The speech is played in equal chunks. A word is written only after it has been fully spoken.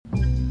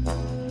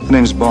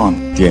Name's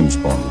Bond. James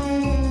Bond.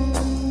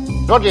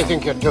 What do you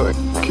think you're doing?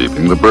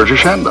 Keeping the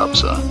British hand up,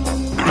 sir.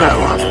 I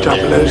want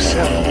 007.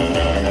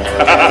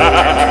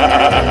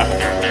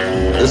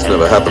 This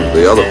never happened to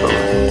the other fellow.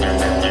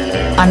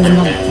 I'm the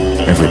money.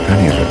 Every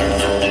penny of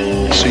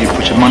it. So you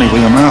put your money where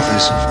your mouth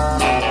is.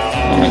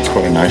 Well, that's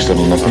quite a nice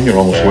little nothing you're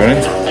almost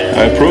wearing.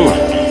 I approve.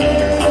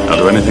 I'll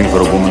do anything for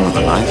a woman with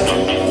a knife.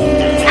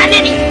 And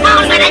then he's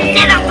found by the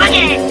nether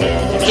bucket!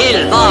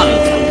 Kill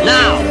Bond,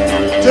 now!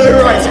 To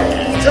the right!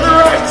 To the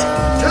right!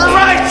 To the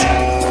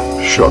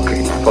right!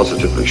 Shocking.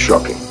 Positively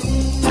shocking.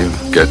 You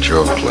get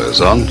your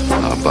clothes on,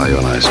 I'll buy you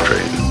an ice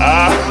cream.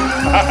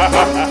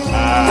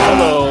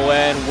 Hello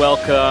and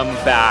welcome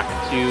back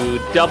to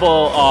Double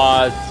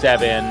Oz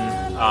 7.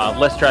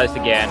 Let's try this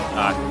again.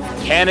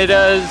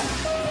 Canada's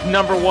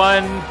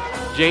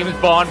 #1 James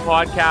Bond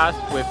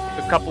podcast with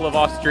a couple of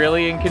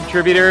Australian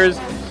contributors.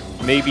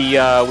 Maybe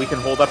we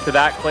can hold up to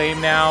that claim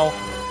now.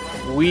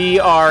 We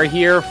are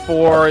here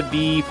for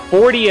the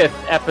 40th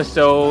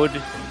episode.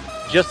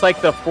 Just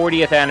like the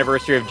 40th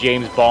anniversary of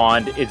James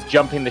Bond, it's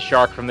jumping the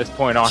shark from this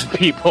point on,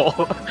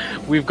 people.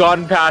 We've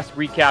gotten past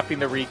recapping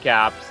the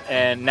recaps,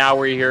 and now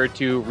we're here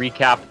to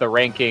recap the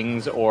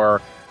rankings,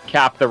 or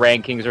cap the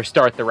rankings, or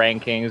start the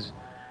rankings.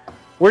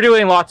 We're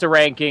doing lots of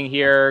ranking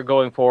here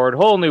going forward,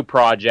 whole new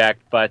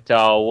project, but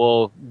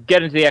we'll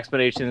get into the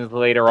explanations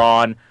later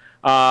on.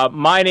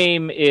 My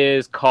name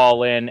is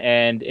Colin,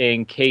 and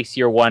in case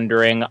you're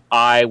wondering,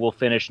 I will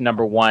finish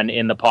 #1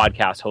 in the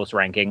podcast host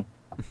ranking.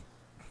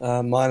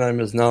 My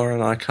name is Noah,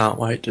 and I can't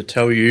wait to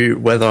tell you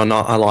whether or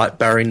not I like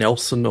Barry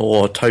Nelson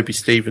or Toby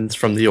Stevens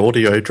from the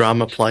audio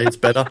drama plays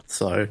better,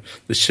 so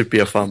this should be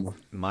a fun one.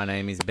 My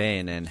name is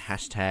Ben, and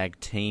hashtag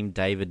Team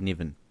David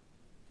Niven.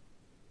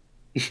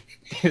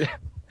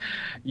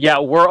 Yeah,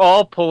 we're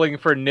all pulling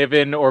for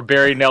Niven or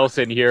Barry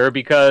Nelson here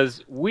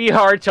because we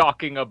are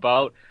talking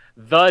about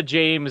the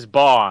James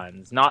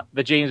Bonds, not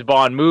the James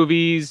Bond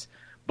movies,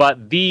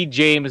 but the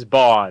James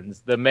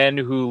Bonds, the men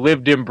who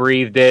lived and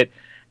breathed it,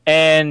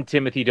 and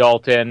Timothy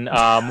Dalton.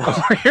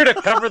 We're here to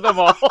cover them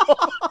all.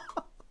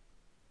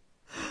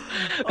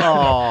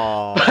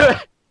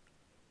 Aww.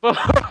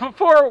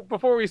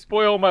 Before we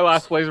spoil my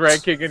last place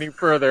ranking any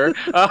further,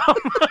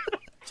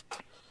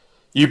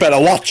 you better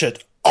watch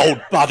it,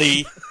 old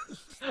buddy.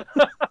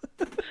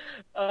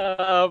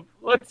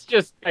 Let's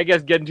just, I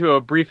guess, get into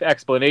a brief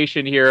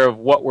explanation here of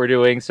what we're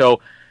doing.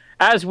 So,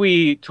 as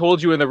we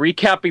told you in the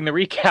Recapping the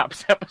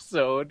Recaps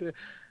episode,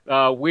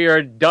 we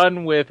are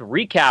done with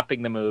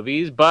recapping the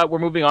movies, but we're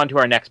moving on to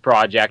our next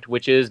project,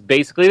 which is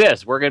basically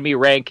this. We're going to be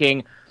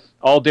ranking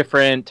all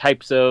different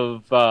types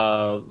of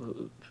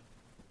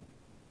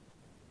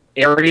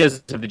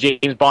areas of the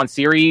James Bond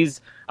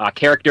series,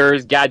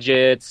 characters,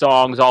 gadgets,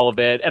 songs, all of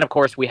it. And of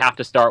course, we have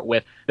to start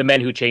with the men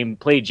who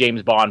played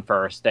James Bond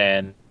first.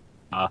 And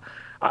I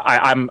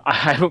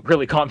haven't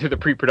really gone through the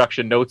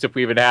pre-production notes if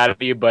we even had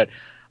any, but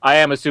I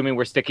am assuming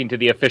we're sticking to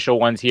the official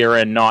ones here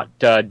and not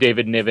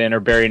David Niven or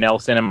Barry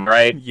Nelson, am I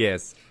right?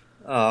 Yes.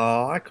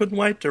 I couldn't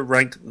wait to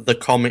rank the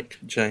comic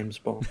James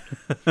Bond.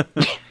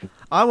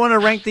 I want to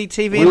rank the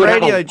TV and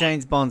radio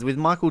James Bonds with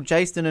Michael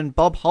Jaston and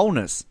Bob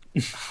Holness.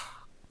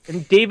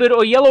 And David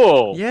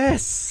Oyelowo.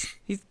 Yes,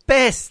 he's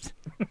best.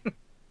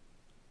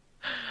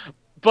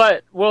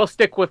 But we'll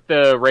stick with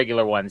the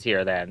regular ones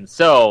here then.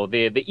 So,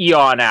 the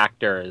Eon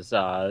actors,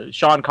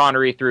 Sean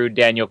Connery through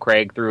Daniel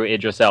Craig through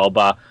Idris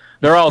Elba,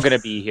 they're all going to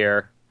be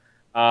here.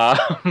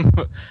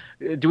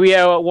 Do we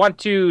want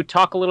to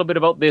talk a little bit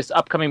about this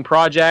upcoming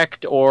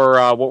project or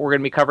what we're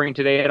going to be covering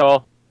today at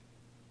all?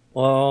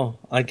 Well,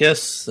 I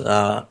guess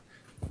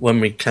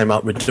when we came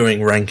up with doing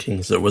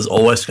rankings, it was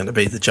always going to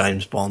be the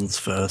James Bonds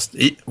first.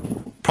 It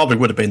probably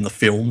would have been the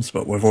films,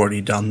 but we've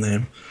already done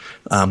them.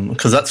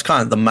 Because that's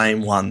kind of the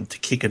main one to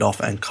kick it off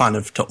and kind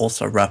of to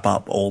also wrap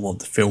up all of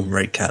the film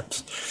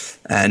recaps.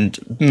 And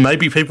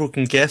maybe people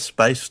can guess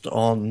based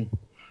on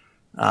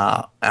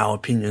our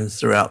opinions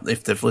throughout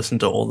if they've listened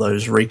to all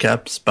those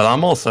recaps. But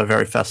I'm also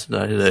very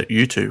fascinated at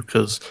you two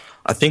because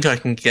I think I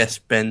can guess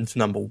Ben's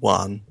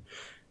 #1,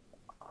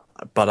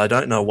 but I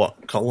don't know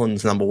what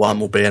Colin's #1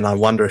 will be, and I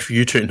wonder if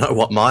you two know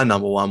what my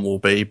 #1 will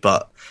be.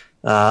 But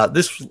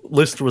this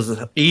list was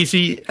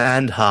easy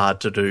and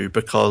hard to do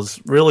because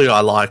really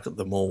I like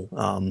them all,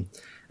 and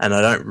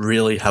I don't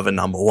really have a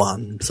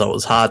 #1, so it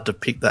was hard to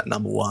pick that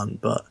 #1.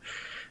 But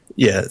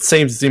yeah, it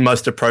seems the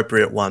most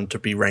appropriate one to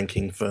be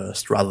ranking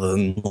first rather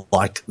than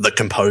like the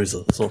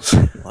composers or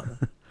something like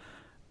that.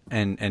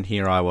 And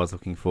here I was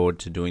looking forward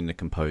to doing the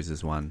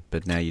composers one,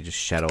 but now you just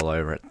shat all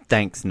over it.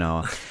 Thanks,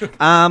 Noah.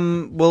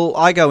 Well,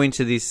 I go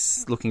into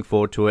this looking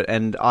forward to it,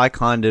 and I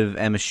kind of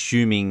am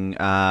assuming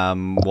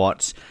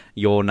what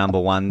your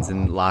 #1s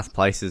and last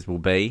places will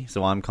be.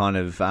 So I'm kind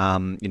of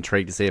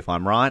intrigued to see if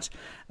I'm right,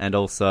 and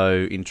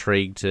also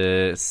intrigued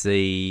to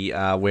see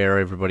where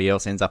everybody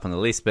else ends up on the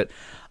list. But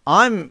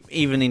I'm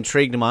even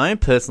intrigued in my own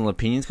personal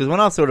opinions, because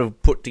when I sort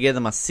of put together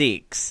my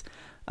 6...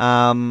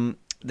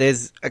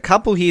 there's a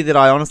couple here that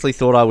I honestly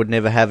thought I would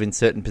never have in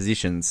certain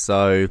positions.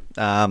 So,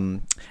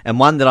 and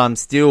one that I'm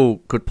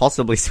still could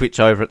possibly switch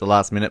over at the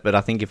last minute, but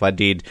I think if I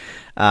did,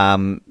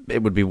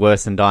 it would be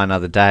worse than Die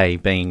Another Day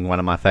being one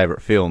of my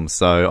favourite films.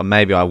 So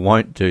maybe I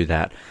won't do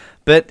that.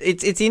 But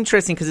it's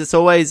interesting because it's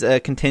always a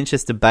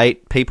contentious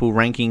debate, people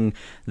ranking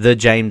the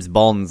James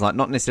Bonds, like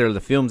not necessarily the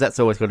films, that's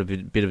always got a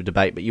bit of a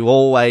debate, but you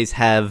always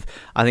have,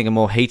 I think, a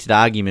more heated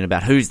argument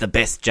about who's the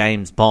best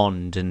James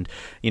Bond. And,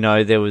 you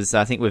know, there was,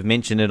 I think we've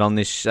mentioned it on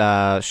this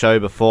show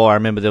before, I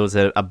remember there was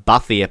a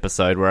Buffy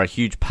episode where a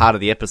huge part of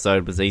the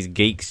episode was these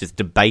geeks just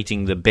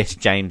debating the best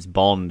James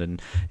Bond,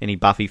 and any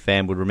Buffy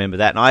fan would remember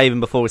that. And I, even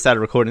before we started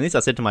recording this, I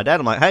said to my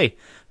dad, I'm like, hey,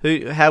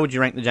 how would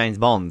you rank the James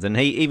Bonds? And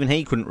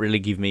he couldn't really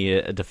give me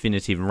a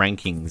definitive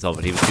rankings of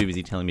it. He was too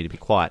busy telling me to be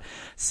quiet.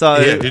 So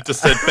yeah, he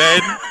just said,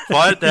 Ben,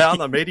 quiet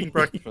down, I'm eating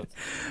breakfast.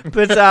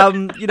 But,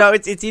 you know,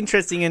 it's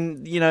interesting,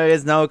 and, you know,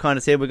 as Noah kind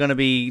of said, we're going to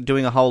be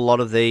doing a whole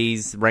lot of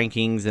these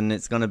rankings, and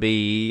it's going to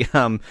be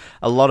a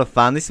lot of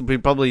fun. This will be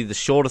probably the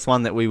shortest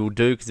one that we will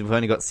do, because we've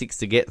only got 6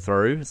 to get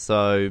through.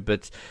 So,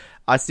 but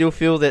I still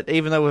feel that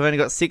even though we've only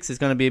got 6, there's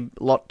going to be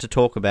a lot to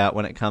talk about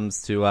when it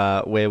comes to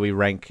where we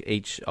rank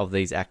each of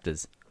these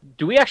actors.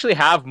 Do we actually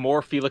have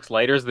more Felix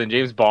Leiters than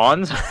James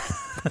Bonds?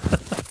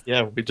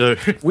 Yeah, we do.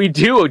 We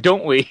do,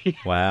 don't we?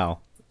 Wow.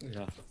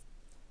 Yeah.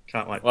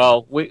 Can't wait.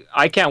 Well,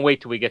 I can't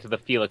wait till we get to the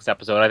Felix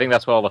episode. I think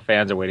that's what all the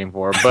fans are waiting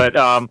for. But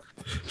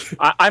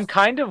I'm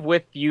kind of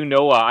with you,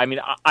 Noah. I mean,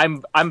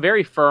 I'm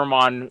very firm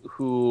on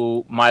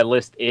who my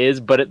list is,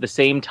 but at the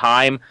same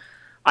time,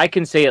 I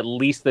can say at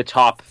least the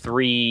top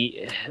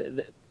 3.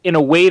 In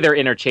a way, they're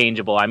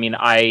interchangeable. I mean,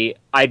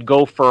 I'd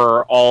go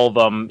for all of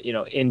them, you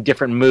know, in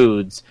different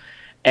moods.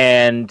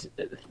 And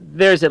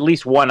there's at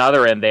least one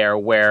other in there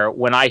where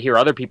when I hear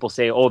other people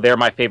say, oh, they're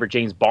my favorite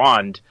James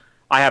Bond,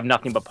 I have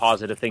nothing but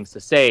positive things to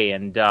say.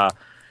 And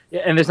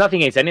there's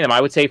nothing against any of them.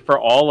 I would say for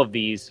all of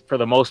these, for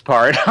the most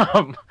part,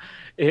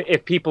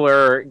 if people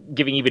are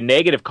giving even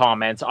negative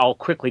comments, I'll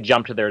quickly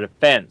jump to their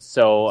defense.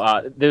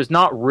 So there's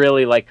not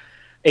really like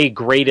a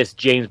greatest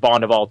James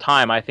Bond of all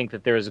time. I think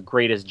that there's a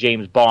greatest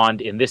James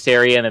Bond in this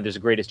area, and then there's a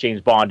greatest James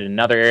Bond in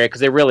another area,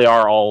 because they really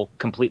are all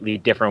completely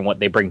different what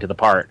they bring to the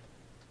part.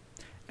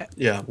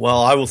 Yeah,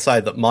 well, I will say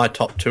that my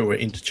top 2 are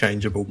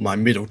interchangeable, my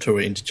middle 2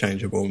 are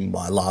interchangeable, and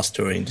my last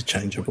 2 are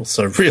interchangeable.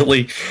 So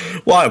really,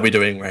 why are we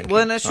doing rankings?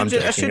 Well, and I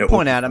should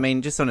point out, I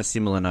mean, just on a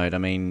similar note, I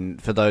mean,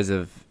 for those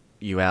of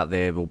you out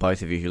there, well,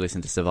 both of you who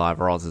listen to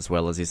Survivor Oz as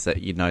well as this,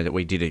 that you know that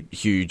we did a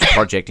huge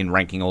project in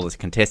ranking all the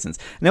contestants.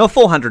 And there were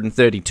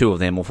 432 of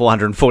them, or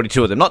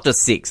 442 of them, not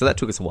just 6, so that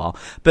took us a while.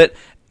 But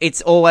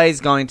it's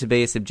always going to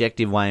be a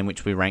subjective way in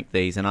which we rank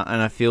these, and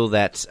I feel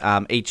that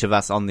each of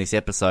us on this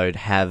episode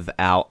have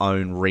our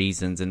own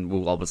reasons, and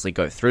we'll obviously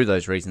go through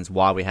those reasons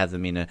why we have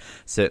them in a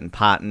certain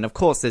part. And of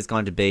course, there's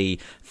going to be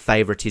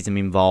favoritism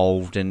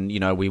involved, and you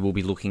know we will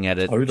be looking at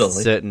it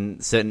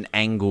certain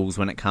angles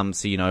when it comes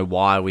to, you know,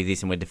 why are we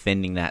this and we're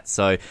defending that.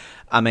 So,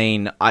 I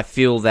mean, I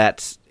feel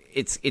that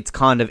it's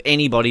kind of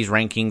anybody's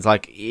rankings.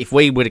 Like, if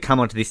we were to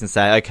come onto this and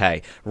say,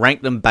 okay,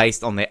 rank them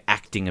based on their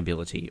acting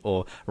ability,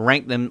 or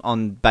rank them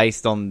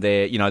based on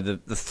their, you know, the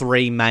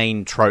 3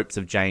 main tropes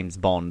of James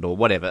Bond, or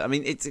whatever. I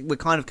mean, we're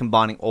kind of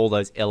combining all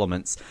those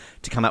elements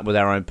to come up with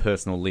our own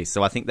personal list.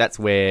 So I think that's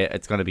where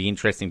it's going to be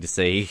interesting to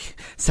see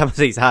some of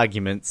these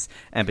arguments,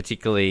 and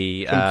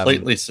particularly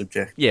completely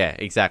subjective. Yeah,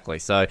 exactly.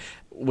 So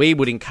we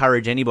would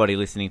encourage anybody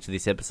listening to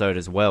this episode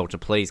as well to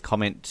please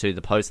comment to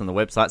the post on the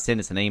website, send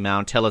us an email,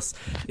 and tell us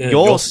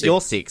your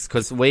 6,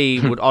 because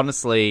we would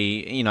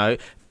honestly, you know,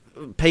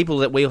 people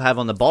that we'll have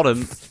on the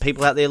bottom,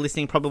 people out there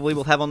listening probably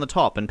will have on the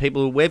top, and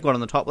people who we've got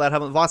on the top will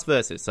have on vice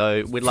versa.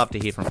 So we'd love to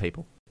hear from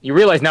people. You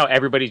realize now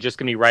everybody's just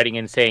going to be writing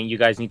in saying you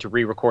guys need to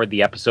re-record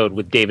the episode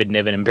with David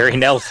Niven and Barry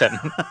Nelson.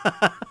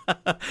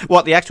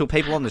 What, the actual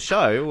people on the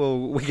show? Well,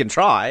 we can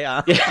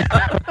try. Yeah.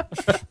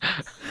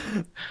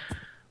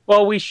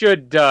 Well, we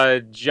should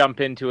jump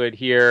into it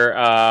here.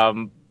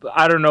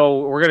 I don't know.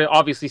 We're going to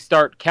obviously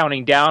start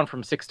counting down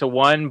from 6 to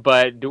 1,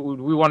 but do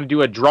we want to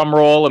do a drum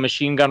roll, a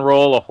machine gun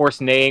roll, a horse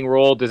neighing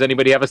roll? Does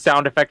anybody have a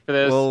sound effect for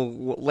this? Well,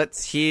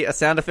 let's hear a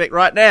sound effect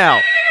right now.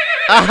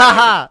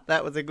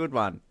 That was a good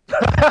one.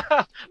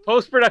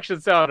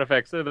 Post-production sound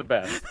effects are the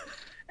best.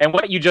 And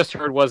what you just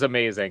heard was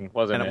amazing,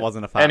 wasn't it? And it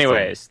wasn't a fast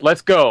Anyways,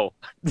 let's go.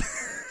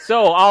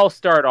 So I'll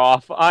start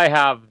off. I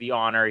have the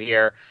honor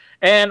here.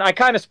 And I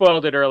kind of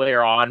spoiled it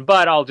earlier on,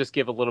 but I'll just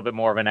give a little bit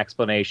more of an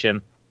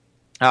explanation.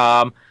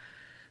 I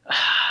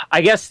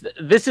guess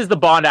this is the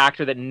Bond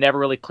actor that never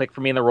really clicked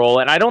for me in the role,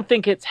 and I don't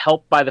think it's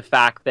helped by the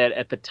fact that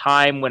at the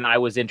time when I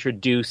was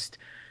introduced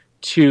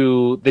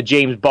to the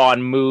James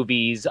Bond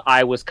movies,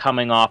 I was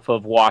coming off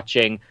of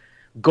watching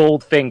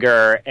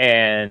Goldfinger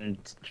and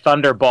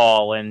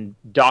Thunderball and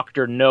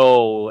Dr.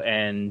 No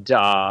and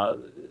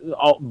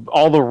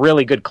all the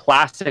really good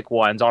classic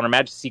ones, On Her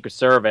Majesty's Secret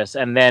Service,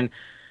 and then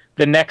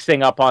the next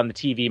thing up on the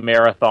TV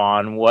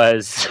marathon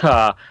was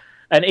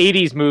an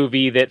 80s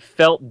movie that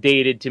felt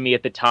dated to me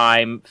at the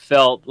time,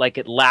 felt like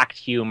it lacked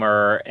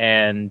humor,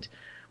 and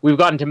we've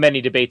gotten to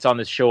many debates on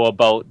this show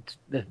about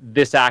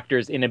this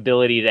actor's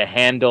inability to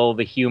handle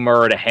the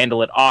humor or to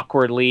handle it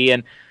awkwardly.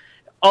 And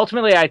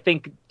ultimately, I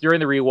think during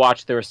the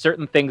rewatch, there were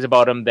certain things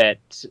about him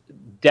that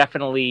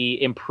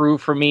definitely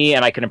improved for me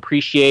and I can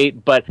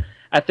appreciate. But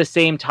at the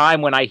same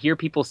time, when I hear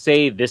people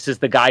say this is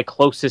the guy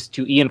closest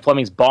to Ian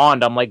Fleming's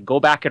Bond, I'm like, go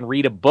back and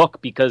read a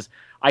book, because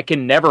I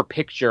can never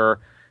picture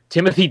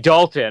Timothy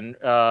Dalton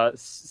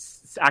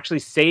actually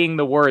saying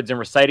the words and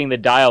reciting the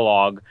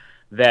dialogue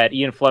that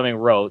Ian Fleming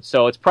wrote.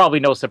 So it's probably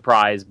no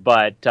surprise,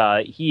 but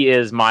he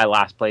is my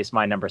last place,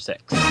 my number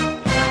 6.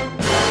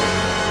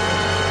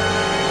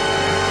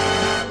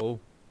 Oh.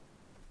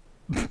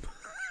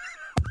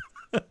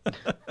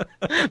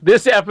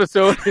 This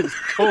episode is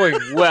going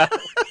well.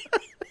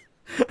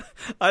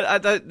 I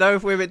don't know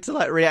if we're meant to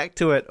like react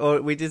to it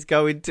or we just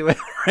go into our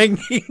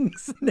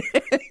rankings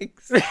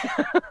next.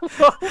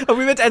 Are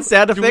we meant to add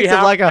sound effects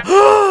of like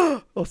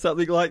a or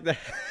something like that?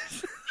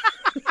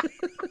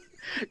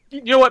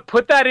 You know what?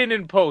 Put that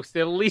in post.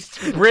 At least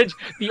bridge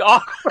the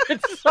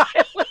awkward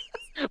silence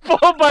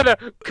followed by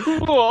the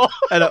cool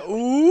And a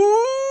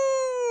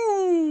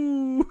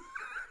ooh.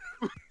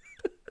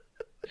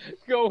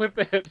 Go with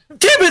it.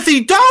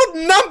 Timothy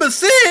Dalton, number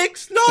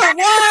 6. No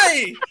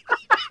way.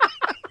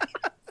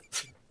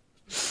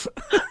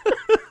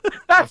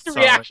 That's the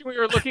reaction we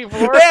were looking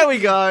for. There we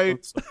go.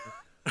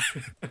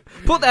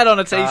 Put that on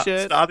a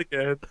t-shirt. Start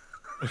again.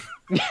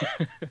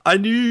 I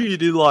knew you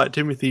did like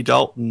Timothy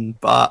Dalton,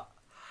 but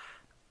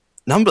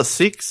number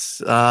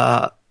 6,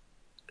 I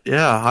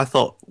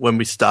thought when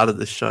we started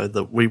this show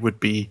that we would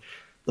be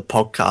the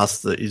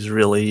podcast that is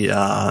really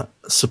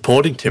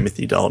supporting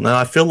Timothy Dalton, and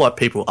I feel like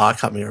people are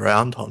coming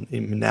around on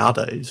him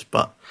nowadays.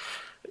 But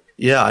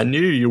yeah, I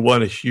knew you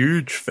weren't a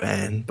huge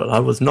fan, but I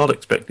was not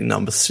expecting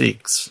number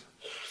 6,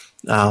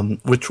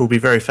 which will be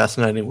very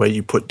fascinating where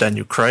you put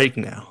Daniel Craig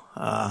now.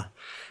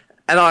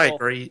 And I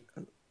agree.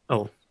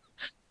 Oh.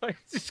 I was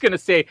just going to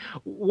say,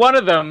 one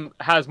of them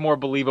has more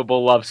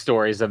believable love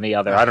stories than the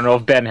other. I don't know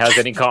if Ben has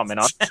any comment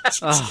on that.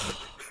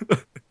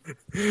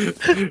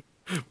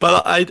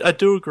 But I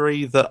do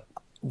agree that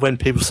when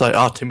people say,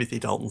 oh, Timothy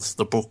Dalton's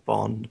the book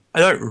Bond, I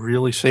don't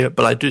really see it,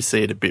 but I do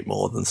see it a bit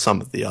more than some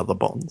of the other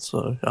Bonds.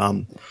 So,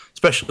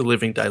 especially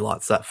Living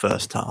Daylights, that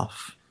first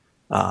half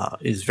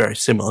is very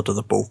similar to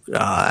the book.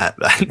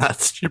 And that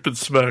stupid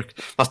smirk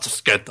must have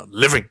scared the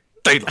living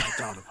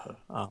daylights out of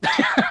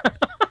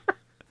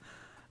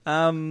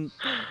her.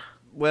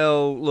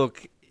 Well,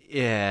 look,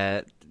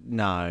 yeah,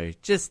 no,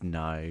 just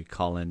no,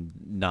 Colin,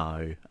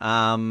 no.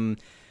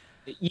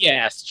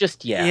 Yes,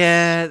 just yes.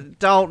 Yeah,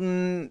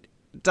 Dalton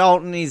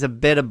is a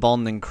better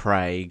Bond than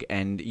Craig,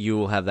 and you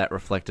will have that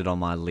reflected on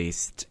my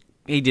list.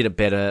 He did it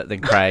better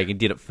than Craig. He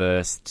did it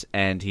first,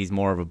 and he's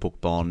more of a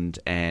book Bond,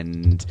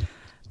 and...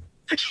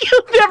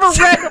 You've never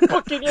read a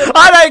book in your life.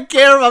 I don't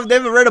care if I've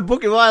never read a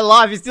book in my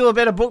life. He's still a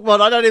better book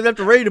Bond. I don't even have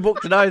to read a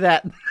book to know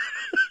that.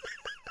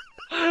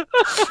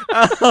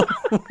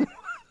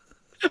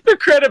 The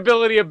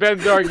credibility of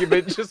Ben's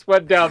argument just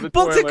went down the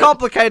Books toilet. are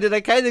complicated,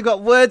 okay? They've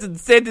got words and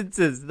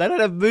sentences. They don't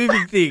have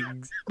moving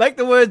things. Make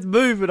the words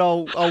move and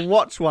I'll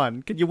watch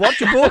one. Can you watch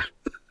a book?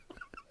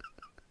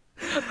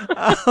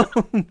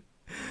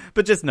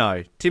 But just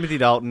no. Timothy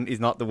Dalton is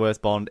not the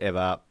worst Bond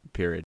ever,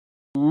 period.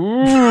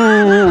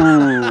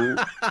 Ooh.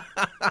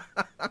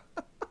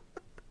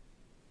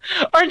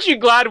 Aren't you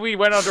glad we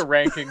went on to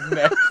rankings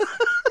next?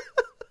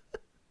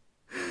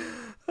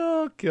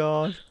 Oh,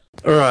 God.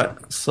 All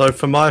right, so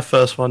for my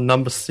first one,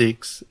 number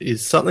 6,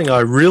 is something I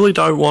really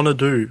don't want to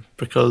do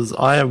because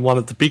I am one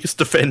of the biggest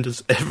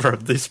defenders ever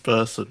of this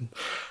person.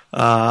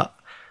 I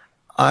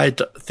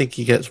think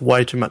he gets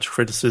way too much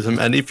criticism,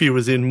 and if he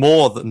was in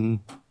more than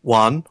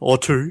 1 or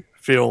 2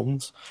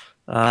 films,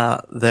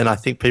 then I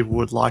think people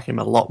would like him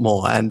a lot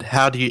more. And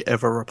how do you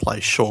ever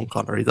replace Sean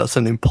Connery? That's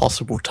an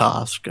impossible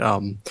task,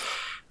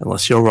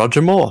 unless you're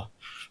Roger Moore.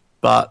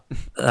 But...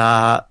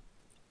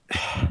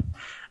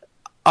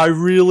 I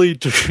really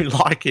do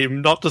like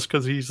him, not just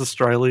because he's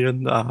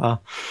Australian,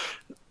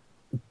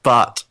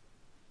 but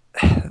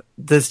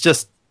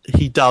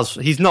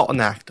he's not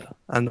an actor,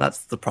 and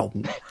that's the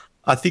problem.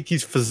 I think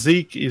his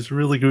physique is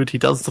really good. He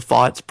does the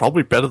fights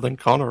probably better than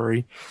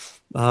Connery.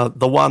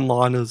 The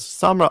one-liners,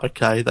 some are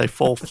okay, they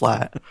fall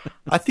flat.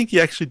 I think he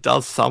actually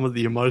does some of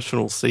the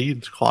emotional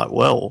scenes quite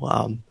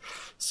well.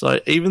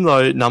 So even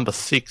though number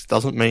 6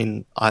 doesn't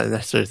mean I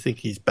necessarily think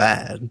he's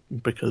bad,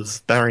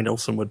 because Barry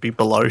Nilsson would be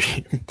below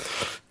him.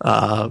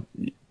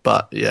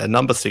 But yeah,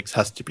 number 6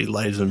 has to be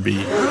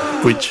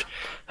Lazenby, which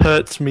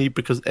hurts me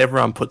because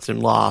everyone puts him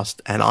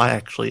last, and I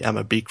actually am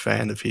a big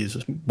fan of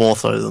his, more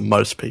so than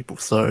most people.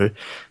 So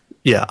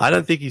yeah, I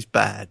don't think he's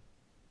bad,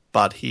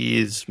 but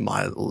he is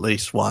my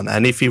least one.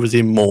 And if he was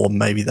in more,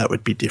 maybe that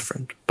would be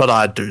different. But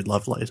I do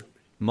love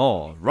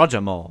Lazenby.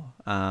 Roger Moore.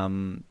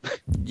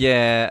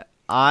 Yeah...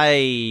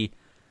 I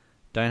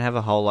don't have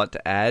a whole lot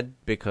to add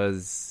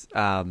because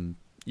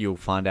you'll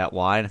find out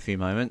why in a few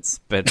moments.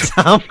 But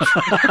so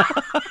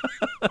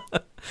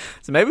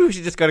maybe we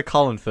should just go to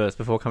Colin first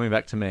before coming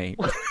back to me.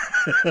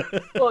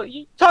 Well,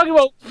 you talking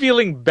about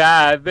feeling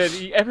bad,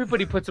 then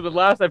everybody puts him in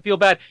last. I feel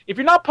bad. If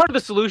you're not part of the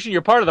solution,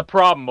 you're part of the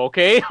problem,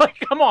 okay? Like,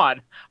 come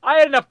on. I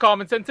had enough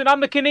common sense, and I'm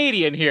the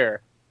Canadian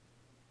here.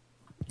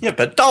 Yeah,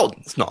 but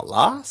Dalton's not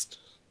last.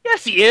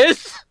 Yes, he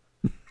is.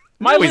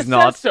 My he's list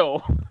not. says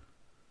so.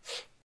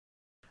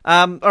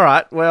 All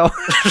right, well...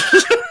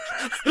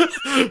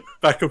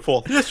 Back and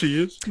forth. Yes,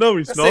 he is. No,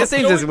 he's It not.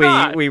 seems No, as he's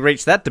not. we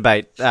reached that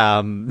debate,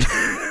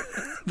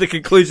 the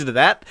conclusion of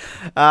that.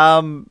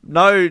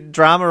 No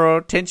drama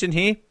or tension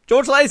here.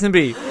 George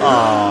Lazenby,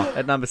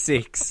 at number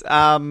 6.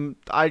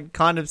 I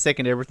kind of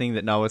second everything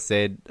that Noah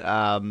said.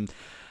 I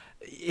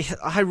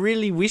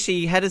really wish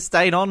he had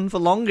stayed on for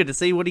longer to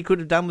see what he could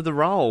have done with the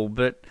role.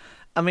 But,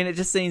 I mean, it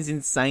just seems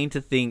insane to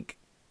think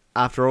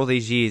after all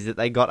these years that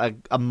they got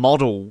a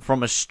model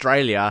from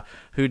Australia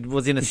who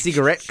was in a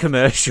cigarette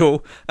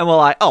commercial and were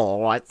like, oh,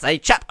 all right, say,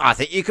 chap, I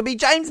think you could be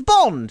James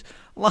Bond.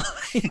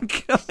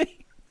 Like,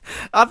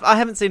 I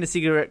haven't seen a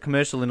cigarette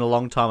commercial in a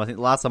long time. I think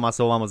the last time I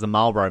saw one was a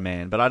Marlboro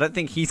Man, but I don't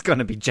think he's going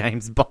to be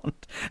James Bond.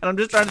 And I'm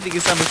just trying to think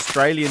of some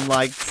Australian,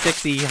 like,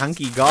 sexy,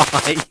 hunky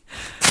guy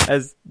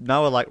as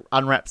Noah, like,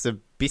 unwraps a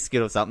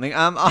biscuit or something.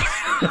 I don't know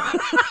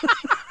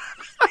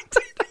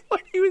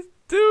what he was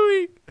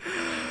doing.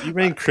 Do you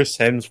mean Chris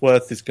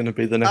Hemsworth is going to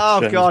be the next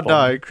Oh, James God,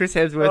 Bond? no. Chris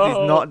Hemsworth is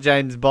not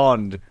James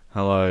Bond.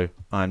 Hello,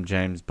 I'm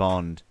James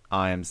Bond.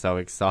 I am so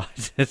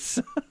excited.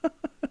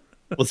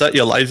 Was that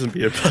your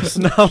Lazenby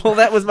impression? No, well,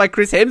 that was my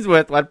Chris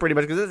Hemsworth one, pretty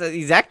much, because that's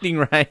his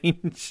acting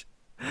range.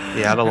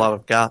 He had a lot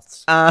of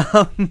guts.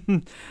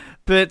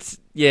 But,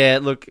 yeah,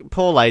 look,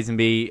 Paul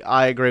Lazenby,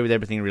 I agree with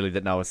everything, really,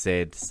 that Noah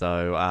said.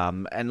 So,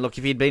 and look,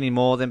 if he'd been in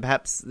more, then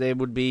perhaps there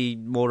would be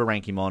more to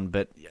rank him on.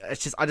 But I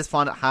just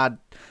find it hard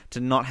to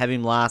not have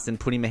him last and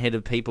put him ahead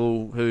of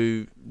people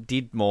who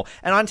did more.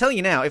 And I'm telling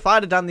you now, if I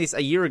had done this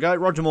a year ago,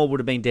 Roger Moore would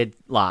have been dead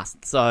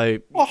last. So,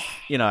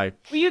 you know.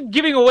 Well, you're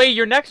giving away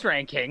your next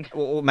ranking.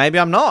 Well, maybe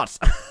I'm not.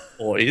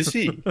 Or is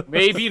he?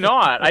 Maybe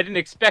not. I didn't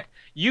expect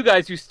you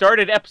guys who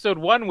started episode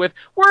 1 with,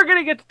 we're going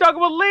to get to talk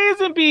about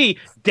Lazenby,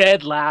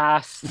 dead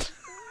last.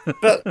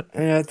 But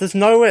there's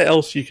nowhere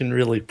else you can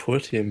really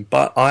put him.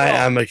 But I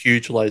am a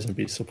huge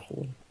Lazenby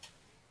supporter.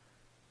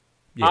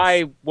 Yes.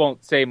 I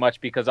won't say much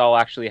because I'll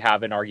actually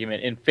have an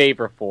argument in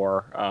favor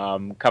for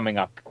coming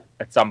up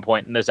at some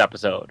point in this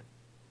episode.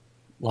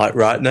 Like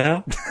right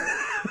now?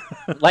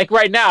 Like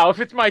right now, if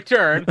it's my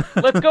turn,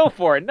 let's go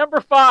for it. Number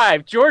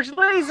 5, George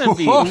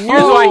Lazenby.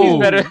 Here's why he's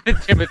better than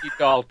Timothy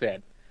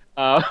Dalton.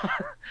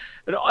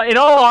 In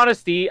all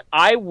honesty,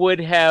 I would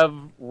have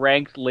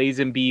ranked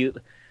Lazenby.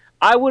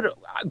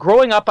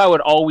 Growing up, I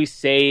would always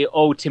say,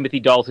 "Oh,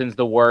 Timothy Dalton's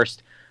the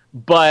worst,"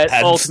 but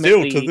And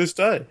ultimately, still to this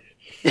day.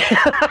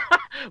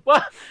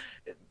 well,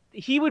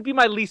 he would be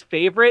my least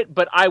favorite,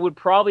 but I would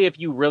probably, if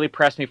you really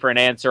pressed me for an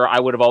answer, I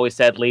would have always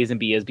said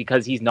Lazenby is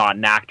because he's not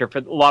an actor for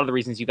a lot of the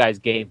reasons you guys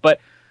gave. But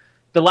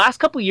the last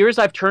couple of years,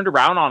 I've turned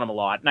around on him a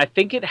lot, and I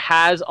think it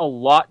has a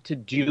lot to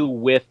do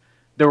with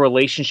the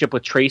relationship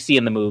with Tracy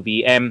in the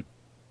movie. And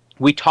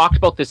we talked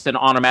about this in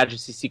On Her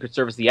Majesty's Secret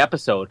Service, the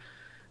episode.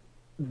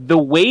 The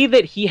way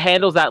that he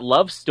handles that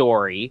love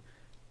story,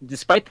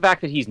 despite the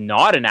fact that he's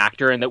not an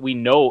actor and that we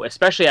know,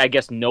 especially, I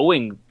guess,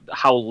 knowing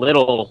how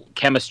little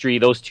chemistry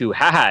those two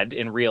had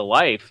in real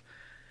life,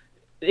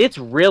 it's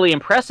really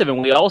impressive.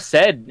 And we all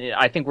said,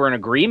 I think we're in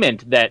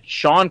agreement, that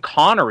Sean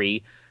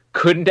Connery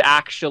couldn't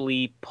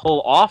actually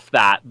pull off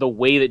that the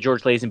way that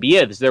George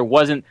Lazenby is. There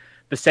wasn't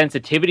the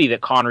sensitivity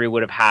that Connery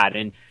would have had,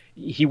 and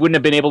he wouldn't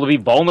have been able to be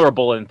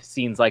vulnerable in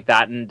scenes like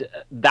that. And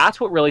that's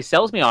what really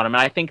sells me on him.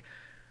 And I think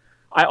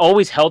I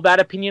always held that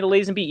opinion of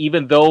Lazenby,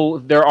 even though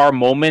there are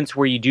moments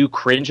where you do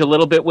cringe a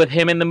little bit with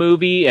him in the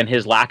movie and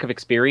his lack of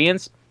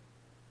experience.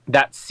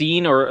 That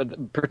scene, or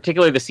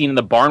particularly the scene in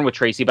the barn with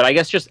Tracy, but I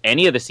guess just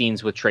any of the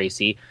scenes with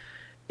Tracy,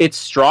 it's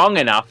strong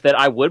enough that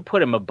I would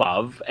put him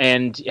above.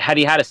 And had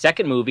he had a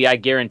second movie, I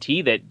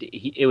guarantee that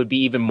it would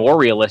be even more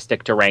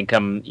realistic to rank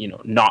him,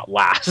 not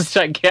last,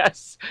 I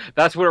guess.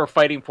 That's what we're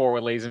fighting for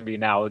with Lazenby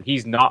now.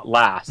 He's not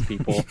last,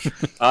 people.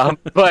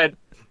 But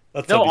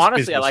no,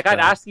 honestly, I'd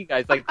ask you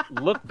guys,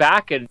 look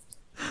back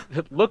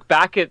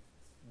at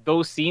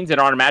those scenes in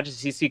On Her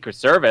Majesty's Secret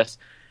Service,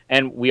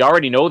 and we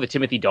already know that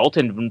Timothy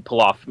Dalton didn't pull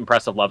off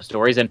impressive love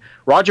stories, and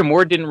Roger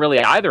Moore didn't really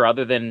either,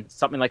 other than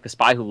something like The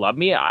Spy Who Loved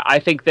Me. I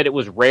think that it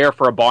was rare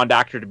for a Bond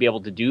actor to be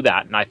able to do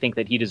that, and I think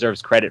that he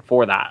deserves credit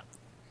for that.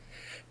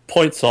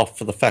 Points off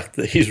for the fact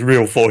that his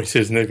real voice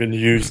isn't even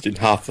used in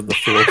half of the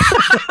film.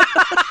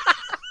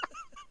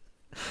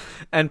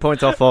 And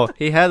points off for,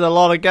 he had a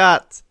lot of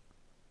guts.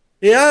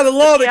 He had a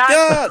lot of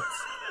guts!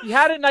 He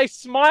had a nice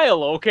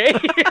smile, okay?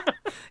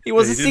 He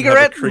was He a didn't have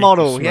a cigarette creepy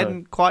model. He smile.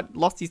 hadn't quite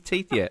lost his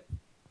teeth yet.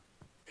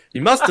 He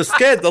must have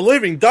scared the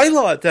living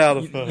daylight out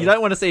of her. You don't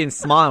want to see him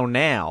smile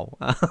now.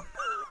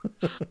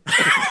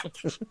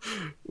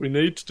 We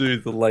need to do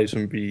the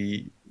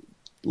Lazenby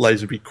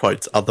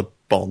quotes other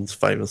Bond's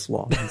famous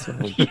lines.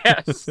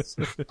 Yes.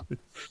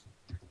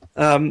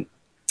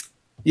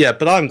 Yeah,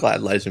 but I'm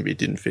glad Lazenby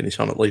didn't finish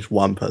on at least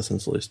one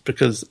person's list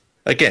because,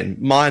 again,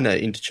 mine are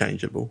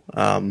interchangeable.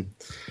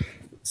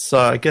 So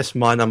I guess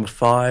my number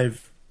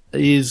 5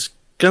 is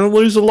going to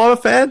lose a lot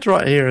of fans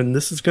right here, and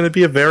this is going to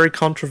be a very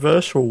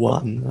controversial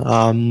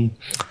one.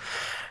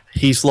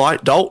 He's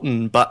like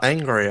Dalton, but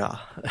angrier.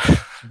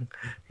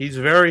 He's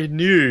very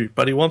new,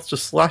 but he wants to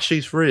slash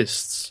his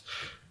wrists.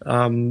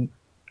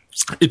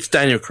 It's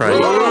Daniel Craig,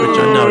 which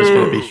I know is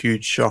going to be a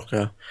huge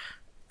shocker.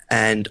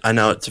 And I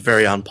know it's a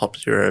very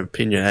unpopular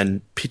opinion,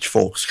 and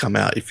pitchforks come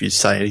out if you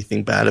say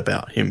anything bad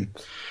about him.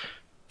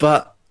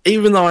 But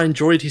even though I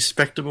enjoyed his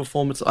Spectre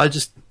performance,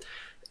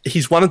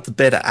 he's one of the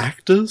better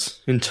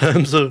actors in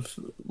terms of,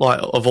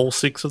 of all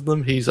 6 of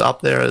them. He's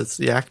up there as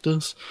the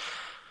actors.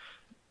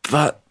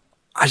 But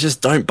I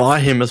just don't buy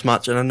him as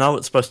much, and I know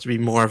it's supposed to be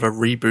more of a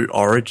reboot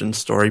origin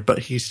story, but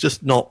he's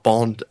just not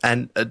Bond,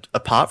 and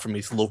apart from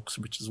his looks,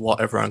 which is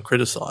what everyone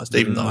criticised,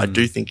 even though I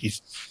do think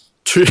he's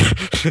too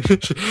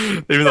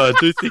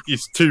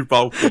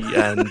bulky,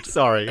 and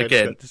Sorry,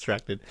 again, I got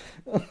distracted.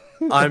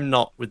 I'm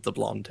not with the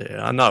blonde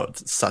hair. I know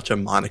it's such a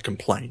minor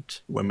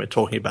complaint when we're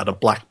talking about a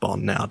black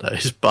Bond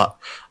nowadays, but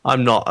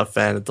I'm not a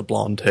fan of the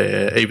blonde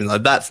hair, even though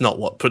that's not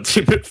what puts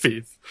him at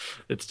 5th.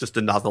 It's just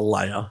another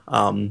layer.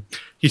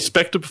 His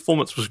Spectre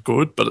performance was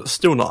good, but it's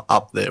still not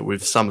up there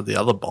with some of the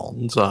other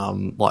Bonds.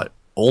 Like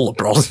all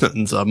the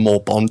Brosnans are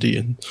more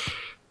Bondian,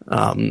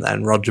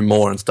 and Roger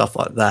Moore and stuff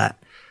like that.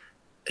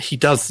 He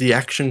does the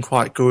action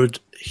quite good.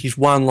 His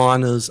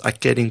one-liners are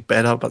getting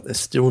better, but they're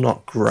still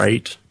not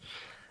great.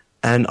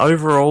 And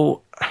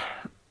overall,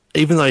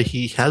 even though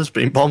he has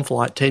been Bond for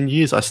like 10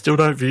 years, I still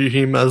don't view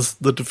him as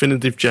the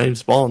definitive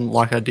James Bond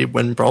like I did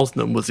when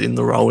Brosnan was in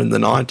the role in the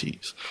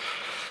 90s.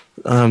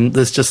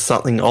 There's just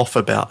something off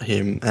about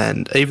him,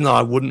 and even though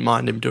I wouldn't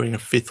mind him doing a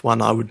 5th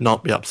one, I would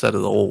not be upset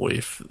at all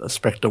if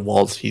Spectre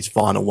was his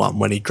final one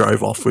when he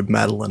drove off with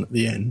Madeline at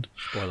the end.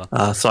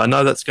 So I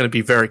know that's going to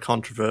be very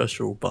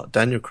controversial, but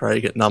Daniel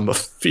Craig at number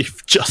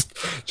 5,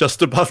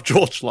 just above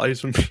George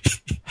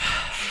Lazenby.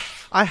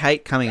 I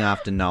hate coming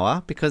after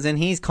Noah, because then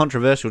his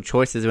controversial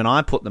choices, when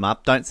I put them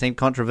up, don't seem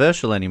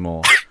controversial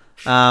anymore.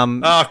 Coffee.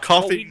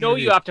 Well, we know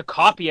you have to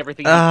copy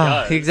everything he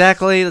does.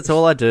 Exactly. That's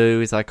all I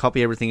do, is I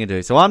copy everything I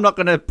do. So I'm not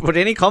going to put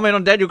any comment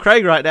on Daniel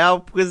Craig right now,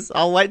 because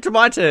I'll wait till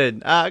my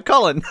turn.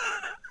 Colin.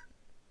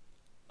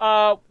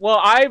 Okay,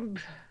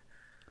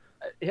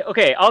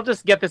 I'll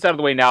just get this out of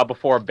the way now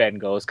before Ben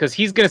goes, because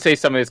he's going to say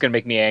something that's going to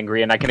make me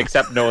angry, and I can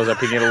accept Noah's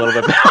opinion a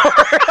little bit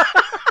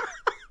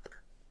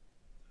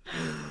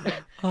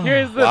more.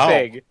 Here's the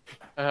thing.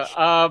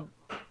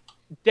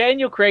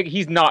 Daniel Craig,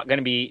 he's not going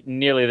to be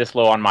nearly this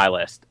low on my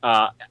list.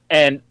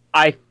 And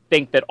I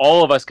think that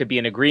all of us could be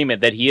in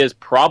agreement that he is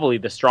probably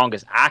the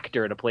strongest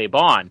actor to play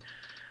Bond.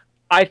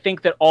 I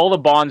think that all the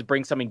Bonds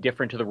bring something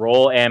different to the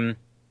role, and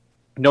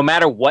no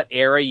matter what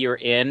era you're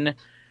in,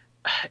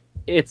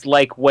 it's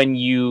like when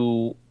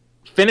you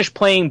finish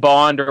playing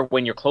Bond or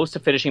when you're close to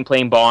finishing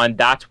playing Bond,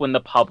 that's when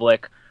the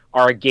public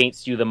are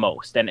against you the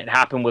most. And it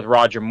happened with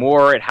Roger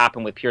Moore, it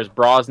happened with Pierce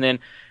Brosnan.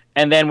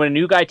 And then when a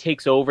new guy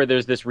takes over,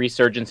 there's this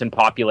resurgence in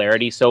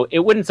popularity. So it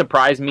wouldn't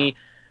surprise me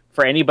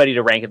for anybody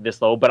to rank it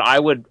this low, but I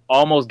would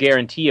almost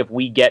guarantee if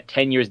we get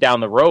 10 years down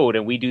the road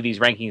and we do these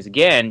rankings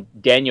again,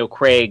 Daniel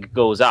Craig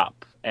goes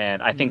up.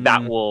 And I think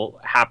that will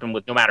happen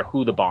with no matter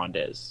who the Bond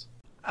is.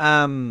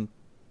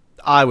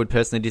 I would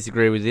personally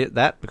disagree with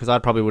that, because I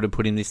probably would have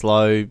put him this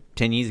low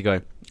 10 years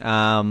ago.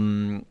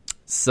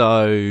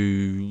 So,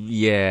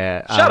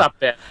 yeah. Shut up,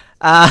 Ben.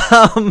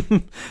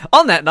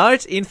 On that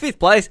note, in 5th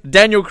place,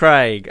 Daniel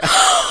Craig.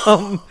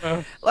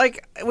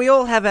 We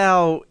all have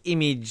our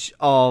image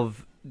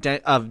of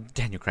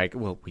Daniel Craig.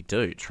 Well, we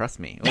do, trust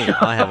me. Ooh,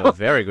 I have a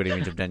very good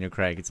image of Daniel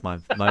Craig. It's my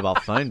mobile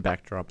phone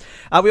backdrop.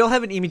 We all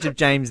have an image of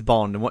James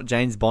Bond and what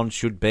James Bond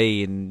should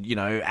be and,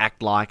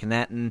 act like and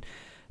that. And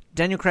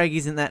Daniel Craig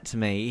isn't that to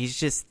me. He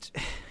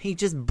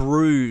just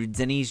broods,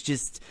 and he's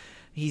just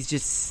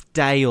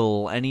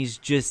stale, and he's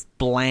just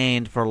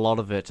bland for a lot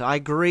of it. I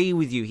agree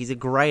with you. He's a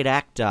great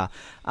actor.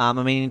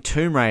 In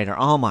Tomb Raider,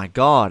 oh my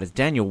God, as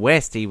Daniel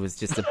West, he was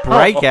just a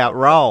breakout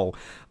role.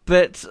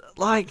 But,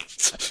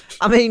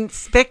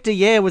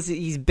 Spectre, was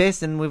his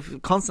best, and we've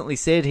constantly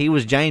said he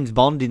was James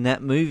Bond in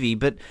that movie,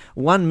 but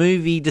one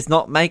movie does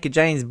not make a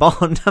James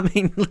Bond.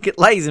 Look at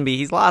Lazenby,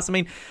 his last.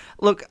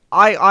 Look,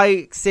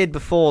 I said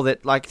before that,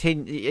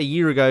 a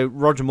year ago,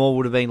 Roger Moore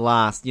would have been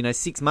last.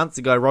 6 months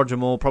ago, Roger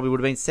Moore probably would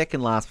have been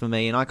second last for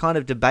me, and I kind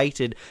of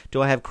debated,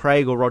 do I have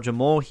Craig or Roger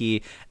Moore here?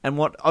 And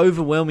what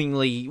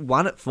overwhelmingly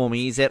won it for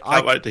me is that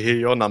I can't wait to hear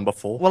your number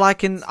 4. Well, I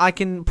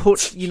can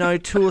put,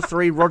 2 or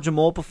 3 Roger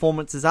Moore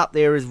performances up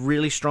there as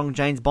really strong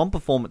James Bond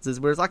performances,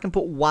 whereas I can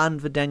put 1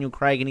 for Daniel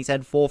Craig, and he's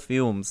had 4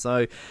 films,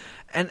 so...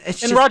 And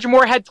it's And just, Roger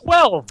Moore had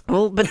 12.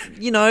 well, but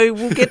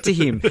we'll get to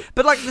him.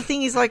 But like the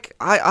thing is, like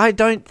I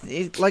don't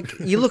like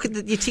you look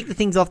at you tick the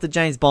things off the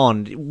James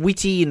Bond,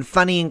 witty and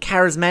funny and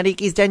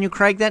charismatic. Is Daniel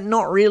Craig that?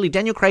 Not really.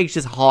 Daniel Craig's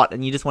just hot,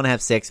 and you just want to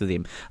have sex with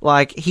him.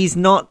 Like he's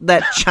not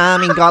that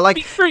charming guy. Like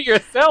Speak for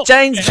yourself.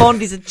 James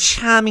Bond is a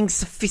charming,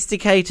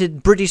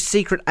 sophisticated British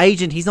secret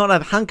agent. He's not a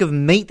hunk of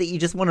meat that you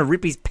just want to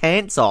rip his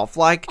pants off.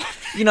 Like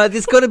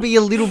there's got to be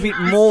a little bit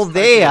more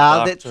there.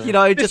 That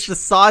just the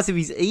size of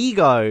his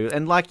ego,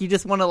 and like you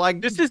just want to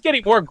like. This is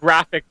getting more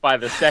graphic by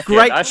the second.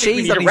 Great I think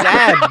we cheese need on to his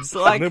wrap- abs,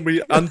 like And then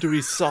we undo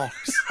his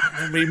socks.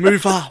 And then we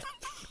move up.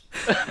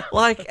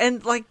 like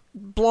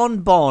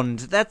blonde Bond.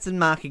 That's a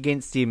mark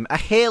against him. A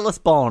hairless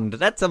Bond.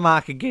 That's a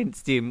mark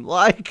against him.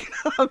 Like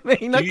I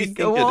mean, I Do you could think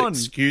go it on.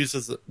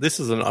 excuses? This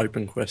is an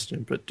open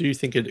question, but do you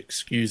think it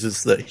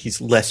excuses that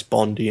he's less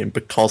Bondian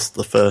because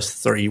the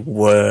first three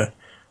were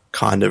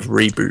kind of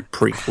reboot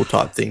prequel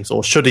type things,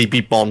 or should he be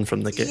Bond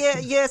from the get?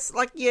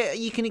 Yeah,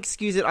 you can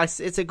excuse it.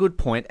 It's a good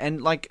point, and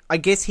like I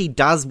guess he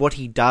does what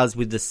he does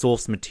with the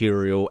source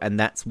material, and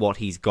that's what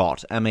he's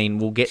got. I mean,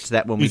 we'll get to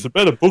that when He's a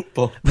better book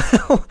Bob.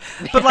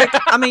 But like,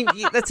 I mean,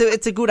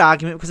 it's a good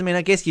argument because I mean,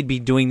 I guess you'd be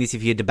doing this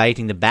if you're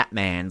debating the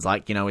Batmans,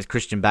 like with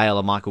Christian Bale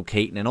or Michael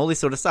Keaton and all this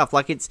sort of stuff.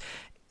 Like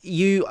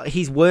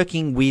he's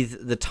working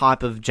with the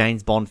type of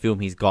James Bond film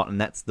he's got, and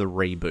that's the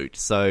reboot.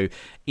 So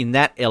in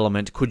that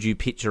element, could you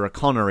picture a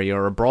Connery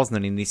or a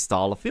Brosnan in this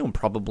style of film?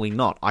 Probably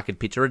not. I could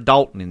picture a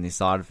Dalton in this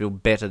side of film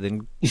better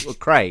than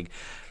Craig.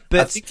 But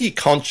I think he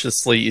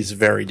consciously is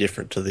very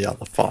different to the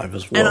other five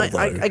as well, And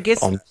I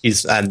guess on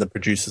his and the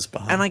producer's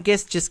behalf. And I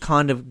guess just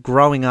kind of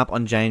growing up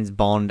on James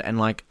Bond, and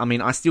like, I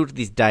mean, I still to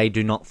this day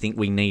do not think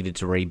we needed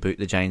to reboot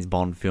the James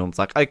Bond films.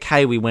 Like,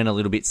 okay, we went a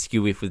little bit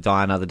skew-if with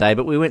Die Another Day,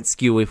 but we went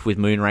skew-if with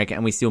Moonraker,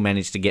 and we still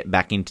managed to get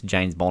back into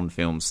James Bond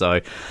films.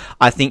 So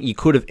I think you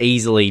could have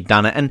easily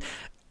done it. And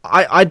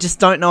I just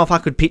don't know if I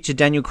could picture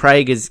Daniel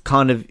Craig as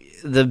kind of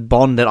the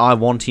Bond that I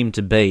want him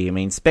to be. I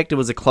mean, Spectre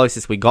was the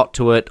closest we got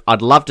to it.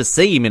 I'd love to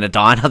see him in a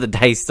Die Another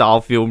Day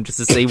style film just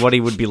to see what he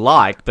would be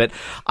like, but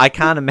I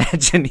can't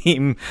imagine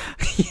him,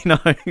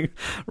 I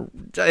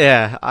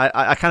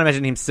can't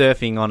imagine him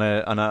surfing on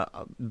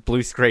a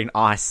blue screen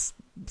ice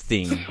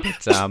thing.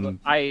 But,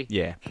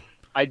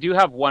 I do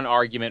have one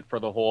argument for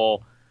the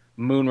whole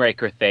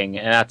Moonraker thing,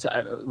 and that's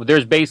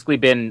there's basically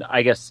been,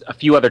 I guess, a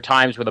few other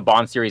times where the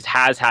Bond series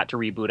has had to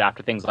reboot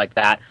after things like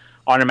that.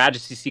 On Her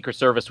Majesty's Secret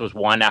Service was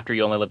one after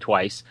You Only Live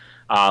Twice.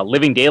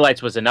 Living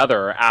Daylights was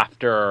another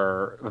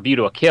after A View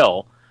to a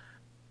Kill.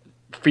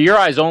 For Your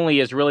Eyes Only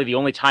is really the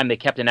only time they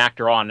kept an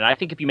actor on, and I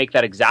think if you make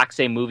that exact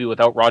same movie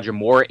without Roger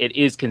Moore, it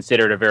is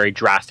considered a very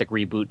drastic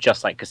reboot,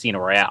 just like Casino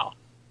Royale.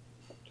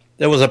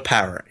 There was a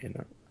parrot in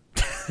it.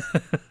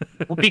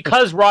 Well,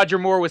 because Roger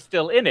Moore was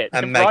still in it.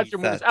 And if Maggie Roger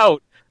Moore was Thatcher.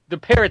 out, the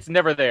parrot's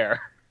never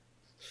there.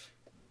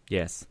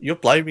 yes. You're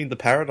blaming the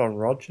parrot on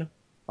Roger?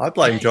 I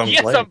blame John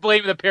Yes, Glenn. I'm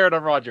blaming the parrot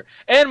on Roger.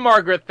 And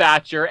Margaret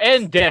Thatcher.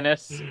 And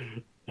Dennis.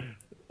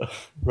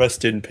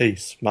 Rest in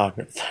peace,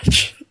 Margaret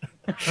Thatcher.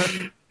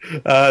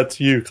 It's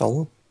you,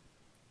 Colin.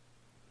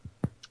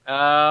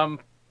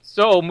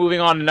 So, moving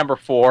on to number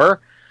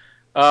 4.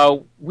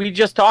 We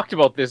just talked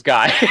about this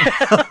guy.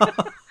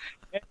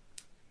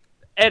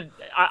 And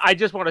I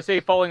just want to say,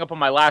 following up on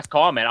my last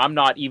comment, I'm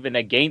not even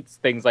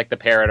against things like the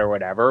parrot or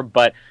whatever,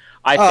 but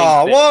I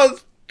think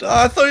what?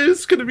 I thought it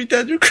was going to be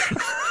Daniel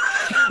Craig.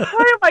 why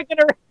am I going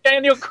to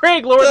Daniel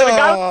Craig lower than a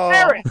guy with a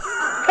parrot?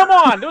 Come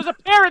on, there was a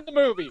parrot in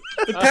the movie.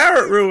 The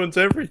parrot ruins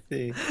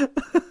everything.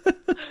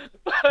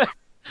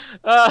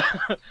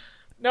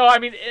 No, I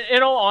mean,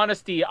 in all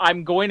honesty,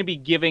 I'm going to be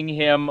giving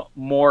him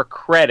more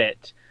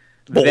credit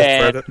More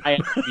than credit. I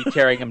am to be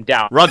tearing him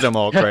down. Roger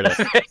Moore credit.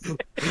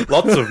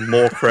 Lots of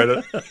more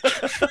credit.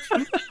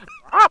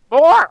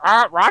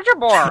 Roger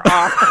Moore.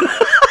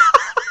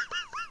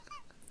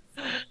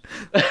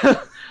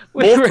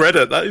 More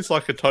credit. That is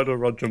like a total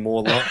Roger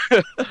Moore line.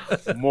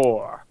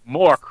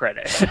 More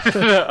credit.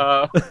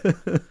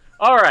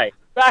 All right,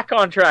 back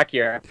on track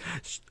here.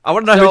 I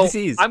want to know who this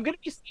is. I'm going to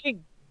be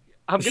saying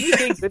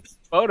good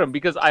about him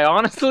because I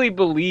honestly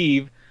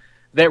believe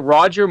that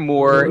Roger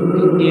Moore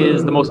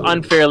is the most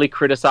unfairly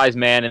criticized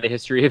man in the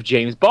history of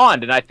James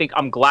Bond, and I think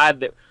I'm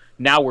glad that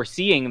now we're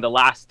seeing the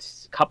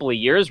last couple of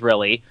years,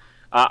 really.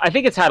 I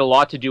think it's had a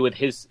lot to do with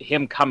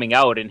him coming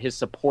out and his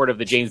support of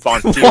the James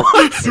Bond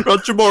series.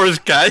 Roger Moore is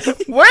gay.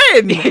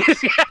 When? This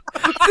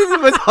is the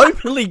most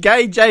openly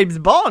gay James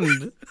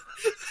Bond.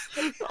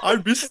 I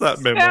missed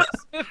that memo. Sam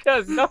Smith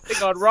has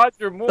nothing on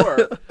Roger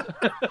Moore.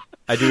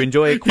 I do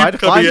enjoy it quite Him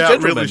fine, coming out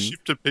gentlemen. really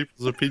shifted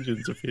people's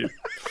opinions of him.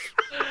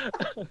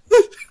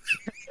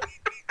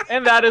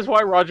 And that is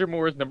why Roger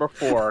Moore is number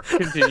 4.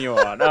 Continue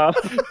on.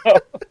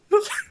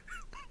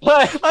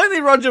 But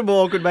Only Roger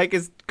Moore could make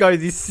us go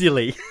this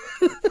silly.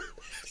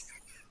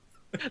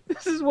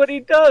 this is what he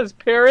does.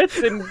 Parrots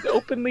and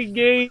openly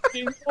gay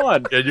James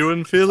Bond.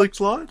 Genuine Felix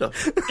Leiter.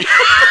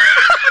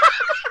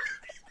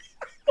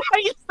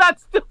 Why is that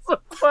still so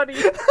funny?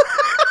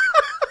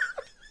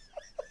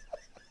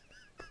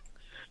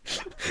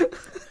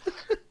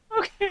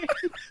 Okay.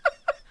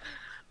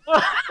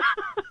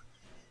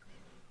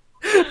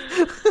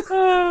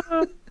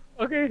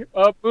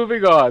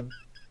 God.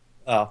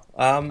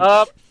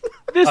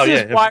 This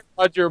is why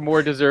Roger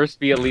Moore deserves to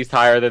be at least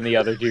higher than the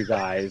other two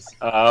guys.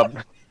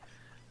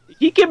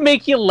 He can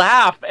make you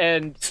laugh,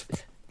 and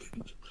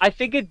I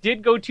think it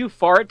did go too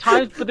far at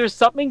times, but there's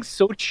something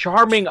so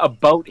charming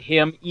about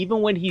him,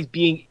 even when he's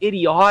being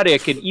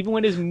idiotic, and even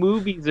when his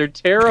movies are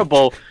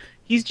terrible.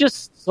 He's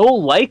just so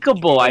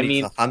likable. I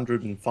mean,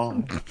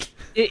 105.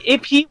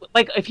 If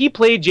he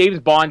played James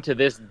Bond to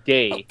this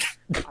day,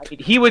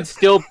 he would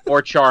still be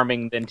more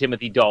charming than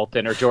Timothy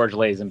Dalton or George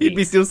Lazenby. He'd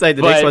be still saying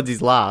the next one's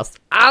his last.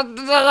 I'm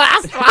the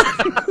last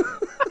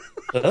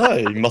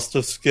one. He must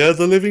have scared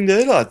the living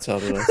daylights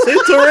out of us.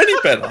 It's already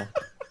better.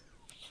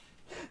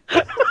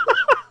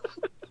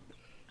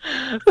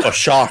 Or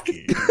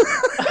Sharky.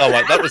 Oh,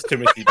 wait, that was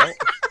Timothy Dalton.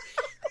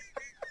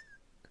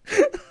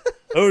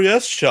 Oh,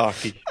 yes,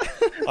 Sharky.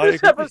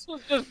 This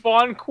episode's just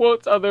Bond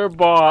quotes other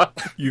Bond.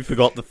 You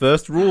forgot the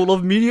first rule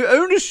of media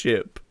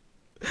ownership.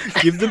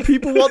 Give the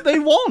people what they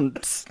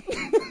want.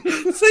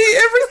 See,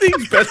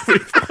 everything's better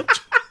with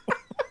Roger.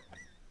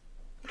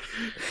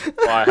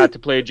 If I had to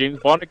play James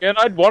Bond again,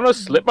 I'd want to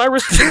slit my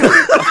wrist.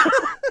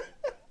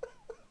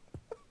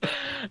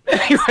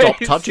 Stop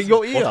touching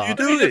your ear. What are you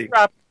doing?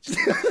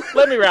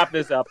 Let me wrap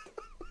this up.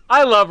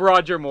 I love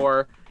Roger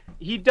Moore.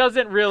 He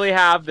doesn't really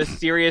have the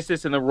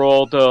seriousness in the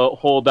role to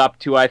hold up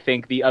to, I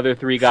think, the other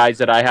three guys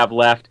that I have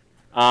left.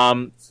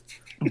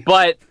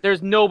 But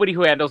there's nobody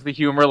who handles the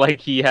humor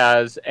like he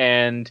has,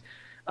 and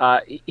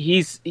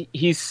he's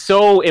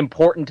so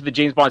important to the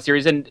James Bond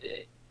series. And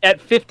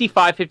at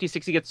 55,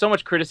 56, he gets so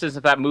much criticism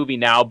of that movie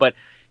now, but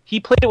he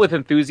played it with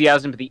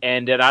enthusiasm to the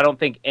end, and I don't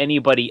think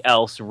anybody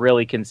else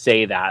really can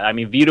say that. I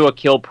mean, View to a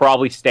Kill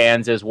probably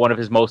stands as one of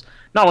his most,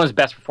 not one of his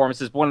best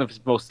performances, one of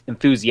his most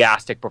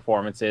enthusiastic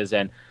performances,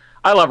 and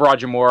I love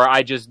Roger Moore.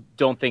 I just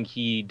don't think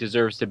he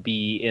deserves to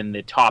be in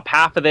the top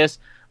half of this,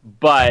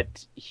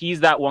 but he's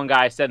that one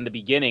guy I said in the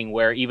beginning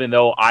where even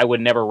though I would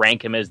never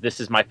rank him as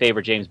this is my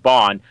favorite James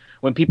Bond,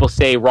 when people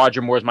say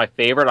Roger Moore is my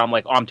favorite, I'm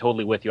like, oh, I'm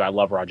totally with you. I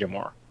love Roger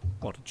Moore.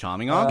 What a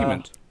charming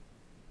argument.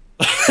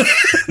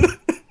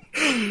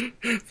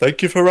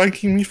 Thank you for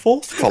ranking me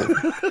fourth, Colin.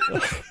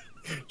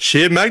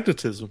 Sheer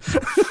magnetism.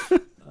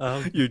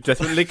 You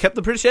definitely kept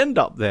the British end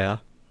up there.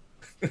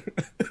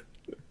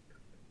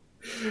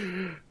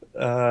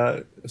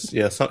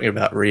 Yeah, something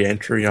about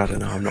re-entry. I don't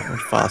know. I'm not very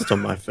fast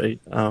on my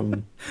feet.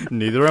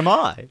 Neither am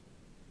I,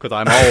 because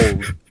I'm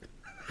old.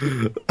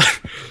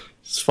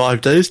 It's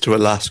 5 days to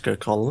Alaska,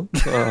 Colin.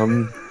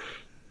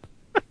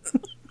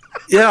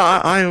 Yeah,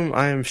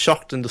 I am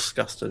shocked and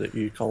disgusted at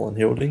you, Colin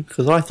Hilding,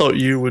 because I thought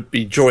you would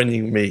be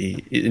joining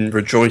me in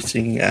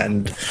rejoicing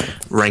and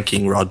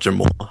ranking Roger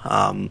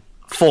Moore.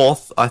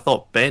 Fourth, I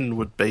thought Ben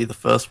would be the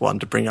first one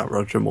to bring up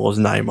Roger Moore's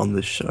name on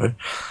this show.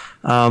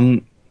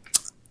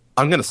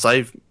 I'm going to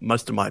save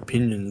most of my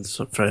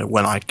opinions for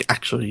when I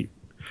actually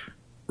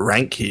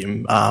rank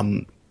him,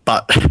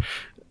 but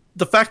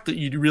the fact that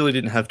you really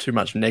didn't have too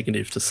much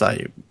negative to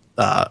say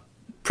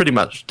pretty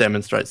much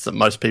demonstrates that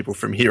most people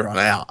from here on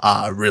out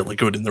are really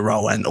good in the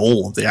role, and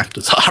all of the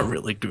actors are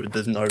really good.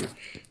 There's no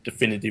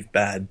definitive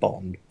bad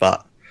Bond,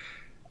 but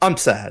I'm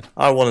sad.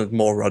 I wanted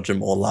more Roger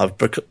Moore love.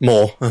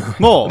 More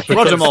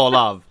Roger Moore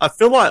love. I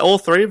feel like all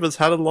three of us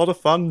had a lot of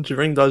fun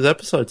during those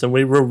episodes, and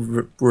we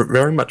were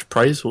very much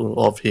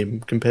praiseful of him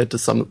compared to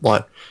some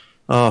like,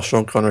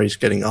 Sean Connery's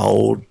getting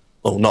old.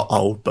 Well, not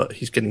old, but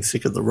he's getting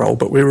sick of the role.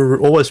 But we were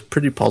always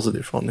pretty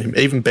positive on him.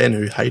 Even Ben,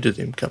 who hated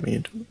him coming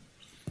into it.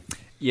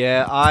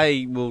 Yeah,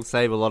 I will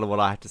save a lot of what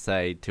I have to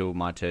say till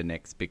my turn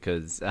next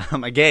because,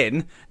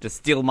 again, to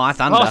steal my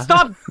thunder... Oh,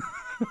 stop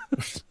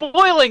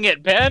spoiling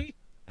it, Ben!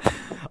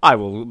 I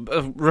will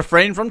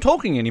refrain from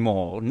talking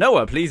anymore.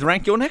 Noah, please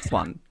rank your next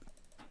one.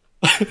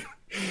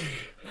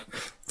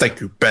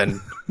 Thank you,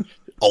 Ben,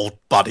 old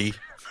buddy.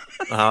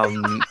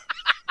 Yeah,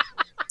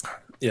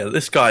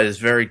 this guy is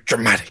very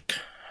dramatic.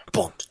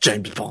 Bond,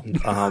 James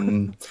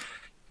Bond.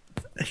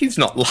 He's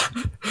not...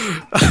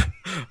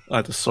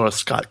 I just saw a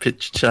Skype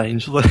pitch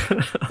change.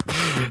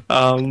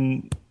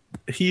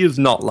 He is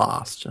not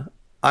last.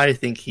 I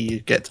think he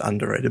gets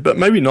underrated, but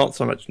maybe not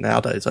so much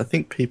nowadays. I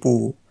think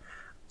people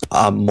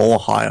are more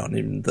high on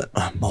him than...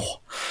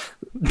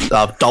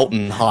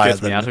 Dalton higher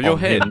than... out of your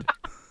head.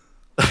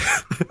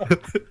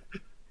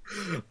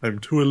 I'm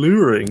too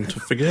alluring to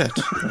forget.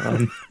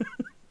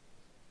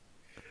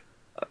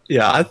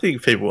 Yeah, I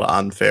think people are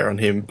unfair on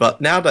him, but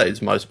nowadays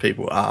most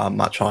people are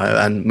much higher,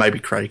 and maybe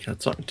Craig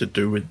had something to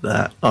do with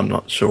that. I'm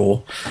not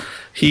sure.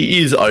 He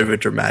is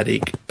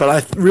over-dramatic, but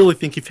I really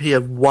think if he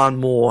had one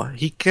more,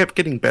 he kept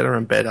getting better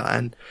and better,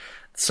 and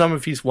some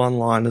of his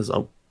one-liners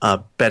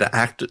are better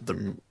acted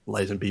than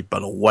Lazenby,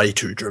 but are way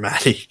too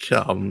dramatic.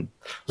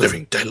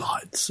 Living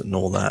Daylights and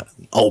all that,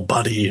 Old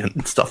Buddy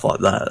and stuff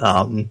like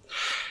that.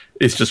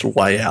 It's just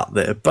way out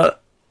there, but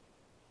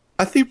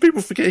I think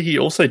people forget he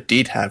also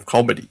did have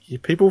comedy.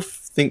 People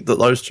think that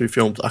those two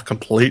films are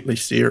completely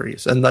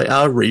serious, and they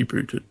are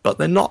rebooted, but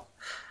they're not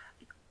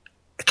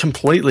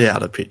completely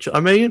out of picture. I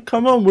mean,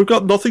 come on, we've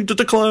got nothing to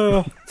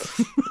declare.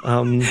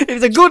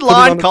 It's a good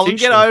line, Colin.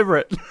 Get over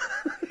it.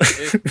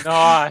 It's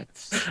not.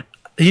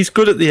 he's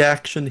good at the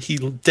action. He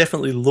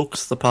definitely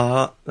looks the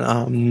part.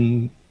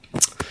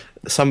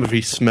 Some of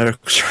his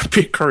smirks are a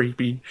bit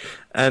creepy.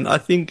 And I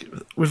think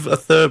with a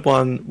third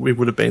one, we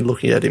would have been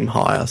looking at him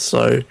higher.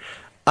 So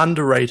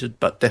underrated,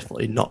 but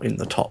definitely not in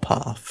the top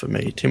half for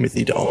me.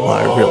 Timothy Dalton,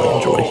 I really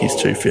enjoy his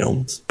 2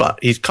 films, but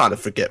he's kind of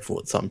forgetful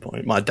at some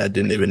point. My dad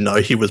didn't even know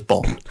he was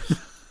Bond.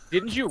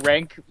 Didn't you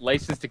rank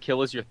License to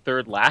Kill as your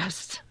third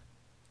last?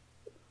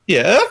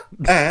 Yeah,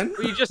 and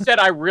Well, you just said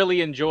I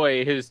really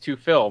enjoy his 2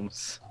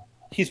 films.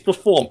 his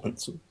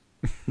performance.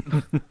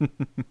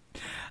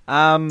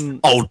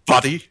 Old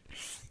buddy.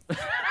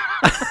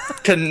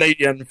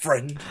 Canadian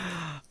friend.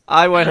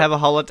 I won't have a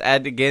whole lot to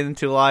add again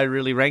until I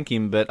really rank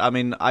him, but I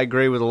mean, I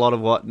agree with a lot of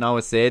what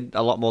Noah said,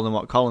 a lot more than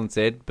what Colin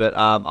said, but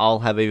I'll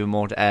have even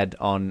more to add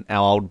on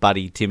our old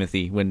buddy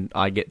Timothy when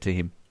I get to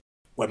him.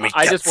 When we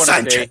I get just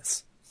want to say,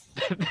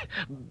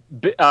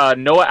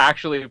 Noah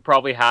actually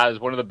probably has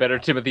one of the better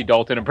Timothy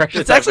Dalton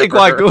impressions. It's actually I've ever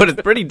quite heard. good,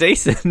 it's pretty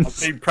decent. I've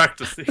been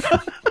practicing.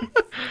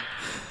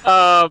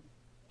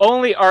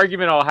 Only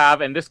argument I'll have,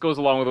 and this goes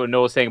along with what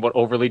Noah was saying about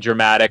overly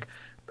dramatic.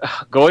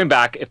 Going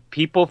back, if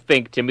people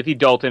think Timothy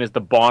Dalton is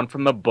the Bond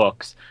from the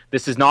books,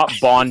 this is not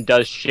Bond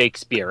does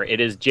Shakespeare. It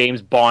is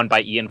James Bond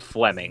by Ian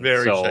Fleming.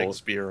 Very so,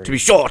 Shakespearean. To be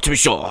sure, to be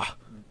sure.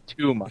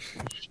 Too much.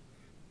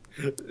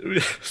 Ben,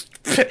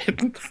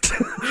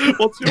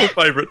 what's your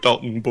favourite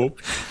Dalton book?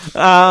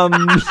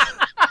 The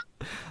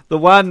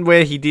one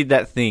where he did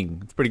that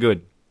thing. It's pretty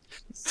good.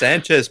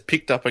 Sanchez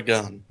picked up a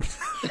gun.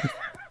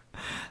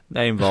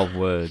 They involve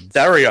words.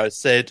 Dario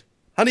said,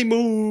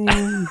 honeymoon.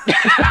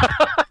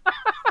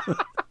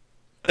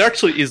 There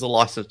actually is a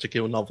License to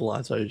Kill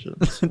novelisation.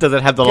 Does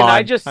it have the Can line?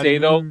 I just say,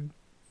 though,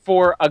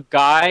 for a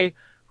guy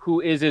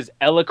who is as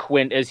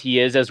eloquent as he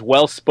is, as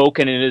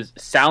well-spoken and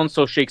sounds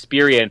so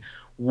Shakespearean,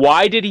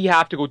 why did he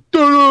have to go,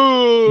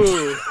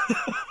 duh?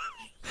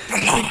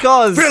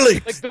 Because... Really?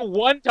 Like, the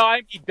one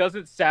time he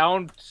doesn't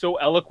sound so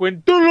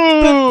eloquent, But,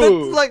 duh!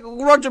 like,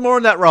 Roger Moore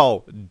in that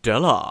role.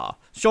 Della.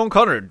 Sean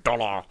Connery.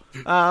 Della.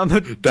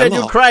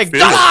 Daniel Craig.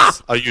 Phyllis, Della!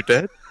 are you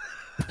dead?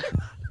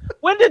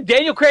 When did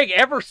Daniel Craig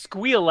ever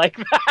squeal like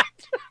that?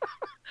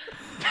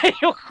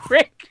 Daniel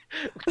Craig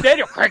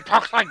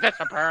talks like this,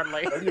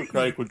 apparently. Daniel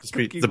Craig would just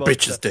be, Cookie the Monster.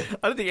 bitch is dead.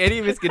 I don't think any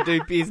of us can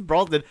do Pierce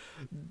Brosnan.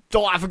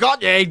 Oh, I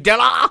forgot you,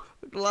 Della!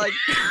 Like...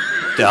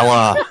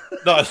 Della.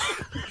 No.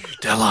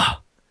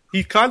 Della.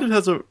 He kind of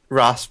has a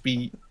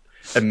raspy,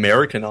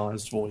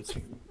 Americanized voice.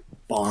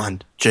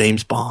 Bond.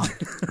 James Bond.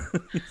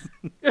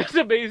 It's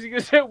amazing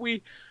is that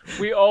we're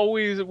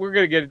going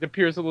to get into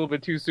Pierce a little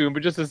bit too soon,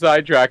 but just a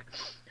sidetrack.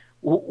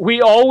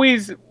 We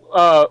always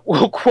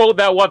will quote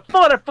that one,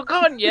 thought I'd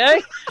forgotten, yeah?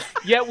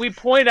 Yet we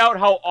point out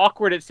how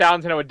awkward it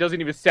sounds and how it doesn't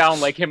even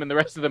sound like him in the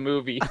rest of the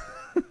movie.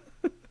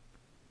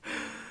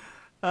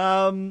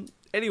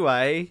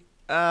 Anyway,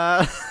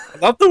 I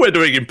love that we're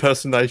doing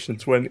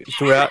impersonations when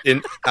throughout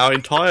in our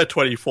entire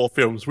 24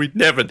 films, we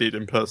never did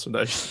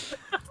impersonations.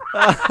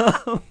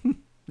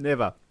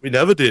 never. We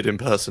never did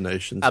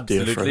impersonations, dear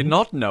Absolutely friend.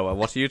 not, Noah.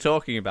 What are you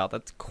talking about?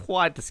 That's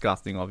quite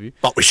disgusting of you.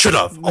 But we should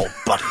have. Oh,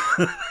 buddy.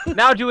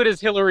 Now do it as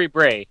Hillary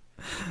Bray.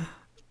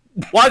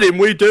 Why didn't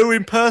we do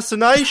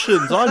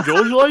impersonations? I'm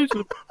George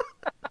Layton.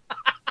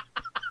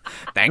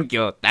 Thank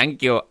you.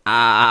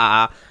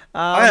 I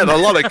had a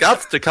lot of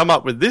guts to come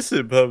up with this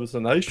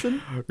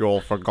impersonation.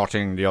 You're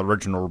forgetting the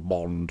original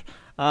Bond.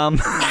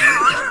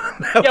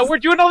 Yeah, we're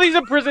doing all these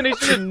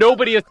impersonations and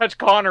nobody has touched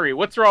Connery.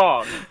 What's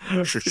wrong?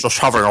 She's just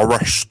having a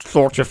rest.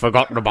 Thought you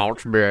forgotten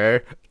about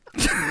me.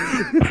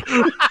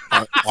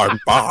 I'm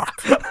back.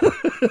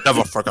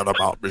 Never forget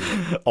about me.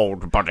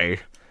 Old buddy.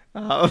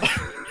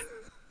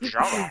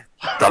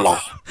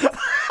 Della.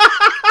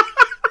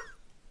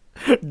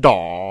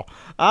 Daw.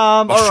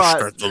 Alright.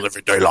 Scared the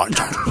living daylight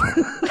out of me.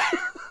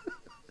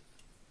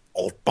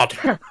 Old buddy.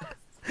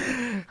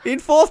 In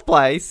fourth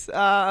place,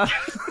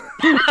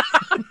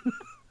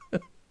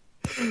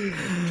 Two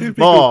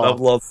people Moore. I've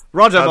loved.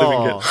 Roger Can't even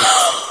Moore. get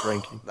this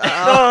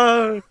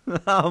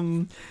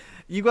ranking.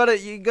 You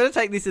gotta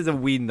take this as a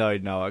win though,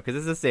 Noah, because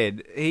as I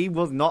said, he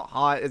was not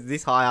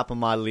this high up on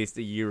my list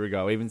a year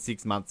ago, even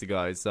 6 months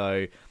ago.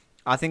 So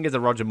I think as a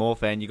Roger Moore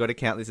fan, you got to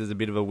count this as a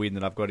bit of a win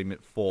that I've got him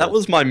at 4. That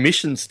was my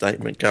mission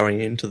statement going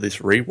into this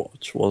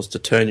rewatch, was to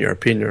turn your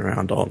opinion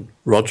around on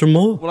Roger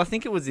Moore. Well, I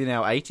think it was in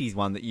our 80s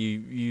one that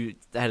you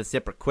had a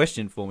separate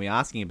question for me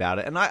asking about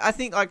it. And I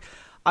think, like,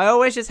 I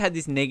always just had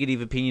this negative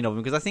opinion of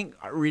him because I think,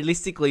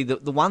 realistically, the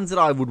ones that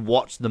I would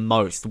watch the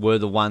most were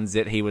the ones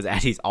that he was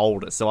at his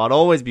oldest. So I'd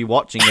always be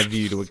watching A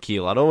View to a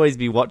Kill. I'd always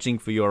be watching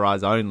For Your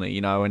Eyes Only,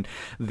 you know, and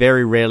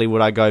very rarely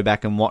would I go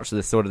back and watch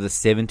the sort of the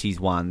 70s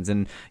ones.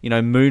 And, you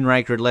know,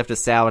 Moonraker had left a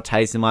sour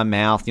taste in my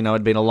mouth. You know,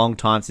 it'd been a long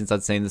time since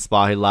I'd seen The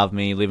Spy Who Loved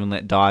Me, Live and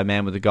Let Die,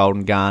 Man with a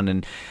Golden Gun,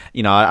 and,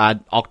 you know,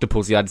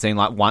 Octopussy I'd seen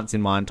like once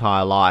in my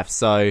entire life.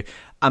 So,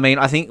 I mean,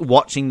 I think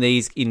watching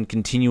these in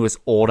continuous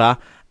order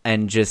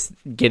and just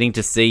getting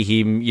to see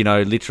him, you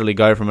know, literally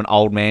go from an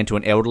old man to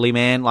an elderly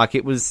man. Like,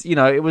 it was, you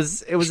know, it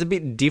was a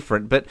bit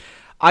different, but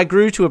I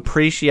grew to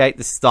appreciate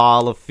the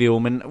style of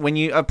film, and when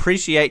you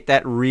appreciate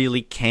that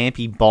really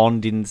campy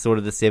Bond in sort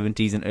of the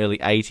 70s and early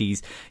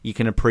 80s, you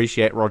can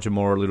appreciate Roger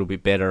Moore a little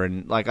bit better.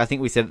 And like I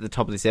think we said at the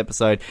top of this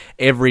episode,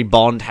 every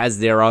Bond has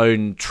their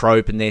own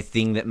trope and their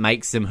thing that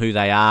makes them who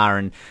they are.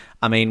 And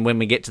I mean, when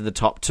we get to the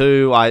top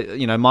two,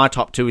 my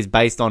top two is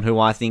based on who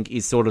I think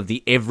is sort of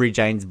the every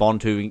James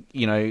Bond who,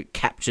 you know,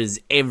 captures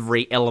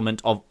every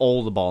element of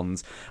all the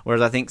Bonds.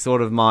 Whereas I think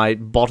sort of my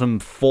bottom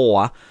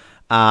four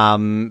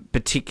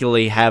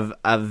particularly have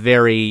a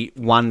very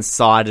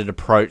one-sided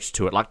approach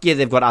to it. Like, yeah,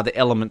 they've got other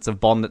elements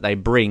of Bond that they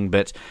bring,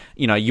 but,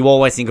 you know, you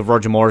always think of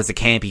Roger Moore as a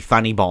campy,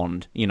 funny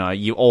Bond. You know,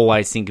 you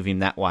always think of him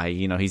that way.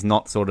 You know, he's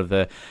not sort of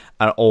an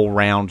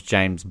all-round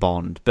James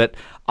Bond. But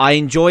I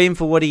enjoy him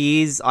for what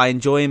he is. I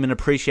enjoy him and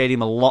appreciate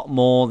him a lot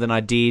more than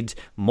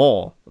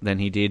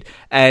he did.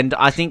 And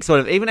I think sort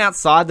of even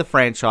outside the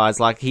franchise,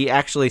 like, he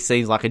actually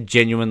seems like a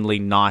genuinely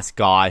nice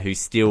guy who's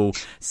still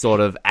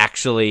sort of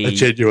actually... A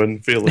genuine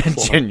Felix.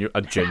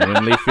 a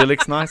genuinely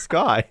Felix nice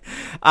guy.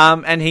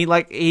 And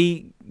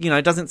he you know,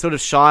 doesn't sort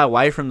of shy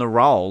away from the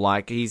role.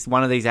 Like, he's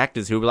one of these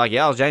actors who will be like,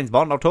 yeah, I was James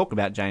Bond, I'll talk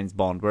about James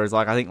Bond. Whereas,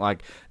 like, I think,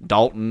 like,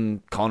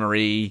 Dalton,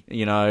 Connery,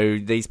 you know,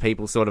 these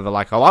people sort of are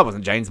like, oh, I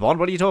wasn't James Bond,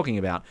 what are you talking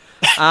about?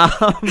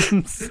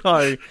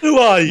 So... Who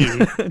are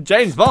you?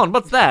 James Bond,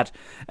 what's that?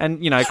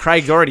 And, you know,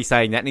 Craig's already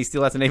saying that, and he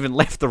still hasn't even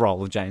left the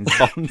role of James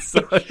Bond,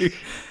 so...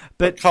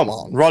 But come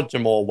on, Roger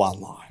Moore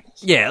one-line.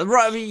 Yeah,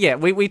 right. Yeah,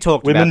 we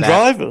talked Women about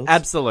that. drivers.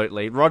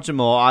 Absolutely. Roger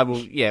Moore, I will,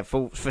 yeah,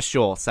 for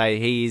sure say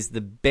he is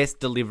the best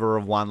deliverer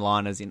of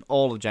one-liners in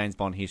all of James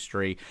Bond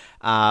history.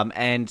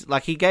 And,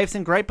 like, he gave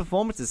some great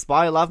performances.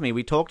 Spy Who Loved Me,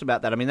 we talked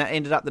about that. I mean, that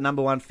ended up the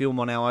number one film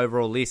on our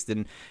overall list,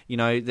 and, you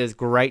know, there's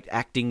great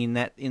acting in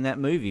that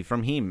movie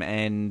from him,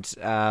 and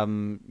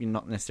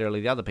not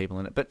necessarily the other people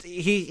in it. But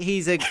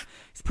he's a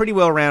pretty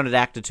well-rounded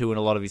actor, too, in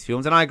a lot of his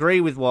films. And I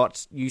agree with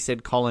what you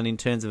said, Colin, in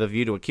terms of A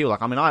View to a Kill.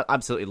 Like, I mean, I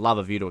absolutely love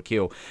A View to a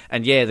Kill.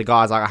 And yeah, the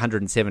guy's like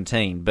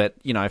 117, but,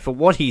 you know, for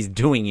what he's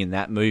doing in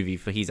that movie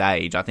for his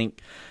age, I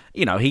think,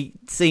 you know, he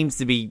seems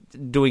to be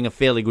doing a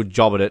fairly good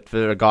job at it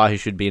for a guy who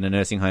should be in a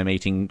nursing home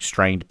eating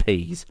strained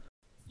peas.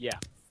 Yeah.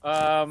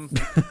 I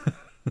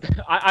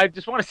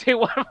just want to say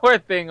one more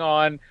thing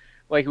on,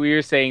 like we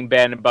were saying,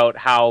 Ben, about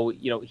how,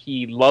 you know,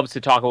 he loves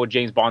to talk about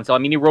James Bond. So, I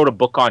mean, he wrote a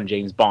book on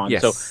James Bond.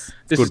 Yes. So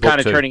this is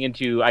kind of turning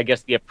into, I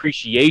guess, the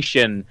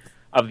appreciation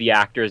of the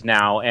actors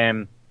now.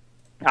 And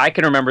I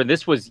can remember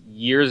this was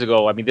years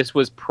ago. I mean, this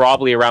was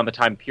probably around the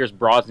time Pierce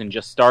Brosnan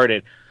just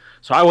started.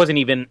 So I wasn't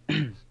even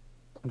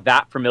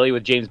that familiar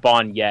with James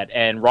Bond yet.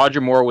 And Roger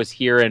Moore was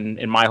here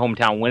in my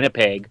hometown,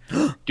 Winnipeg,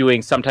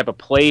 doing some type of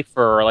play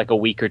for like a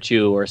week or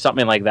two or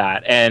something like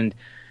that. And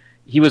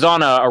he was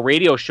on a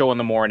radio show in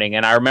the morning.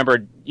 And I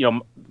remember, you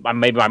know,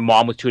 maybe my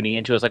mom was tuning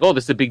into it. It's like, oh,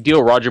 this is a big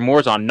deal. Roger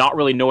Moore's on, not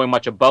really knowing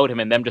much about him,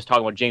 and them just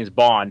talking about James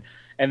Bond.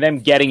 And them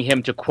getting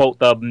him to quote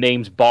the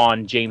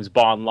James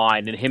Bond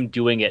line, and him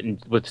doing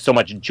it with so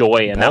much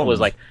joy, and that was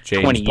like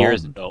James 20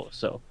 years Bond. ago.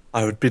 So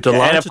I would be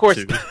delighted. And of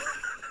course,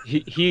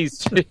 he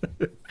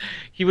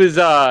was.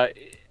 I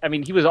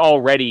mean, he was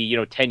already, you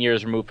know, 10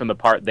 years removed from the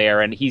part there,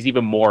 and he's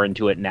even more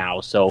into it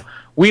now. So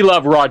we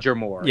love Roger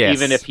Moore, yes,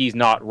 even if he's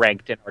not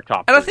ranked in our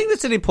top. And I think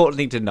that's an important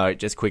thing to note,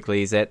 just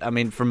quickly, is that, I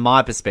mean, from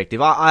my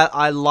perspective,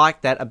 I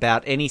like that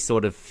about any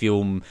sort of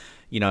film,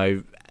 you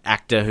know,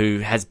 actor who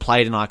has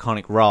played an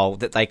iconic role,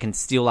 that they can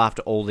still,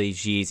 after all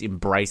these years,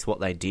 embrace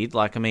what they did.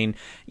 Like, I mean,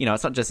 you know,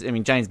 it's not just, I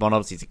mean, James Bond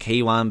obviously is a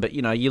key one, but,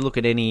 you know, you look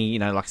at any, you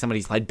know, like somebody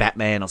who's played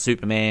Batman or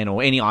Superman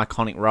or any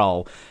iconic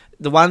role,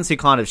 the ones who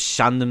kind of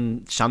shun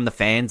the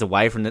fans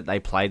away from that they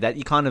played that,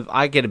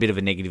 I get a bit of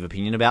a negative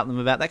opinion about them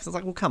about that, because it's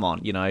like, well, come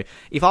on, you know,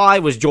 if I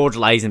was George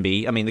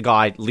Lazenby, I mean, the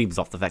guy lives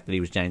off the fact that he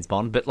was James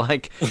Bond, but,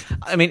 like,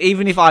 I mean,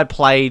 even if I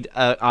played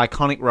an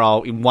iconic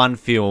role in one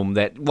film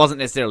that wasn't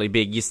necessarily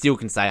big, you still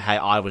can say, hey,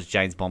 I was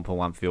James Bond for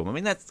one film. I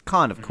mean, that's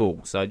kind of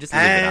cool, so just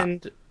live it up.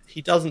 And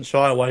he doesn't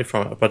shy away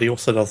from it, but he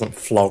also doesn't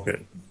flog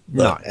it.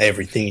 No.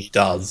 Everything he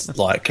does,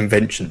 like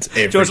conventions,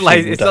 It's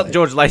not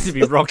George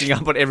Lazenby rocking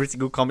up at every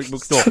single comic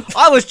book store.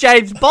 I was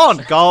James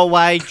Bond. Go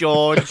away,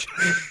 George.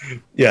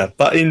 Yeah,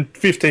 but in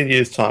 15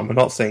 years' time, we're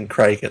not seeing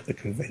Craig at the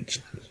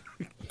convention.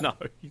 No.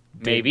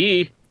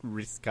 Maybe.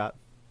 Risk cut.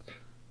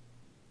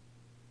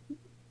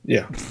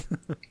 Yeah.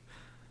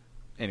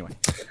 Anyway.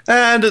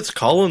 And it's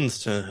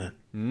Colin's turn.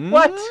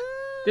 What?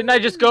 Didn't I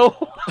just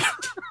go?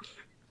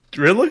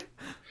 Really?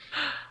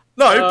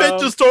 No, Ben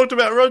just talked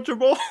about Roger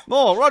Moore.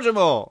 Roger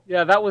Moore.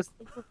 Yeah, that was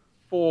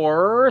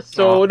 4.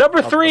 So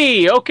number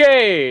 3.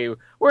 Okay,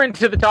 we're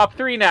into the top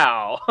 3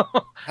 now.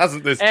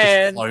 Hasn't this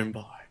just flown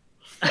by?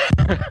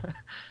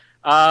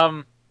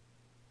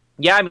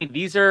 Yeah, I mean,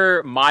 these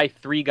are my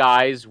 3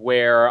 guys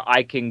where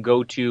I can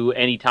go to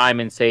anytime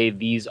and say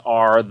these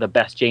are the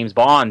best James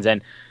Bonds.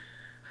 And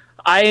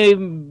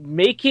I'm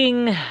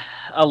making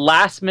a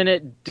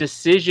last-minute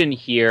decision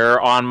here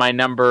on my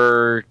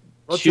number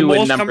 2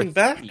 and number 3. Coming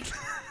back?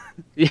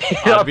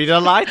 I'd be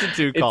delighted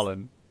to,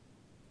 Colin.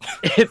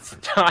 it's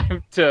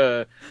time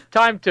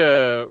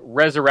to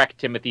resurrect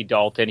Timothy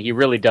Dalton. He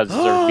really does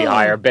deserve to be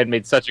higher. Ben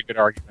made such a good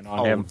argument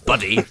on him,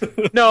 buddy.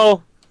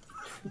 No,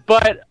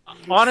 but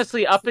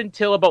honestly, up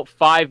until about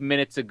 5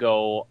 minutes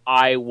ago,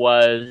 I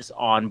was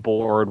on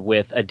board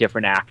with a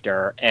different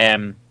actor,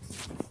 and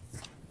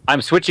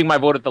I'm switching my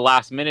vote at the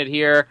last minute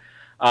here.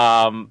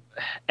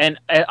 And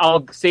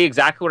I'll say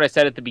exactly what I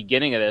said at the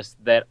beginning of this,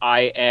 that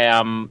I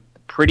am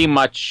pretty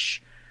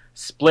much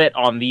split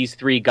on these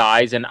three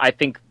guys, and I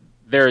think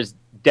there's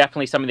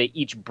definitely something they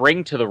each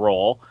bring to the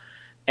role.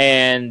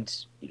 And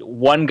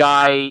one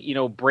guy,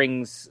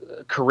 brings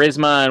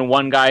charisma, and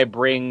one guy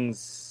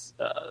brings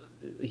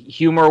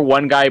humor,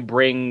 one guy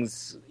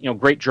brings,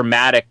 great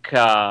dramatic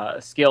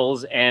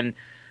skills. And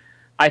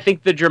I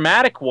think the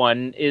dramatic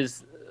one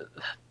is,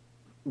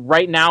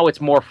 right now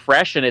it's more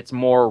fresh and it's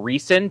more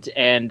recent,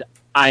 and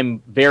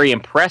I'm very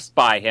impressed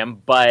by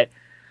him. But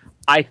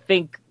I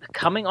think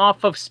coming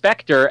off of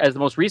Spectre as the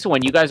most recent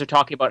one, you guys are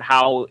talking about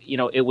how,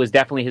 it was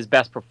definitely his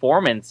best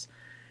performance,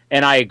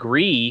 and I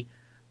agree.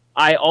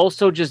 I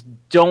also just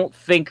don't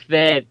think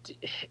that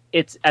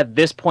it's at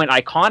this point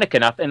iconic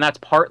enough, and that's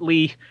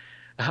partly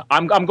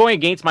I'm going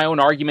against my own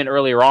argument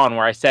earlier on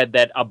where I said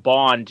that a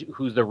Bond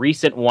who's the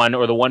recent one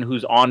or the one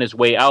who's on his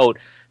way out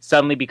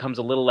suddenly becomes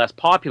a little less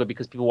popular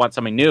because people want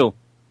something new.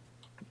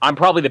 I'm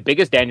probably the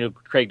biggest Daniel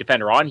Craig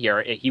defender on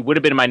here. He would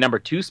have been in my number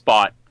 2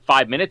 spot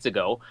 5 minutes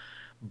ago.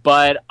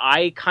 But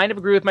I kind of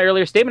agree with my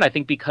earlier statement. I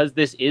think because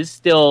this is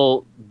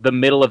still the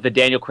middle of the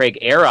Daniel Craig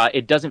era,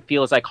 it doesn't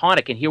feel as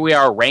iconic. And here we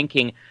are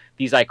ranking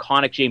these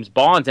iconic James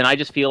Bonds, and I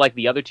just feel like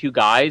the other two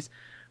guys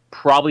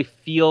probably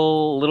feel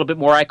a little bit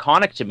more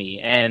iconic to me.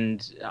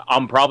 And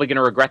I'm probably going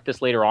to regret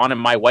this later on,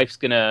 and my wife's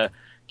going to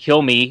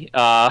kill me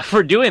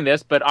for doing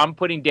this, but I'm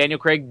putting Daniel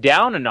Craig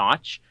down a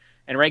notch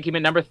and ranking him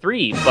at number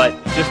 3. But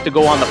just to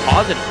go on the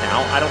positive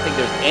now, I don't think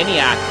there's any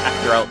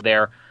actor out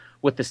there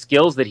with the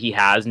skills that he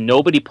has.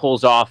 Nobody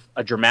pulls off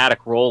a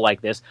dramatic role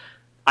like this.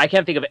 I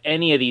can't think of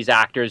any of these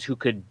actors who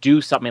could do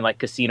something like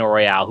Casino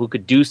Royale, who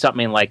could do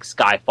something like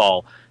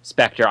Skyfall,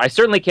 Spectre. I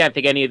certainly can't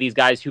think of any of these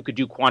guys who could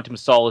do Quantum of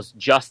Solace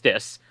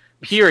justice,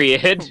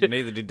 period.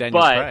 Neither did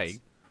Daniel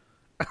Craig.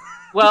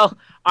 Well,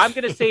 I'm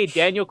going to say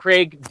Daniel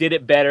Craig did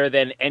it better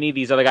than any of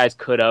these other guys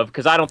could have,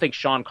 because I don't think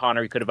Sean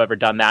Connery could have ever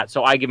done that,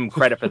 so I give him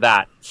credit for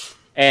that.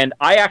 And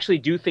I actually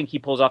do think he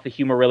pulls off the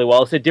humor really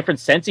well. It's a different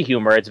sense of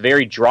humor. It's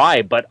very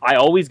dry, but I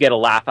always get a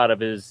laugh out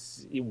of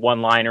his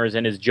one-liners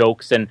and his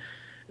jokes. And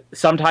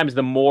sometimes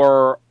the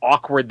more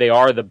awkward they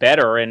are, the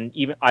better. And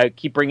even I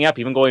keep bringing up,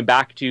 even going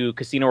back to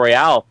Casino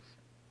Royale,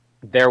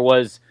 there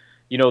was,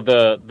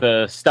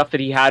 the stuff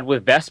that he had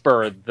with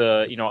Vesper.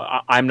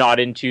 I'm not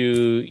into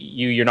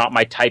you. You're not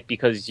my type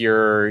because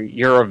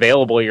you're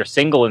available. You're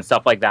single and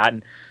stuff like that.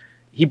 And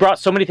he brought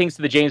so many things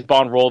to the James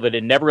Bond role that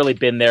had never really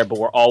been there, but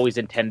were always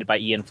intended by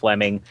Ian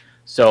Fleming.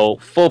 So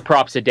full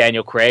props to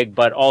Daniel Craig,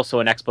 but also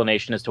an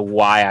explanation as to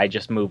why I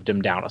just moved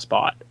him down a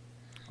spot.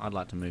 I'd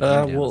like to move him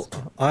down. Well,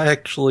 I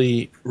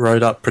actually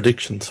wrote up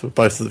predictions for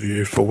both of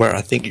you for where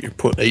I think you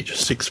put each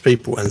 6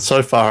 people, and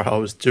so far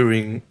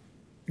I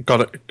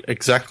got it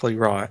exactly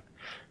right.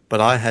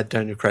 But I had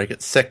Daniel Craig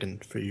at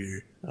second for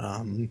you.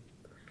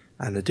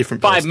 And a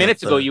different 5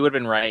 minutes ago, you would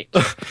have been right.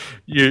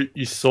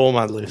 You saw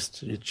my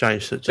list. You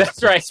changed it. Just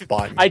That's right. To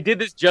spite me. I did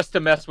this just to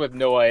mess with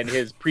Noah and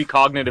his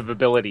precognitive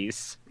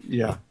abilities.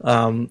 Yeah.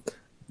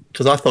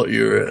 Because I thought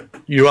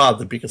you are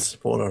the biggest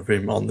supporter of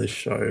him on this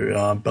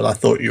show, but I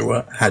thought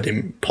you had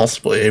him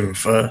possibly even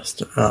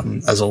first,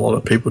 as a lot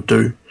of people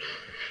do.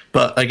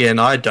 But again,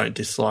 I don't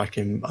dislike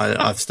him.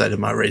 I've stated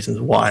my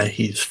reasons why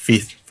he's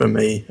 5th for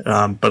me,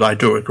 but I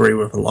do agree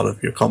with a lot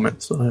of your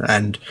comments,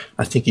 and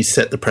I think he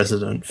set the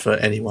precedent for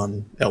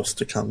anyone else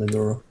to come in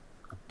the room.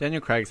 Daniel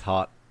Craig's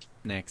hot.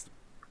 Next.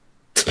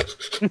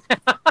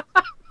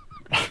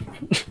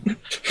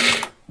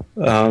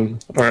 All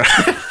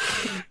right.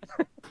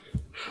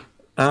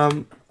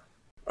 All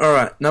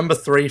right. Number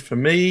 3 for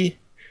me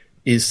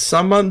is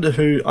someone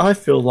who I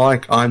feel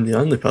like I'm the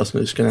only person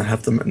who's going to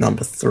have them at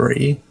number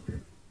 3.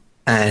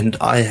 And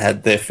I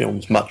had their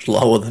films much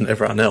lower than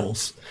everyone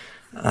else.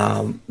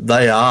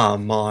 They are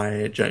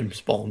my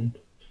James Bond,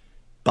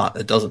 but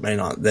it doesn't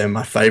mean they're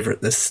my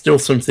favourite. There's still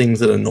some things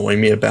that annoy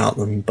me about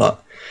them,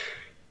 but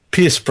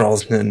Pierce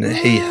Brosnan,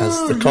 he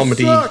has the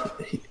comedy.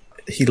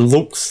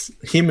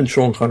 Him and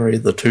Sean Connery are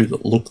the two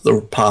that look the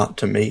part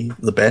to me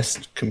the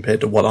best compared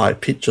to what I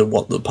picture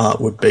what the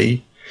part would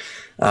be.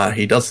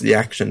 He does the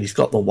action. He's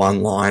got the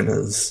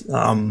one-liners.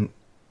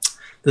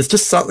 There's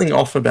just something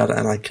off about it,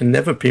 and I can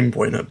never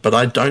pinpoint it, but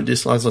I don't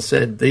dislike, as I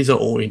said, these are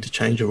all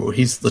interchangeable.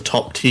 He's the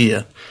top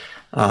tier.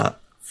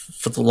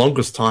 For the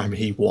longest time,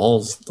 he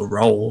was the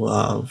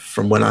role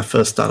from when I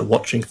first started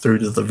watching through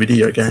to the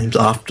video games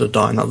after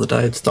Die Another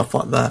Day and stuff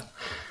like that.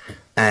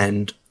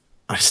 And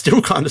I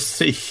still kind of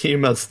see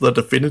him as the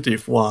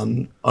definitive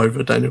one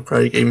over Daniel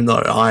Craig, even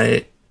though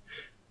I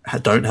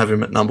don't have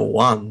him at number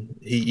 1.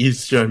 He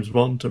is James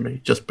Bond to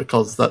me, just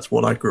because that's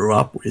what I grew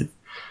up with.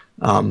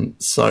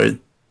 So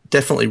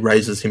definitely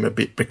raises him a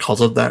bit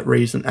because of that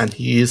reason, and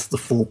he is the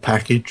full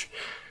package.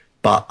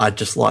 but I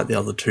just like the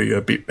other two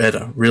a bit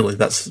better. Really,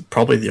 that's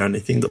probably the only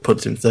thing that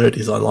puts him third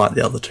is I like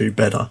the other two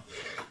better.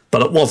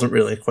 But it wasn't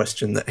really a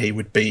question that he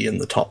would be in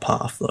the top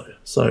half, though.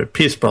 So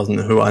Pierce Brosnan,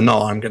 who I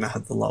know I'm going to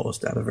have the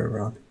lowest out of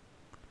everyone.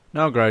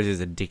 Noah Groves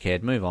is a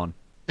dickhead. Move on.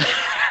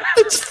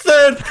 It's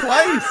third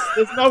place.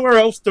 There's nowhere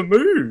else to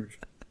move.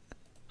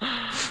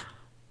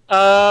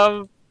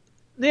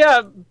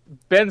 Yeah,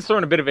 Ben's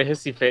throwing a bit of a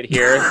hissy fit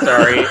here.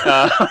 Sorry.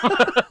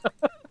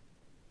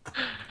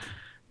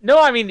 No,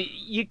 I mean,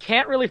 you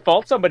can't really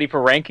fault somebody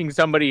for ranking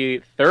somebody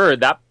third.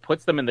 That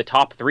puts them in the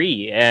top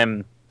three.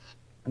 And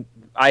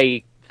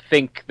I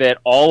think that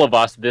all of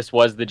us, this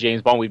was the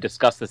James Bond. We've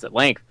discussed this at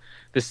length.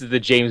 This is the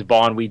James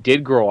Bond we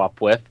did grow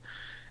up with.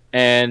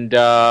 And,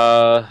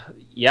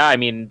 yeah, I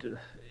mean,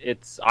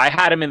 I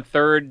had him in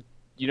third,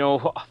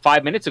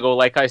 5 minutes ago,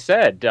 like I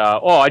said.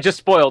 I just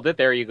spoiled it.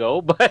 There you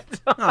go. But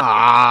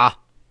Ah.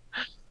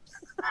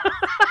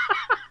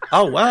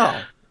 Oh,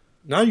 wow.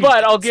 No,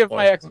 but I'll give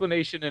my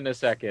explanation in a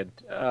second.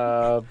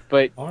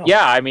 But wow.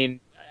 Yeah, I mean,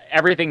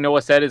 everything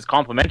Noah said is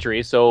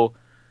complimentary, so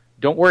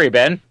don't worry,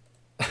 Ben.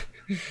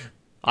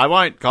 I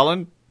won't,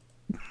 Colin.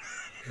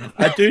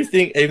 I do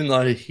think, even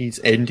though his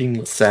ending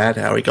was sad,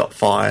 how he got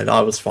fired,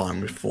 I was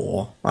fine with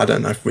 4. I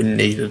don't know if we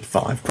needed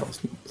 5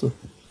 Brosnan. So.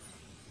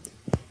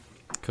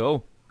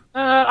 Cool.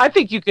 I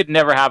think you could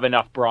never have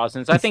enough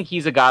Brosnans. I think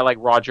he's a guy like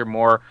Roger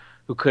Moore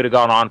who could have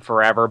gone on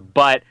forever,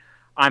 but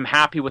I'm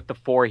happy with the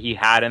 4 he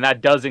had, and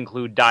that does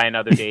include Die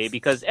Another Day,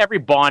 because every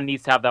Bond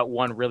needs to have that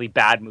one really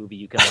bad movie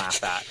you can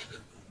laugh at.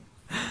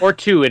 Or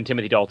 2 in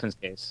Timothy Dalton's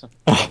case.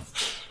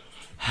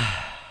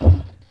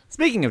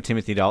 Speaking of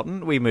Timothy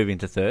Dalton, we move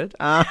into third.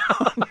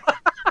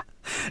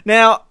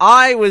 Now,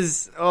 I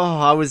was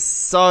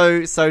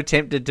so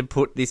tempted to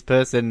put this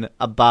person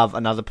above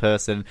another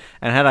person,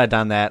 and had I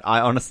done that,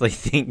 I honestly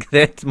think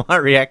that my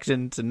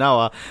reaction to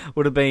Noah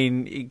would have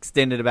been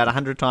extended about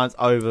 100 times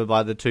over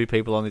by the 2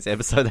 people on this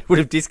episode. They would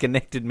have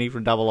disconnected me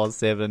from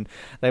 007,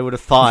 they would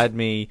have fired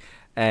me,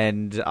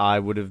 and I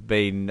would have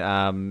been,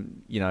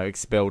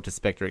 expelled to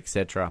Spectre,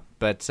 etc.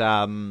 But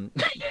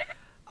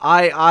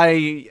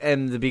I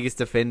am the biggest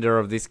defender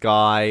of this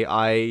guy.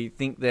 I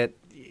think that,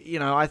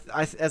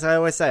 as I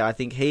always say, I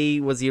think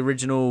he was the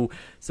original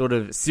sort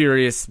of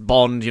serious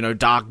Bond,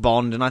 dark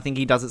Bond, and I think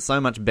he does it so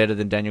much better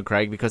than Daniel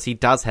Craig because he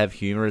does have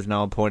humour, as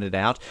Noah pointed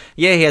out.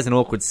 Yeah, he has an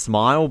awkward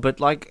smile, but,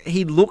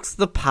 he looks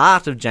the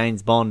part of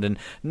James Bond, and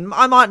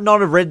I might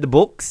not have read the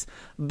books,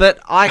 but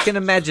I can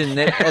imagine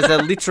that as a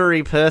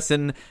literary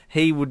person,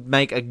 he would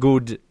make a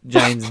good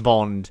James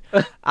Bond.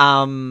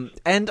 And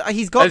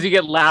he's got... As you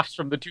get laughs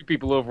from the 2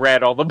 people who have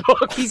read all the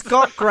books. He's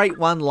got great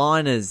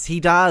one-liners. He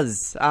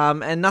does.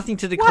 And Nothing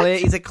to Declare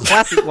is a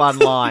classic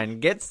one-line.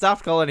 Get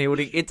stuffed, Colin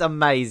Hilding. It's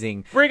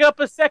amazing. Bring up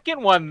a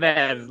second one,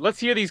 then. Let's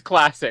hear these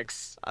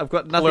classics. I've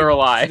got nothing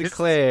to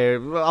declare.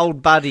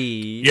 Old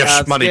Buddy.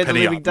 Yes, Money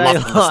Penny. Living Love to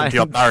listen to Daylight.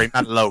 your Barry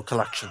Manilow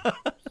collection.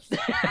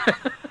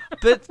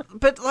 But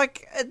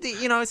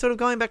sort of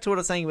going back to what I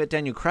was saying about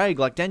Daniel Craig,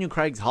 Daniel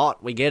Craig's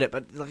hot, we get it,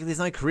 but there's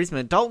no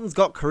charisma. Dalton's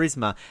got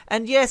charisma.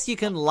 And yes, you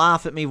can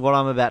laugh at me what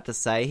I'm about to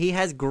say. He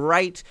has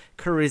great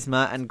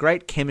charisma and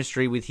great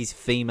chemistry with his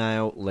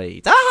female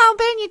leads. Oh,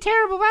 Ben, you're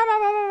terrible. Blah, blah,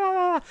 blah, blah,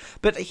 blah.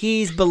 But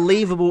he's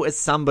believable as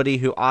somebody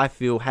who I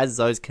feel has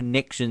those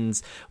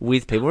connections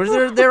with people.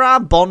 Whereas there are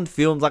Bond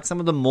films, like some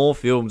of the Moore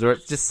films, where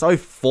it's just so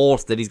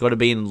forced that he's got to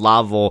be in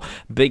love or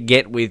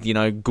get with,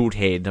 good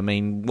head. I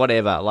mean,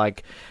 whatever.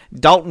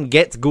 Dalton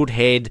gets good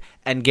head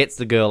and gets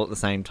the girl at the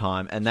same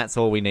time, and that's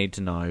all we need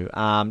to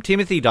know.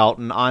 Timothy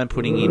Dalton, I'm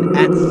putting in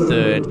at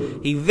third.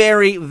 He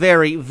very,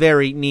 very,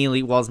 very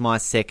nearly was my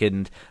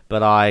second,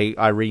 but I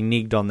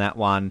reneged on that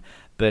one.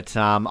 But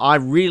I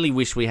really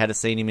wish we had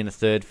seen him in a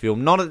third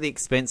film, not at the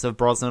expense of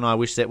Brosnan. I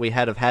wish that we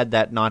had had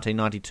that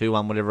 1992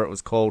 one, whatever it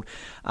was called,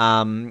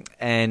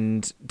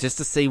 and just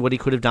to see what he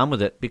could have done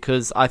with it,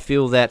 because I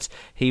feel that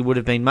he would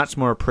have been much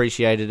more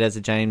appreciated as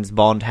a James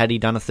Bond had he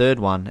done a third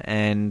one.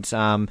 And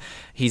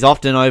he's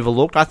often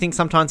overlooked. I think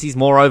sometimes he's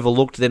more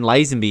overlooked than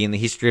Lazenby in the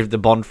history of the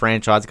Bond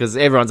franchise, because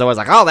everyone's always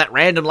like, oh, that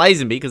random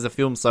Lazenby, because the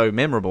film's so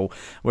memorable,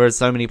 whereas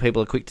so many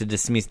people are quick to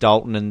dismiss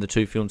Dalton and the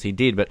 2 films he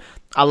did. But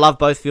I love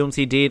both films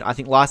he did. I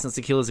think License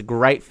to Kill is a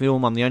great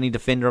film. I'm the only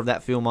defender of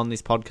that film on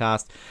this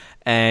podcast.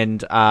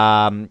 And,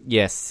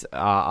 yes,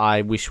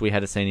 I wish we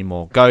had seen him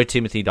more. Go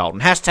Timothy Dalton.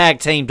 Hashtag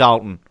Team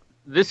Dalton.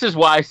 This is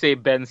why I say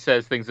Ben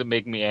says things that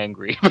make me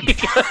angry.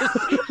 Because,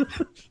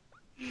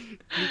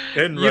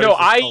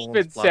 I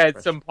even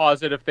said some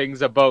positive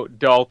things about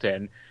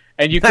Dalton,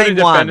 and you could have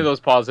defended those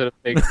positive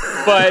things.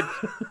 But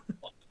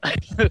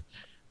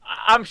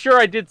I'm sure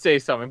I did say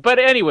something. But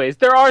anyways,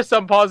 there are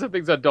some positive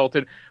things on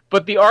Dalton,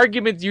 but the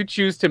arguments you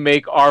choose to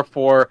make are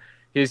for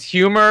his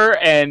humor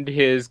and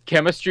his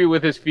chemistry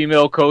with his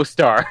female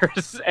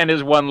co-stars and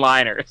his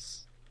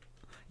one-liners.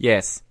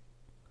 Yes.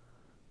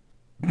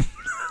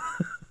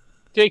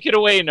 Take it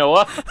away,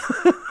 Noah.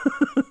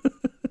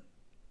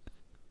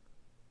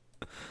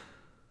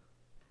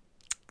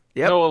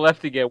 Yep. Noah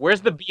left again.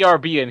 Where's the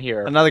BRB in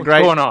here? What's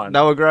great going on?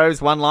 Noah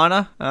Groves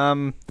one-liner.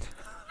 Up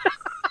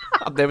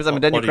there with some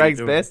of Daniel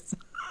Craig's best.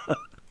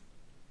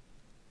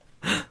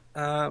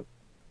 Uh,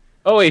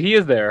 Oh wait, he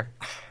is there.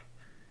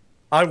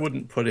 I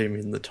wouldn't put him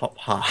in the top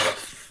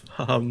half.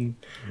 And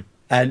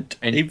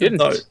you even didn't.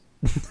 though,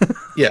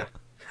 yeah,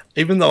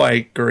 even though I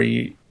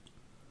agree,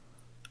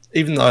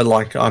 even though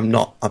like I'm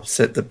not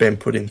upset that Ben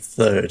put him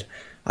third,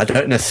 I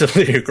don't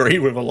necessarily agree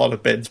with a lot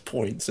of Ben's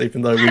points.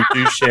 Even though we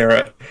do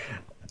share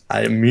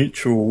a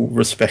mutual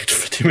respect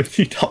for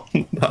Timothy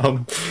Dalton,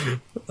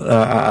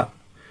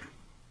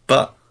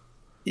 but.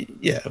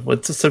 Yeah, well,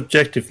 it's a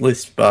subjective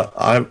list, but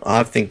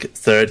I think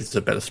third is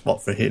a better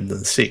spot for him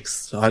than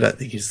sixth, so I don't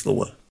think he's the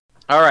worst.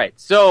 All right,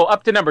 so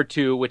up to number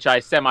 2, which I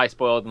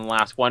semi-spoiled in the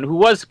last one, who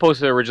was supposed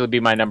to originally be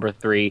my number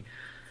 3.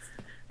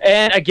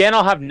 And again,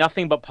 I'll have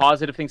nothing but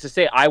positive things to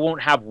say. I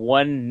won't have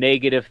one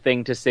negative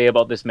thing to say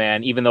about this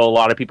man, even though a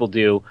lot of people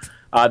do.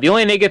 The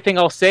only negative thing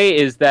I'll say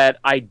is that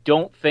I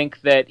don't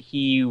think that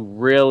he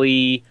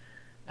really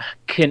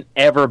can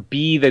ever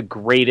be the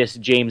greatest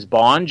James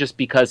Bond, just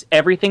because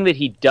everything that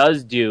he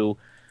does do,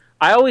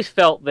 I always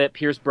felt that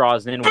Pierce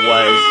Brosnan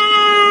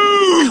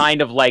was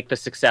kind of like the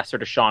successor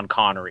to Sean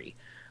Connery.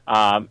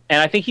 And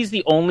I think he's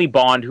the only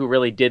Bond who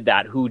really did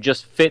that, who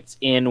just fits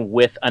in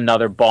with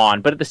another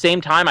Bond. But at the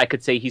same time, I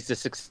could say he's the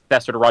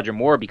successor to Roger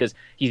Moore, because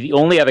he's the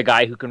only other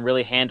guy who can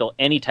really handle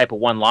any type of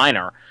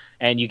one-liner,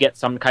 and you get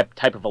some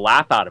type of a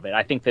laugh out of it.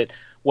 I think that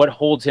what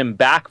holds him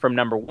back from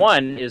number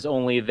 1 is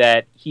only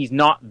that he's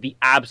not the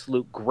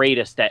absolute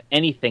greatest at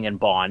anything in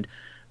Bond,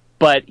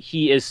 but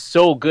he is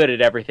so good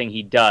at everything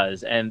he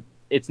does. And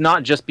it's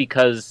not just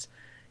because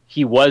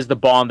he was the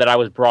Bond that I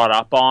was brought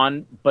up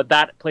on, but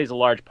that plays a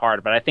large part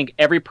of it. I think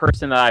every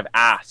person that I've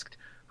asked,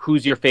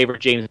 who's your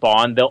favorite James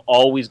Bond, they'll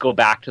always go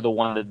back to the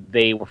one that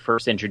they were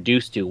first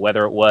introduced to,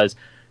 whether it was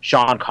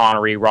Sean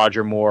Connery,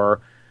 Roger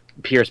Moore,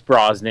 Pierce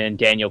Brosnan,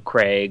 Daniel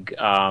Craig,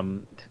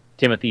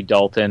 Timothy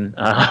Dalton,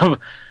 but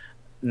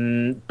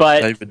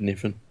David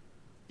Niven,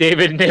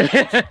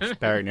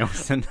 Barry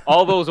Nelson.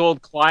 All those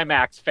old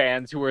Climax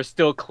fans who are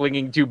still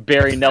clinging to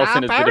Barry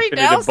Nelson as the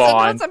definitive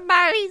Bond. Was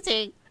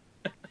amazing.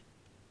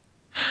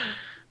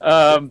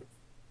 I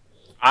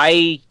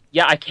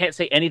can't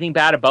say anything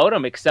bad about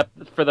him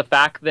except for the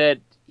fact that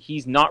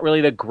he's not really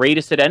the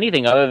greatest at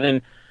anything other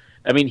than,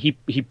 I mean,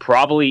 he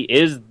probably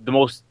is the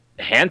most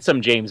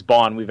handsome James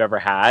Bond we've ever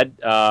had.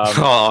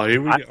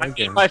 Here we go. I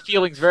made my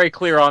feelings very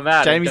clear on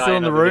that. Jamie's still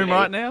in the room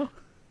right now?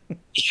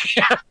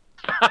 Yeah.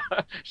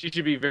 She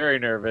should be very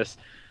nervous.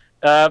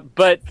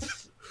 But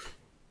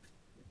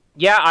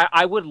yeah,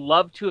 I would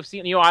love to have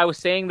seen, I was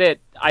saying that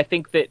I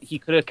think that he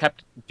could have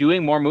kept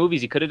doing more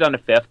movies. He could have done a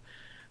 5th,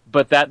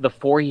 but that the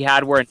 4 he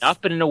had were enough.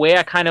 But in a way,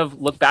 I kind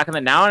of look back on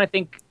that now and I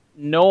think,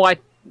 no, I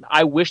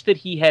wish that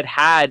he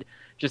had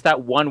just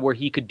that one where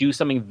he could do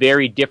something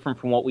very different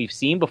from what we've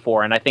seen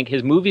before. And I think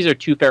his movies are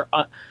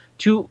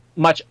too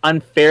much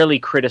unfairly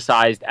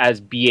criticized as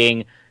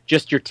being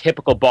just your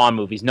typical Bond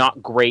movies,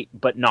 not great,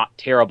 but not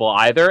terrible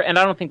either. And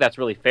I don't think that's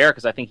really fair,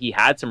 because I think he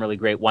had some really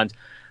great ones,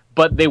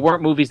 but they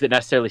weren't movies that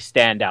necessarily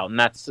stand out.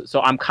 And so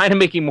I'm kind of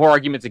making more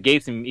arguments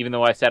against him, even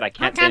though I said I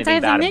can't say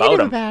anything bad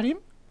about him.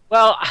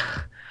 Well,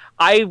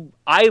 I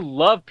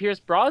love Pierce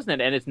Brosnan,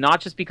 and it's not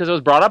just because I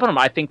was brought up on him.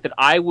 I think that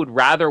I would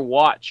rather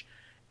watch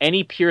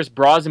any Pierce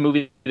Brosnan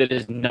movie that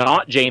is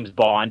not James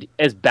Bond,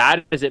 as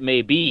bad as it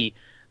may be,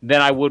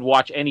 than I would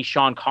watch any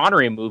Sean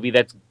Connery movie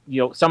that's,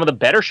 some of the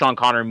better Sean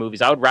Connery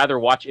movies. I would rather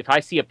watch, if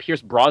I see a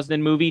Pierce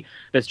Brosnan movie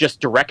that's just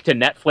direct to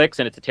Netflix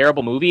and it's a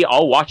terrible movie,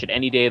 I'll watch it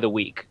any day of the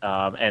week.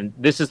 And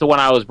this is the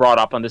one I was brought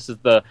up on. This is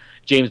the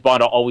James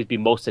Bond I'll always be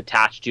most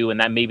attached to, and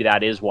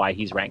that is why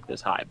he's ranked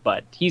this high.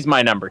 But he's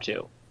my number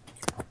 2.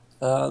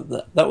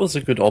 That was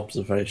a good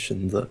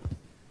observation, that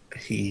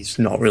he's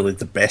not really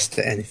the best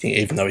at anything,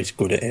 even though he's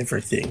good at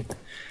everything.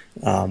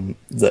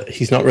 That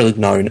he's not really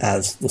known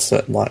as the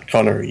certain, like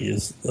Connery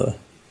is the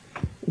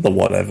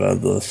whatever,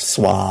 the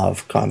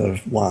suave kind of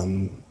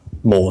one,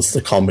 more's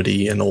the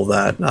comedy and all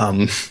that.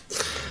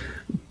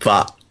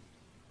 But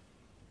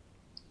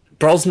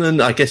Brosnan,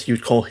 I guess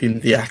you'd call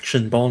him the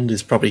action Bond,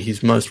 is probably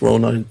his most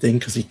well-known thing,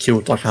 because he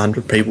killed like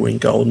 100 people in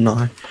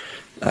GoldenEye,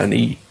 and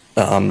he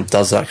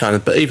does that kind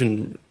of. But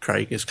even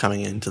Craig is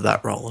coming into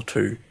that role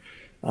too.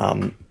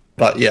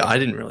 But yeah, I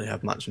didn't really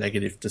have much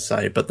negative to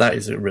say, but that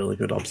is a really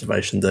good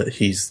observation, that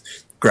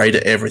he's great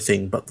at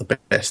everything but the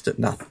best at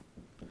nothing.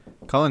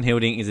 Colin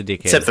Hilding is a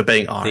dickhead. Except for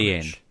being Irish. The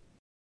end.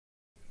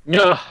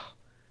 Ugh.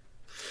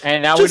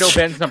 And now we know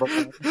Ben's number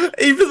 1.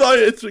 Even though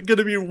it's going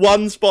to be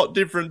one spot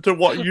different to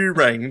what you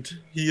ranked,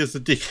 he is a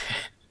dickhead.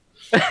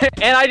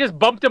 And I just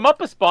bumped him up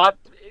a spot,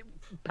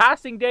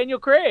 passing Daniel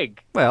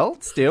Craig. Well,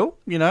 still,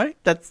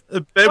 that's...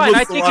 Ben Fine, was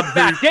I the take one it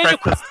back. who Daniel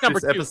prefaced Craig's number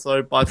this 2.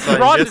 episode by saying,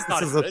 Brosnan's yes, not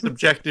this is a good.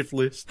 subjective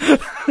list. I'm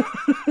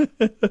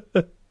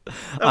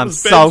was Ben's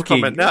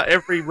sulking. comment. Now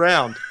every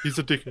round, he's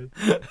a dickhead.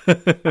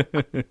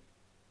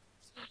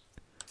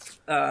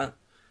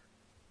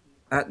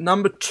 At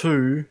number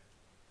 2,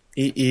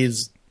 it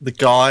is the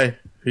guy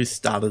who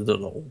started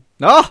it all.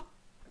 Oh!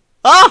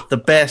 The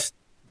best,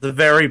 the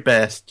very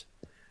best,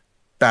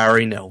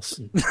 Barry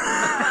Nelson.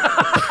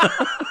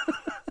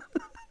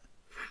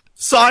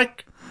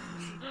 Psych!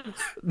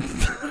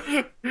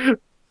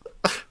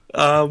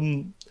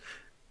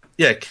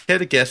 Yeah, care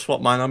to guess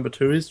what my number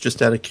 2 is,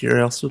 just out of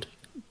curiosity?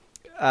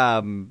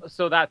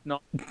 So that's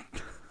not...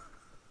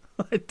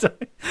 I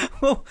don't...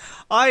 Well,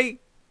 I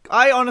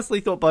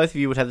honestly thought both of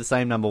you would have the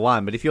same number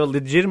 1, but if you're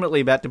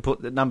legitimately about to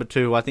put the number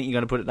 2, I think you're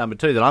going to put it number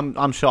 2, then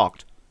I'm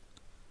shocked.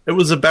 It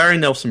was a Barry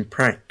Nelson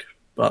prank,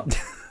 but...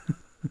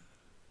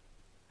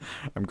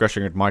 I'm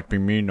guessing it might be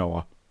me,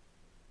 Noah.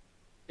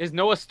 Is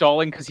Noah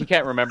stalling because he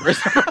can't remember his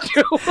number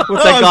 2?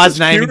 What's that guy's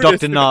name in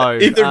Dr. No?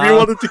 Either of you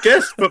wanted to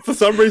guess, but for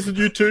some reason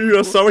you two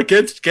are so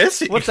against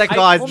guessing. What's that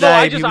guy's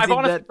name? I've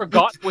honestly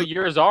forgotten what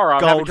yours are.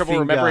 I'm having trouble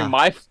remembering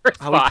my first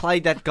we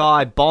played that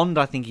guy. Bond,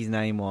 I think his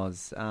name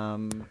was. All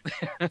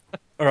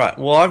right,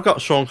 well, I've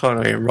got Sean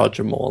Connery and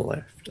Roger Moore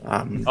left.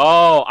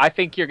 I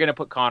think you're going to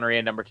put Connery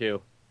in number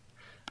 2.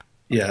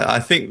 Yeah, I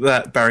think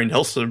that Barry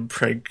Nelson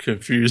prank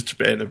confused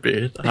Ben a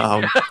bit.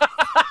 I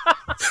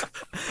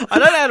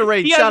don't know how to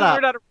read. He Shut hasn't up.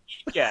 learned how to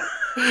read yet.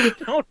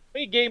 Don't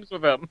play games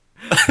with him.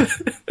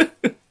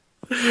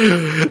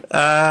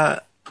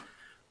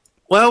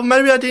 Well,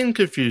 maybe I didn't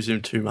confuse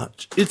him too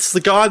much. It's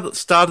the guy that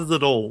started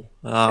it all.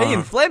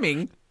 Ian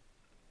Fleming?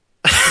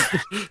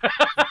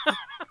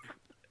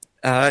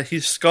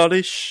 He's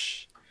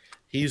Scottish.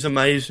 He's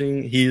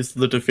amazing. He is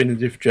the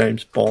definitive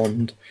James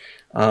Bond.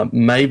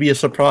 Maybe a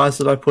surprise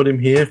that I put him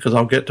here, because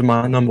I'll get to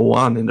my number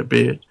 1 in a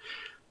bit.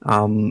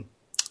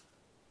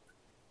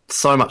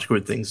 So much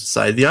good things to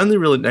say. The only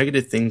really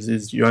negative things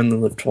is You Only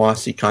Live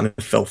Twice. He kind of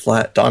fell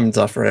flat. Diamonds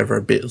Are Forever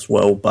a bit as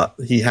well, but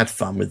he had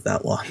fun with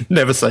that one.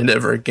 Never Say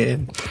Never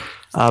Again.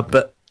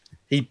 But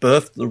he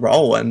birthed the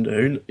role,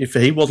 and if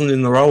he wasn't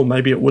in the role,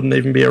 maybe it wouldn't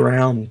even be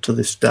around to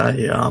this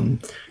day.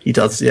 He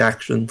does the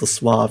action, the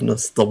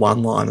suaveness, the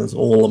one-liners,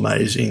 all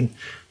amazing.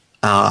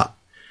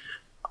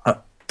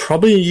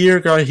 Probably a year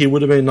ago, he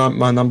would have been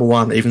my number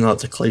 1, even though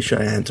it's a cliche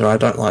answer. I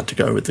don't like to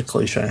go with the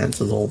cliche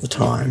answers all the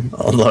time.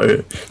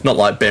 Although, not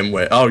like Ben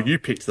where, you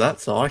picked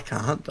that, so I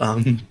can't.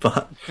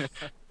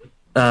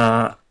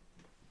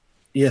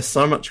 Yeah,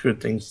 so much good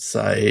things to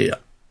say.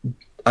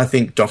 I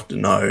think Dr.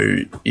 No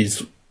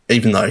is,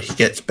 even though he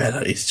gets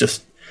better, he's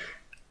just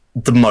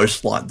the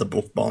most like the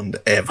book Bond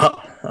ever.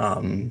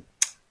 I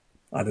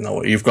don't know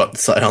what you've got to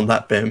say on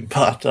that, Ben,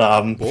 but...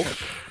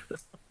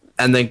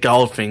 And then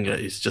Goldfinger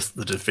is just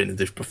the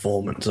definitive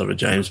performance of a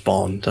James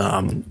Bond.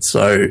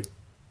 So,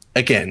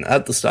 again,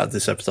 at the start of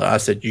this episode, I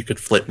said you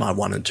could flip my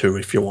 1 and 2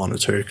 if you wanted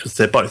to, because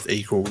they're both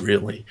equal,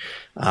 really.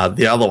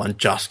 The other one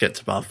just gets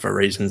above for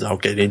reasons I'll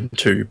get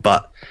into,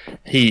 but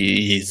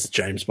he is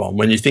James Bond.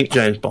 When you think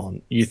James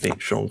Bond, you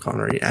think Sean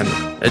Connery, and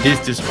it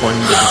is disappointing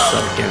that he's so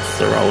against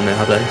the role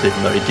nowadays,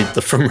 even though he did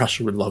the From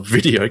Russia with Love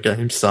video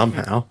game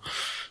somehow.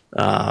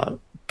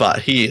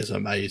 But he is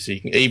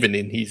amazing, even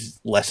in his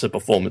lesser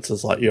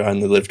performances, like You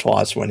Only Live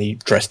Twice, when he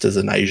dressed as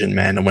an Asian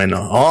man and went,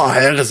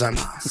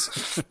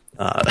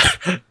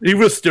 he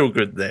was still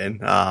good then.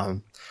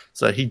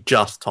 So he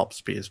just tops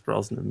Pierce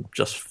Brosnan,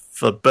 just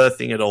for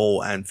birthing it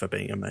all and for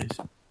being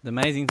amazing. The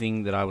amazing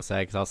thing that I will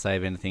say, because I'll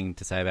save anything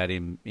to say about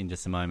him in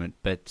just a moment,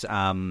 but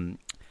I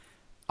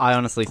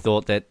honestly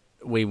thought that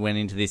we went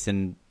into this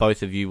and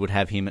both of you would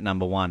have him at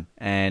number 1,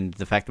 and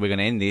the fact that we're going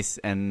to end this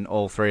and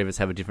all three of us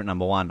have a different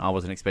number 1, I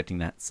wasn't expecting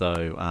that.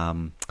 So,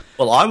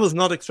 well, I was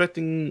not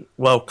expecting.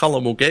 Well,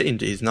 Colin will get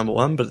into his number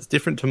 1, but it's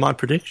different to my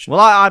prediction. Well,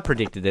 I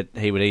predicted that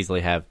he would easily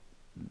have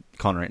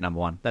Connery at number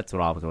 1. That's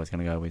what I was always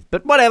going to go with.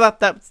 But whatever,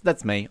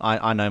 that's me.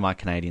 I know my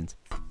Canadians.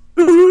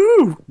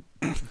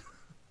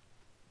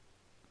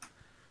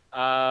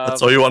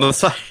 That's all you want to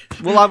say.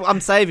 Well,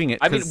 I'm saving it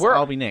because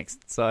I'll be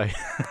next. So,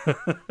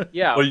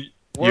 yeah. Well,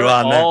 we're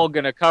all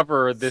going to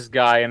cover this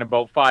guy in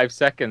about 5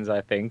 seconds,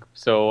 I think.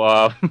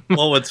 So,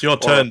 well, it's your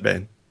turn,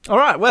 Ben. All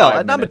right. Well,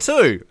 at number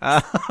 2,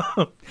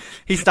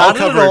 he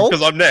started it all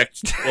because I'm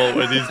next. Well,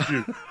 it is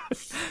you.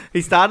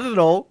 He started it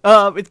all.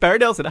 It's Barry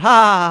Nelson. Ha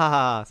ha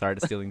ha! Sorry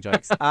to stealing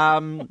jokes.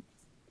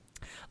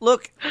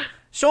 Look,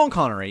 Sean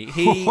Connery.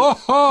 He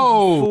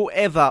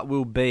forever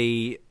will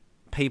be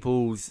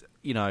people's,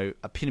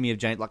 epitome of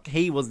James. Like,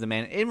 he was the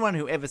man. Everyone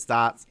who ever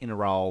starts in a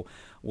role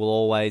will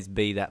always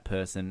be that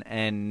person,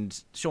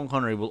 and Sean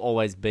Connery will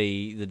always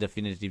be the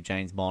definitive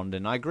James Bond.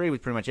 And I agree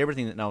with pretty much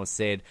everything that Noah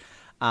said.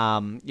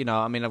 I've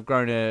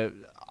grown a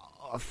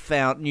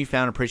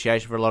newfound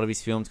appreciation for a lot of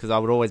his films, because I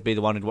would always be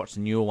the one who'd watch the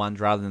newer ones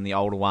rather than the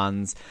older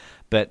ones.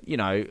 But,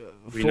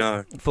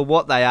 for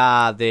what they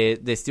are,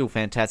 they're still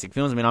fantastic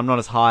films. I mean, I'm not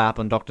as high up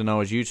on Dr.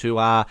 No as you two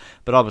are,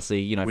 but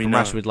obviously, From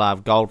Russia with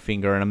Love,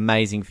 Goldfinger, an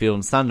amazing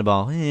film,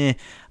 Thunderball,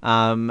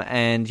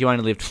 and You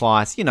Only Live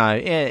Twice, it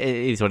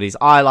is what it is.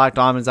 I like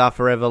Diamonds Are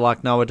Forever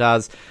like Noah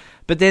does.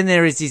 But then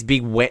there is this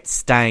big wet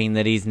stain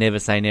that is Never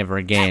Say Never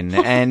Again.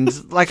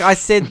 And like I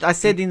said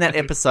in that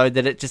episode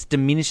that it just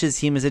diminishes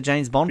him as a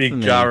James Bond for me.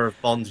 Big jar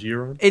of Bond's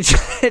urine.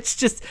 It's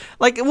just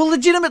like, well,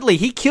 legitimately,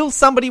 he kills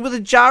somebody with a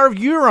jar of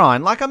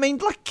urine.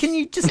 Can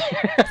you just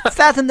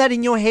fathom that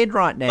in your head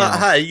right now?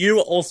 Hey, you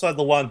were also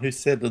the one who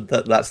said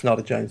that that's not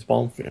a James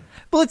Bond film.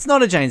 Well, it's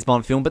not a James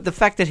Bond film, but the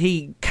fact that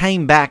he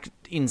came back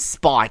in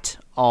spite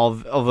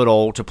of it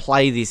all to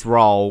play this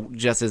role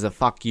just as a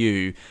fuck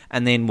you,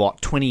 and then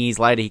 20 years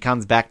later he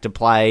comes back to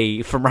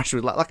play From Russia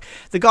with Love. Like,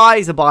 the guy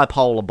is a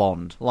bipolar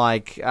Bond.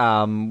 Like,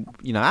 oh,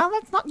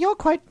 that's not your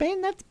quote,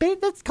 Ben,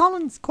 that's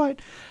Colin's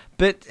quote.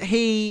 But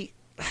he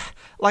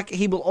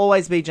will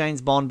always be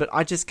James Bond, but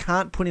I just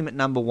can't put him at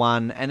number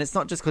one, and it's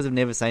not just because of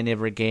Never Say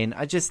Never Again.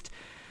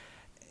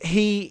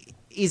 He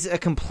is a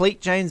complete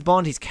James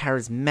Bond. He's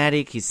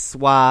charismatic, he's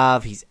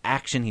suave, his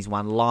action, his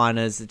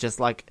one-liners. Just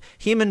like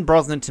him and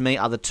Brosnan, to me,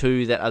 are the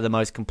two that are the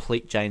most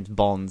complete James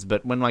Bonds.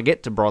 But when I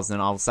get to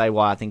Brosnan, I'll say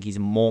why I think he's a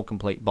more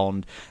complete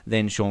Bond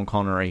than Sean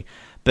Connery.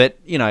 But,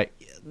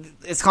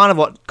 it's kind of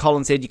what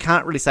Colin said. You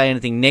can't really say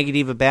anything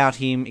negative about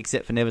him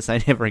except for Never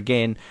Say Never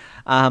Again.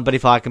 But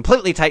if I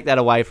completely take that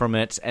away from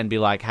it and be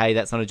like, hey,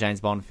 that's not a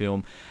James Bond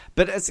film.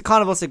 But it's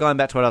kind of also going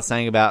back to what I was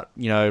saying about,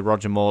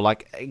 Roger Moore.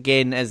 Like,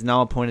 again, as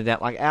Noah pointed out,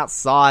 like,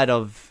 outside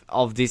of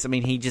this, I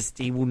mean,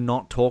 he will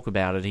not talk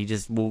about it.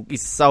 He's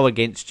so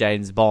against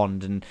James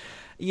Bond. And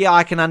yeah,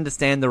 I can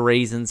understand the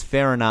reasons,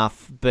 fair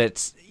enough.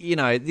 But,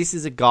 this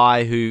is a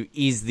guy who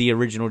is the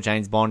original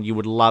James Bond. You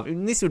would love,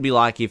 and this would be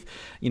like if,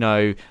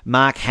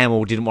 Mark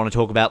Hamill didn't want to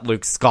talk about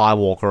Luke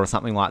Skywalker or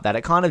something like that.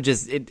 It kind of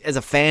just, as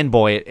a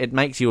fanboy, it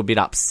makes you a bit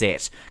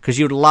upset. Because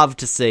you'd love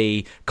to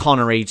see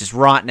Connery just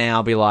right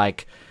now be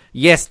like,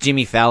 yes,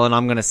 Jimmy Fallon,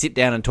 I'm going to sit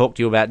down and talk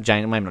to you about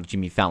James... Maybe not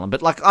Jimmy Fallon,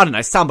 but, like, I don't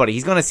know, somebody.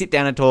 He's going to sit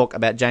down and talk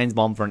about James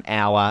Bond for an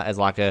hour as,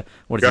 like, a...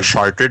 Yes,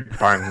 I did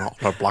bang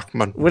Otto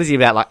Blackman. What is he,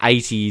 about, like,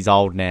 80 years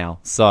old now?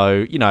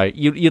 So,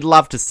 you'd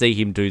love to see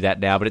him do that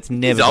now, but it's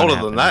never He's older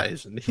happen. than that,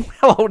 isn't he?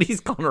 How old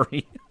is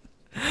Connery?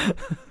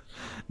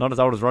 Not as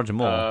old as Roger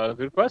Moore.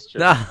 Good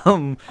question. I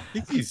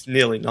think he's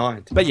nearly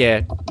 90. But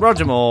yeah,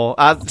 Roger Moore,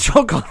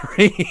 Sean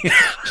Connery.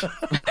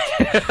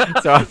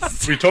 So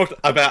we talked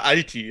about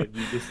 80 and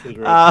you just said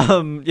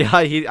right. Yeah,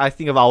 I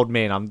think of old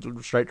men.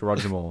 I'm straight to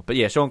Roger Moore. But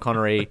yeah, Sean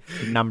Connery,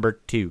 number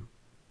 2.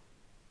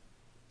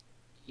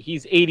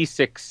 He's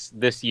 86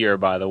 this year,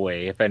 by the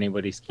way, if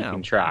anybody's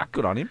keeping track.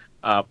 Good on him.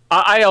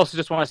 I also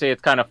just want to say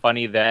it's kind of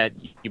funny that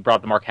you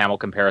brought the Mark Hamill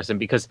comparison,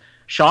 because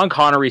Sean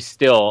Connery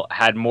still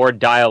had more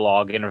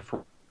dialogue in a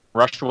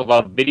Russia with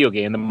Love video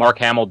game than Mark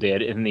Hamill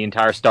did in the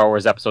entire Star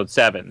Wars Episode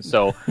 7.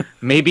 So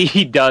maybe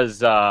he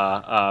does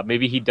love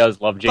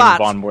James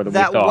Bond more than we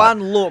thought. That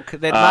one look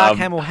that Mark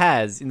Hamill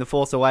has in The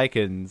Force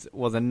Awakens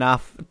was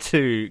enough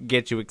to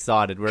get you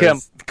excited.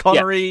 Whereas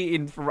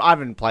Connery, I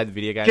haven't played the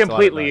video game.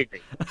 Completely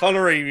agree.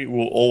 Connery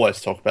will always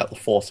talk about The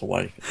Force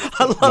Awakens.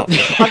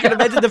 I can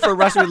imagine the For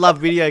Russia with Love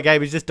video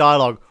game is just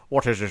dialogue.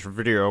 What is this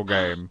video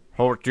game?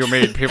 What do you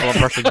mean people are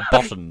pressing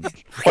buttons?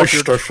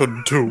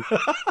 PlayStation 2.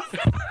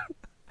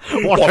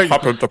 What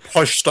happened to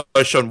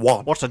PlayStation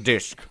 1? What's a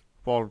disc?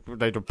 Well,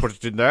 they put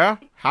it in there.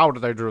 How do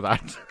they do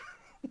that?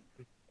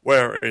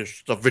 Where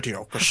is the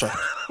video cassette?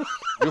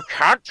 You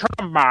can't turn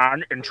a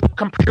man into a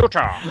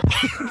computer.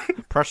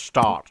 Press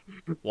start.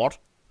 What?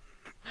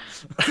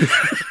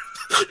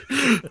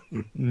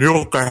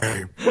 New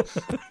game.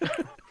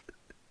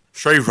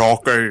 Save our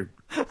game.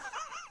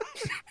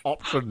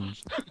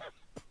 Options.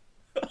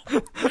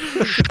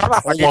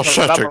 All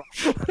settings.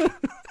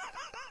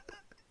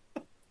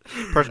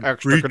 Press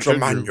X to Read continue.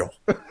 the manual.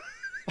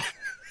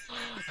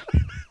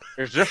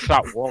 Is this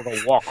that World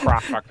of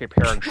Warcraft I keep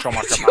hearing so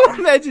much Can you about?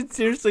 imagine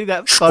seriously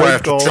that Square phone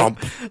to call?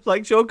 jump.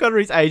 Like Sean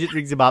Connery's agent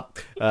rings him up.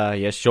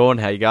 Yes, Sean,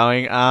 how you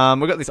going?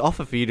 We've got this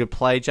offer for you to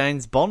play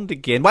James Bond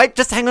again. Wait,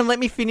 just hang on, let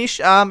me finish.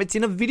 It's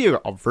in a video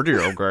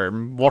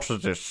game. What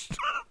is this?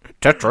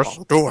 Tetris.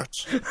 I'll do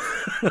it.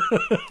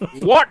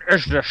 What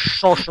is this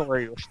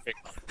sorcery you speak?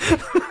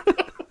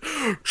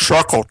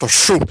 Circle the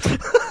soup.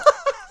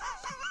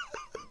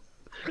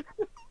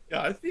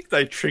 Yeah, I think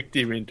they tricked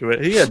him into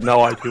it. He had no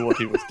idea what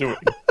he was doing.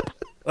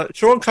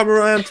 Sean, come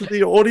around to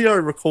the audio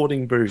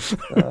recording booth.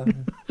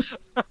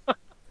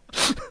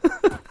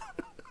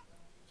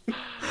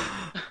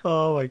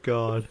 Oh my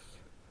god.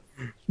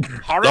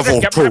 How did Level I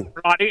get 2. my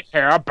bloody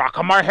hair back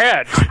on my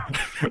head?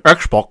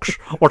 Xbox.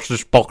 What's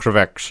this box of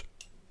X?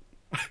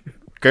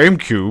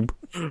 GameCube.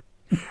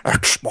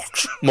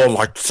 Xbox. More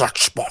like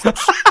Xbox.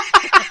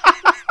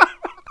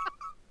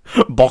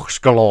 Box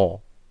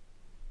galore.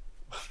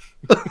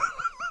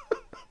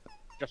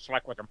 Just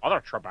like with your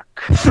mother, Trebek.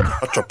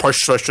 That's a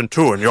PlayStation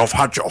 2 and you've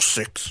had your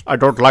 6. I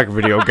don't like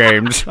video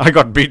games. I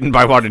got beaten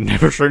by one and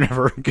Never Say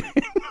Never Again.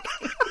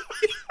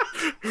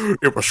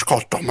 It was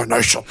called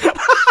domination.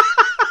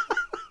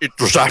 It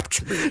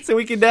zapped me. So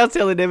we can now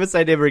tell in Never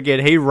Say Never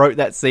Again he wrote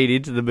that scene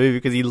into the movie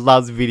because he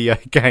loves video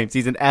games.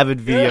 He's an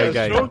avid video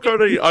game. Sean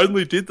Connery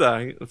only did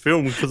that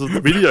film because of the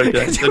video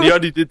games. And he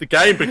only did the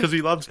game because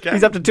he loves games.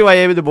 He's up to 2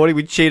 a.m. in the morning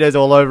with Cheetos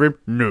all over him.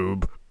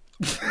 Noob.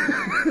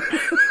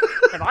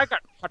 And I got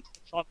touched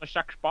on the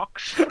sex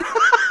box.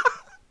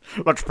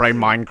 Let's play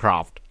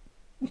Minecraft.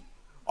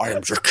 I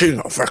am the king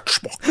of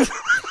Xbox.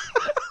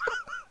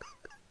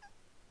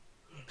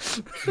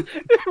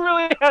 It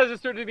really has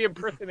turned into the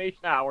impersonation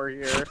hour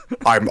here.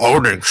 I'm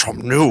owning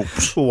some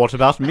noobs. What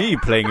about me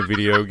playing a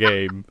video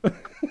game?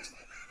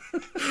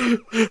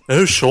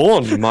 Oh,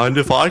 Sean, mind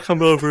if I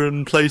come over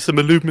and play some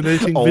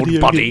illuminating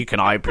video games? Can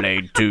I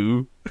play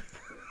too?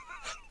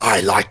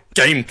 I like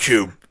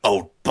GameCube,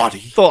 old buddy.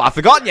 Thought I'd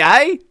forgotten you,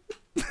 eh?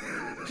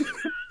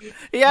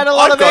 He had a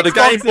lot I've of got a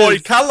Xboxes. Game Boy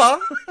Color.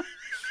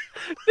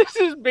 This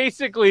is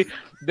basically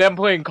them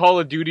playing Call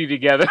of Duty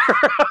together.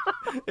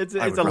 It's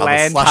I a would rather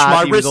LAN slash my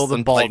party with wrists all the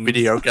than play bonds.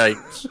 video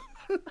games.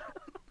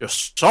 You're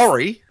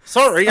sorry,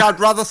 I'd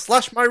rather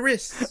slash my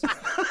wrists.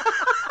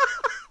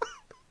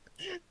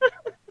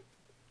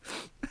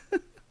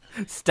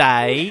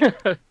 Stay.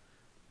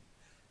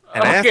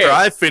 And Okay. after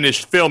I've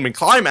finished filming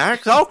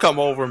Climax, I'll come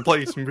over and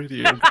play some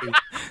video games.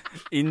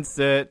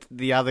 Insert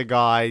the other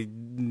guy,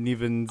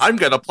 Nivens, I'm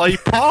gonna play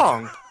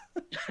Pong.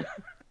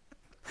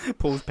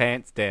 pulls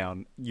pants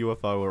down.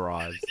 UFO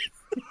arrives.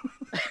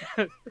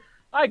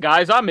 Hi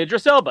guys, I'm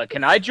Idris Elba.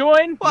 Can I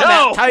join? What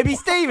no. about Toby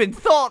Stevens?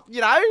 Thought,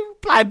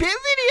 play a bit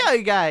of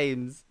video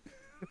games.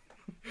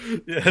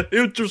 Yeah,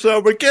 Idris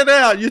Elba, get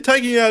out! You're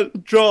taking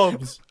out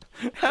jobs.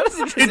 How does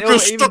Idris Elba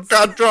Idris even... took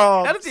our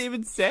jobs. How does he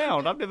even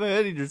sound? I've never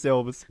heard Idris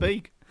Elba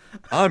speak.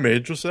 I'm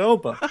Idris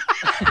Elba.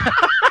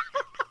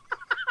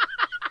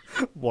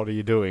 What are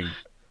you doing?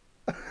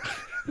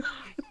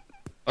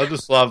 I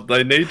just love.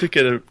 They need to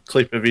get a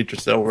clip of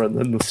Idris Elba and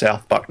then the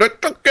South Park. They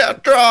took our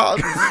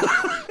jobs.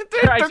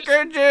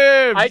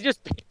 I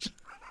just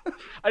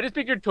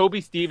pictured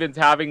Toby Stevens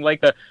having like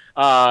the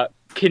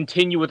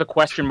continue with a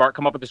question mark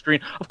come up on the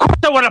screen. Of course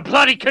I want to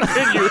bloody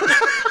continue.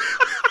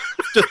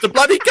 Just a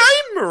bloody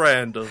game,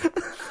 Miranda.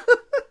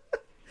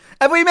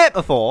 Have we met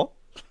before?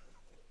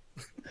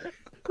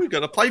 We're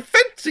gonna play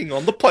fencing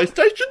on the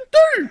PlayStation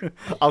 2.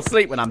 I'll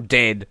sleep when I'm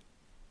dead.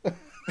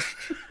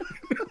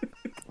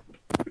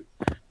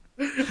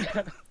 Do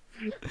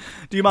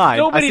you mind?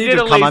 Nobody I seem did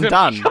to a have come laser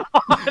undone.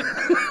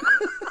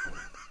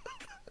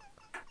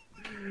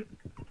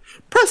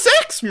 Press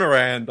X,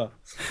 Miranda.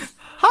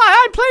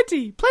 Hi, I'm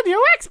Plenty of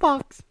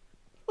Xbox.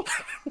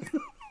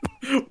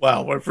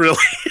 Wow, we've really.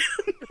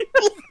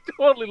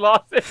 Totally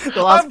lost it.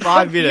 The last I'm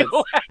 5 minutes.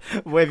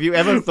 confused. Have you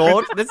ever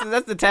thought? That's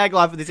the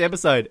tagline for this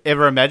episode.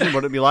 Ever imagine what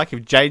it'd be like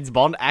if James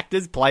Bond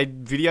actors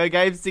played video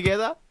games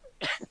together?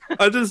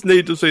 I just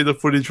need to see the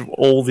footage of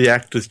all the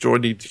actors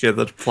joining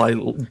together to play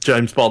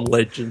James Bond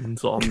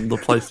Legends on the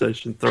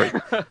PlayStation 3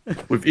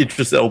 with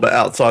Idris Elba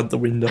outside the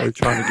window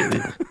trying to get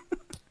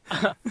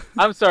in.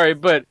 I'm sorry,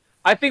 but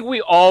I think we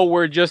all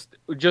were just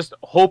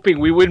hoping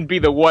we wouldn't be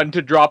the one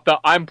to drop the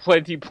 "I'm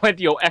plenty of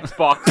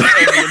Xbox."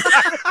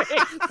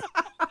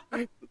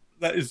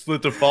 That is the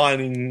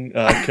defining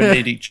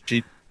comedic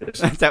genius.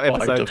 That's our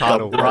episode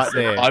title right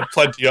there. I'm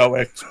plenty of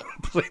Xbox.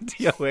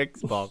 Plenty of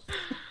Xbox.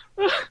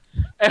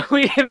 And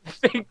we didn't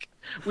think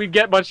we'd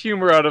get much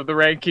humor out of the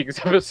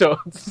rankings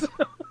episodes.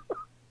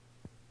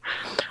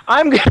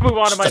 I'm going to move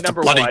on to my That's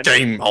number a bloody one.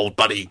 game, old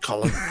buddy,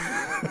 Colin.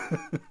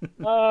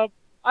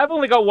 I've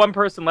only got one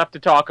person left to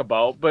talk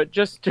about, but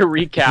just to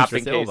recap in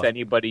Idris case Elba.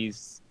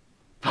 anybody's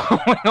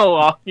following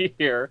along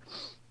here.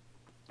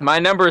 My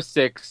number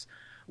 6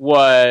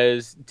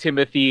 was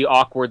Timothy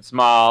Awkward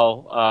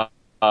Smile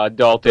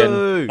Dalton.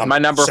 Boo. My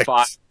number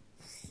 5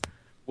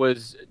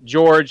 was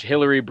George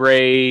Hillary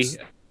Bray,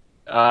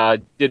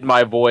 did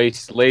my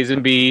voice,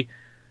 Lazenby.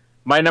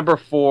 My number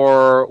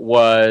 4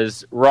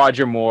 was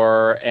Roger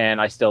Moore,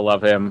 and I still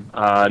love him.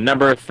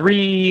 Number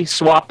 3,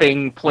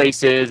 swapping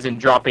places and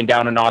dropping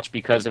down a notch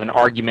because of an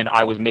argument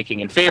I was making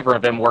in favor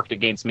of him worked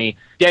against me,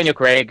 Daniel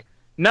Craig.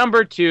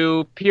 Number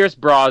 2, Pierce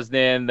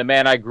Brosnan, the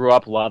man I grew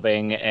up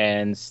loving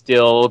and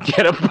still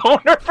get a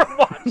boner from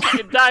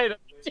watching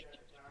Dynasty.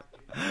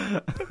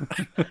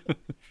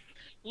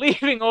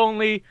 Leaving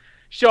only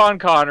Sean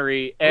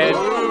Connery. And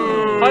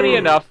funny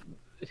enough,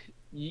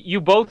 you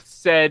both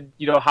said,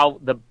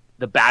 how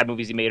the bad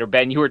movies he made, or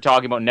Ben, you were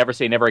talking about Never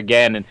Say Never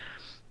Again, and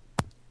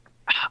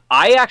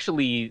I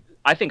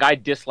think I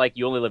dislike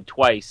You Only Live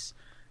Twice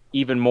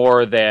even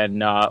more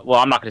than, I'm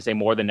not going to say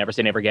more than Never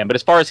Say Never Again, but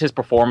as far as his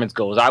performance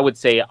goes, I would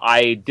say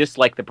I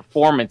dislike the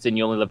performance in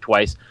You Only Live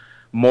Twice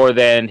more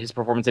than his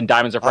performance in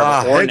Diamonds Are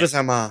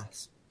Forever.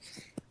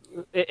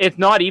 It's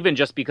not even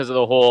just because of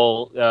the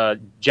whole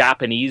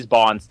Japanese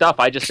Bond stuff.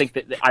 I just think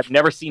that I've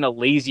never seen a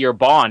lazier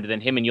Bond than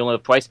him in You Only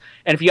Live Twice.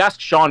 And if you ask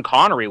Sean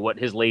Connery what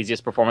his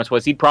laziest performance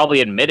was, he'd probably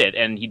admit it,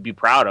 and he'd be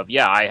proud of,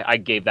 I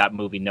gave that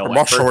movie no effort.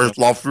 I'm sure his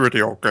love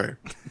video game.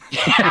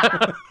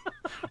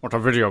 What a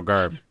video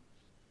game.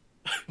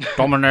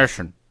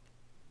 Domination.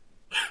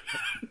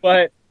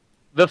 But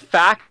the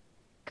fact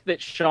that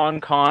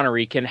Sean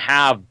Connery can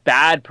have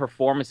bad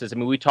performances, I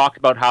mean, we talked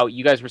about how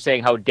you guys were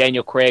saying how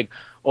Daniel Craig,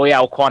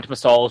 Quantum of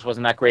Solace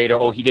wasn't that great,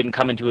 or he didn't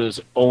come into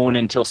his own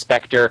until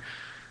Spectre.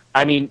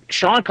 I mean,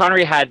 Sean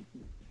Connery had,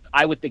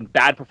 I would think,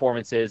 bad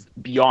performances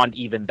beyond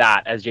even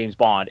that as James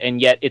Bond, and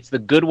yet it's the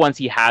good ones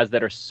he has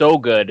that are so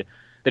good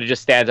that it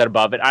just stands out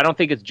above it. I don't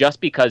think it's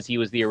just because he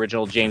was the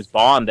original James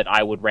Bond that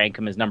I would rank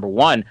him as number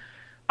 1.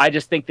 I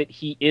just think that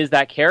he is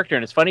that character,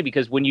 and it's funny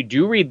because when you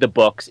do read the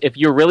books, if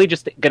you're really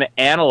just going to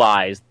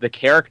analyze the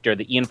character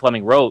that Ian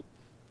Fleming wrote,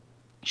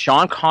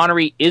 Sean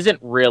Connery isn't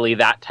really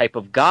that type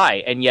of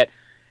guy, and yet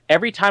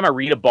every time I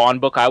read a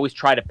Bond book, I always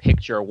try to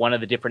picture one of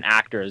the different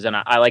actors, and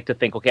I like to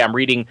think, okay, I'm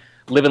reading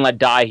Live and Let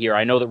Die here.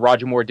 I know that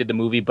Roger Moore did the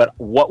movie, but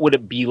what would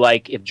it be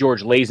like if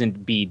George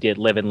Lazenby did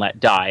Live and Let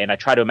Die? And I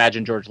try to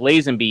imagine George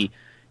Lazenby,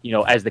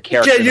 as the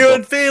character. Get you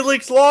and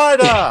Felix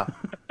Leiter!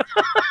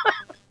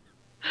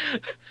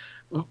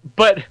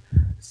 But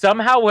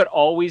somehow what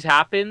always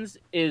happens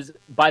is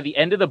by the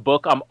end of the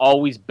book, I'm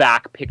always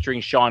back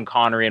picturing Sean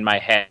Connery in my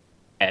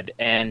head.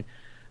 And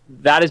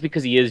that is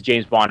because he is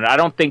James Bond. And I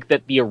don't think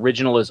that the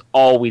original is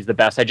always the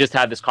best. I just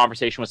had this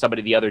conversation with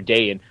somebody the other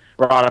day and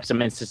brought up some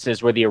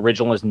instances where the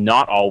original is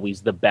not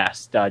always the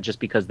best, just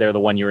because they're the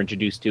one you're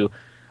introduced to.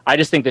 I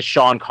just think that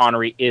Sean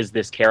Connery is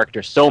this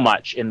character so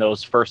much in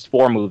those first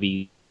 4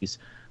 movies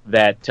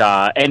that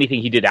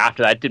anything he did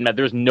after that didn't matter.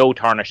 There's no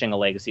tarnishing a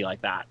legacy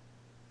like that.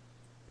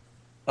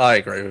 I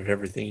agree with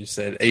everything you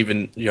said.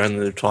 Even You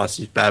Only Live Twice,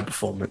 his bad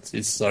performance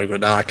is so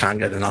good. I can't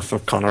get enough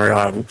of Connery.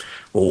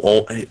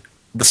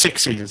 The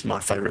 60s is my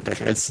favourite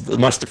decade. It's the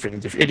most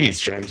definitive. It is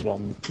James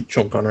Bond,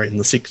 Sean Connery in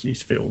the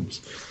 60s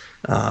films.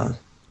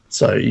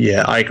 So,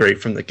 yeah, I agree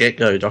from the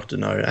get-go, Dr.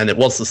 No. And it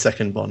was the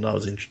second Bond I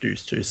was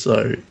introduced to,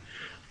 so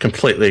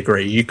completely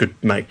agree. You could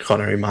make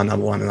Connery my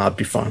number 1 and I'd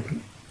be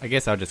fine. I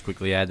guess I'll just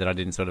quickly add that I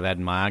didn't sort of add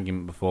in my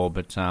argument before,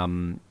 but...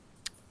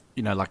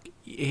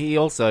 he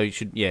also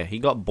he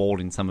got bored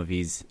in some of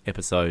his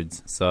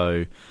episodes.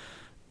 So,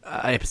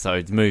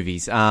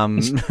 movies.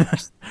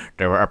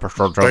 There were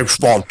episodes of James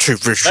Bond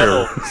TV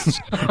show.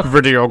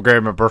 video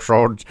game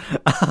episodes.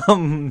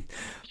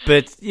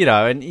 But,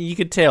 and you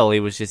could tell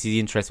his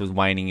interest was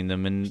waning in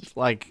them. And,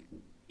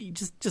 you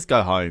just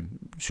go home,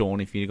 Sean,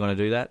 if you're going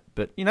to do that.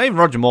 But, even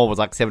Roger Moore was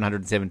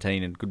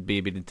 717 and could be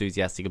a bit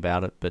enthusiastic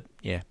about it. But,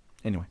 yeah,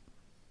 anyway.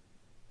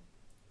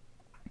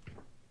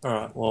 All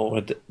right, well,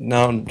 we're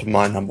now on to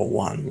my number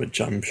 1,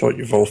 which I'm sure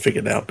you've all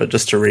figured out. But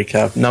just to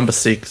recap, number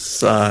 6,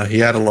 he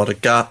had a lot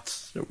of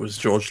guts. It was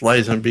George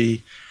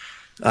Lazenby.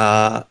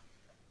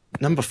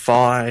 Number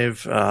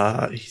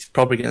 5, he's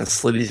probably going to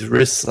slit his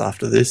wrists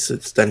after this.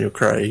 It's Daniel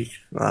Craig.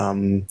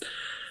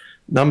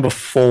 Number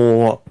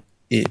 4,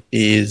 it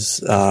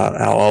is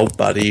our old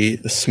buddy,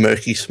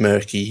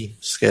 Smirky,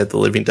 scared the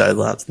living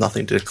daylights,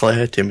 nothing to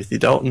declare, Timothy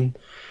Dalton.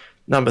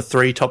 Number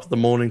 3, top of the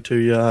morning to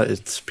you,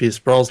 it's Pierce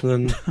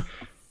Brosnan.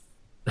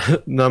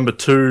 Number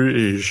 2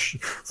 is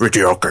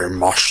Video Game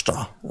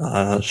Master,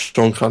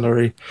 Sean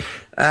Connery.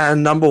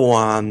 And number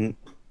 1,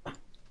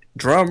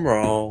 drum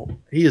roll,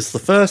 he is the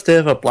first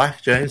ever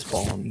black James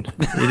Bond.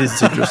 It is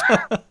just...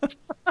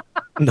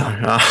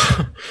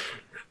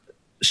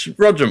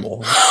 Roger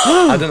Moore.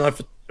 I don't know if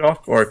it's a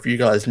shock or if you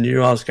guys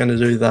knew I was going to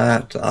do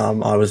that.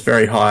 I was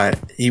very high.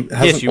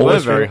 Yes, you were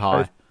very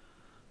high.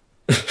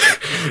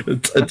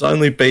 It's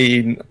only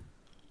been...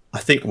 I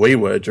think we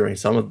were during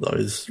some of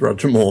those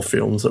Roger Moore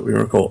films that we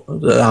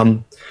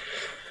recorded.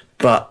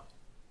 But,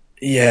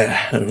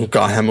 yeah,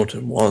 Guy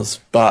Hamilton was.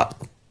 But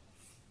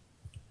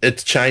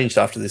it's changed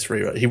after this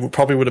rewrite. He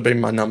probably would have been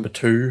my number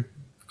 2,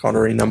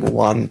 Connery number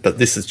 1, but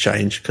this has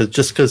changed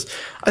because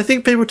I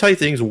think people take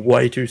things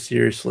way too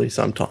seriously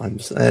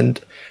sometimes.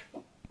 And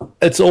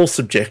it's all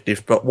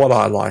subjective, but what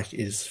I like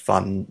is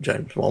fun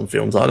James Bond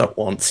films. I don't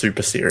want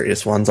super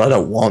serious ones. I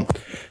don't want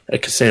a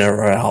Casino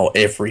Royale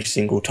every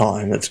single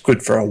time. It's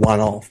good for a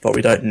one-off, but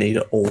we don't need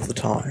it all the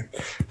time.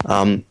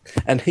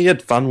 And he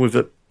had fun with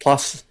it.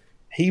 Plus,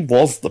 he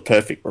was the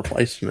perfect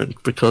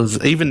replacement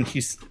because even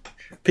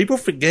people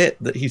forget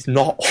that he's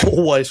not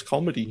always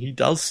comedy. He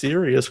does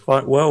serious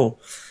quite well.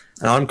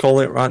 And I'm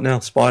calling it right now.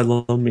 Spy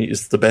on Me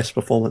is the best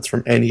performance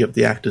from any of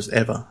the actors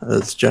ever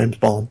as James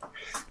Bond.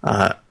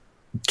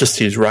 Just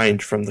his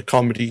range from the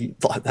comedy,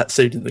 like that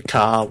scene in the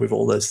car with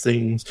all those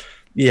things,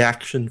 the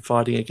action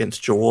fighting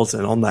against Jaws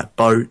and on that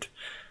boat,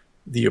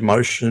 the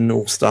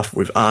emotional stuff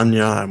with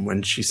Anya and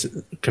when she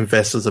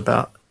confesses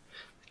about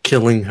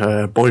killing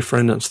her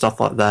boyfriend and stuff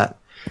like that.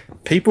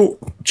 People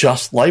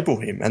just label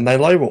him, and they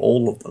label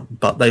all of them,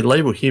 but they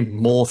label him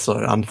more so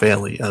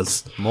unfairly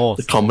as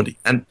the comedy.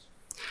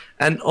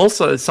 And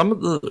also, some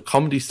of the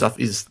comedy stuff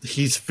is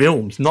his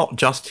films, not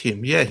just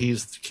him. Yeah,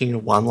 he's the king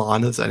of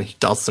one-liners, and he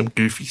does some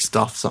goofy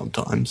stuff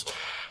sometimes.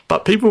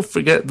 But people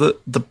forget that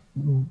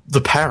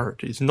the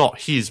parrot is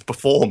not his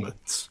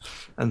performance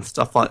and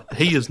stuff like.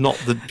 He is not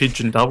the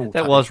pigeon double.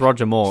 That was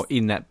Roger Moore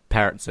in that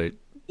parrot suit.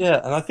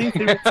 Yeah, and I think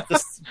people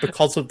just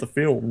because of the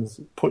films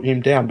put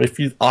him down. But if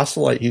you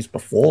isolate his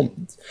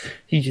performance,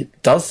 he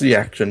does the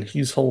action.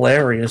 He's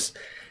hilarious.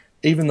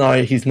 Even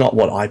though he's not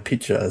what I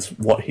picture as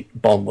what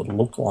Bond would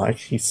look like,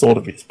 he sort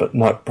of is, but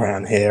not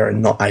brown hair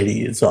and not 80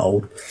 years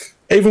old.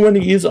 Even when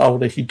he is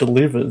older, he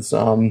delivers.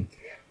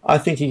 I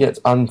think he gets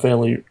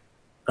unfairly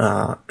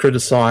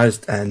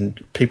criticised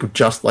and people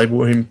just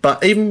label him.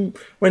 But even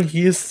when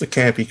he is the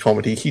campy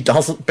comedy, he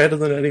does it better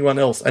than anyone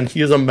else, and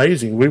he is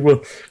amazing. We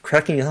were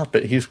cracking up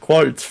at his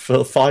quotes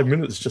for 5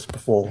 minutes just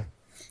before.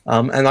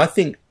 And I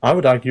think, I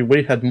would argue,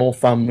 we had more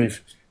fun with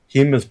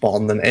him as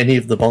Bond than any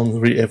of the Bonds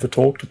we ever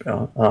talked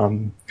about.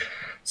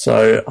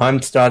 So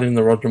I'm starting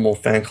the Roger Moore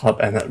fan club,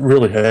 and it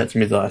really hurts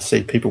me that I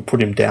see people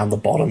put him down the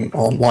bottom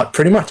on, like,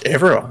 pretty much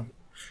everyone.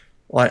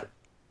 Like,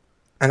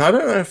 And I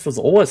don't know if it was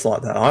always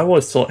like that. I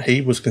always thought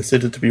he was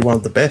considered to be one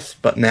of the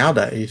best, but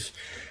nowadays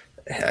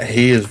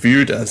he is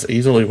viewed as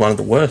easily one of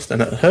the worst,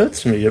 and it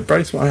hurts me. It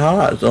breaks my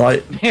heart.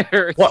 Like,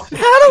 what?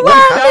 How do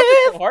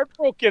I have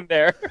heartbroken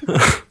there?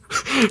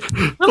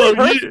 Really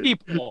hurts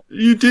people.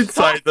 You did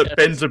say that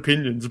Ben's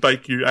opinions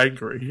make you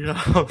angry,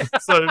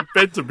 so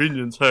Ben's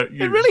opinions hurt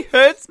you. It really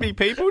hurts me,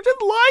 people.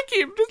 Just like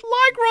him. Just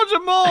like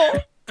Roger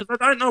Moore. Because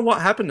I don't know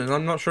what happened, and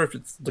I'm not sure if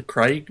it's the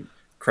Craig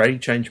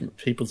changed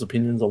people's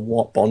opinions on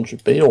what Bond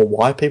should be, or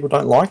why people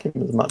don't like him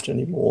as much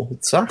anymore.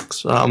 It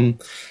sucks.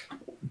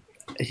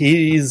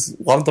 He's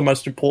one of the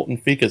most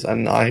important figures,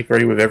 and I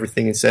agree with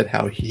everything he said,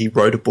 how he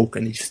wrote a book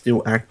and he's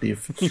still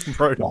active. He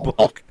wrote a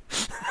book.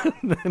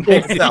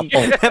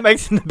 That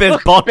makes him the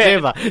best Bond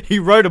ever. He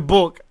wrote a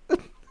book.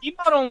 He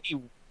not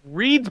only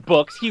reads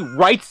books, he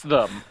writes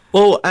them.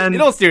 Well, and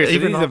in all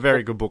seriousness, it is a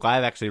very good book. I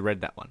have actually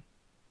read that one.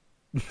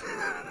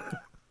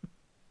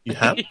 You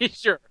have?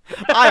 Sure.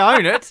 I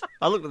own it.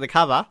 I looked at the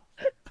cover.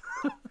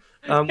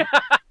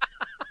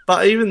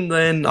 But even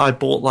then, I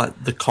bought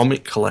like the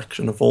comic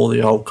collection of all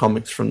the old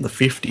comics from the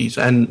 50s,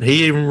 and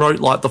he even wrote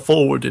like the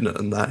foreword in it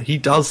and that. He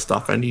does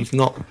stuff, and he's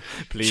not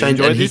changed.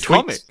 Enjoy this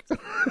comic.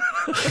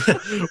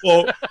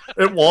 Well,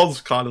 it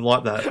was kind of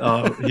like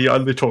that. He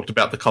only talked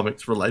about the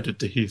comics related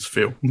to his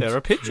film. There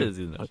are pictures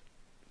in it.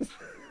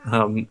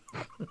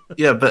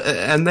 Yeah, but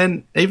and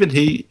then even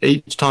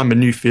each time a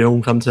new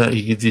film comes out,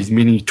 he gives his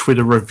mini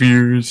Twitter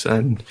reviews,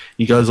 and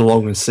he goes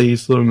along and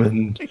sees them,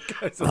 and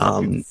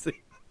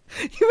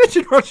You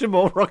mentioned Roger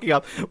Moore rocking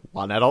up.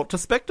 One adult to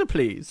Spectre,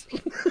 please.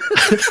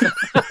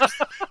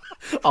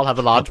 I'll have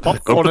a large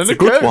popcorn and a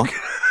good Coke. one.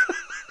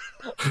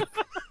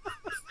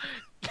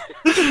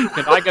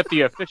 Can I get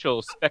the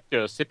official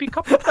Spectre sippy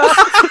cup of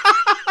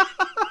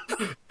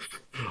that?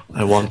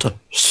 I want to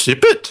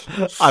sip it.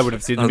 I would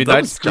have seen the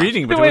midnight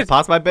screening, but it was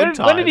past my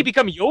bedtime. When did he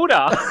become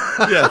Yoda?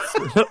 Yes.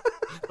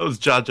 That was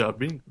Jar Jar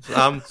Binks.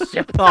 Oh,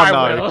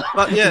 no.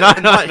 But yeah,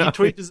 No, he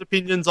tweets his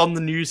opinions on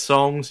the new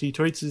songs, he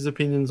tweets his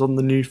opinions on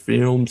the new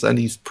films, and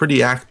he's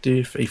pretty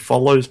active. He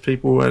follows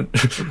people and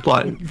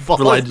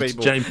related to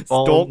James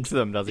Bond. Stalks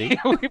them, does he?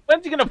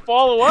 When's he going to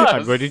follow us?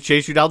 I'm going to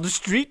chase you down the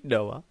street,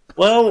 Noah.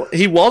 Well,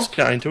 he was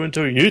going to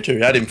until you two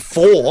had him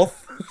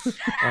fourth.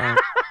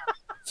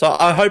 So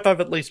I hope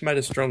I've at least made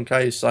a strong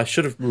case. I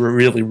should have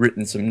really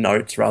written some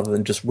notes rather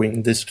than just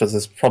wing this, because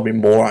there's probably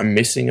more I'm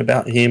missing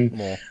about him.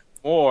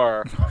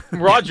 More.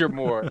 Roger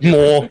Moore.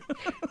 More.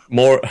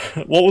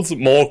 What was it?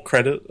 More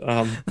credit.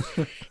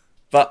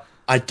 But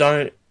I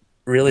don't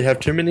really have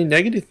too many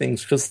negative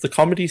things, because the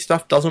comedy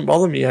stuff doesn't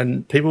bother me,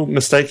 and people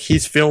mistake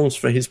his films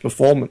for his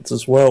performance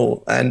as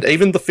well. And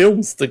even the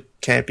films, the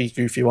campy,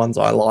 goofy ones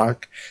I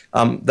like,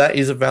 that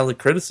is a valid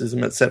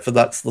criticism, except for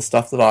that's the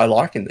stuff that I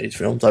like in these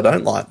films. I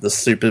don't like the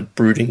super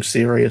brooding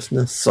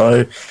seriousness,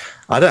 so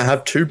I don't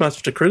have too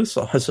much to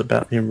criticise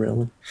about him,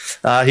 really.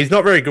 He's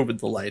not very good with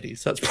the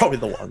ladies. That's probably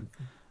the one.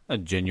 A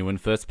genuine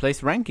first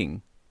place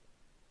ranking.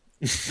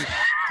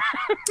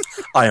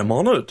 I am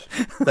honoured.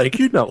 Thank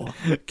you, Noah.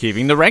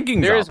 Keeping the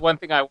rankings There up. is one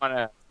thing I want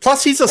to...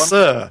 Plus, he's a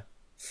sir.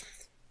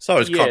 So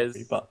is He Connery.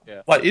 is, But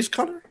yeah. wait, is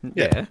Connery?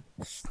 Yeah.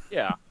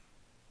 Yeah.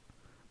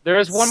 There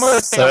is one more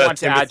thing I Sir want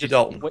to add. Timothy Just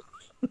Dalton.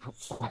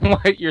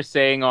 what you're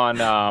saying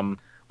on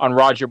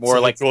Roger Moore.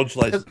 So like George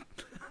Lazenby.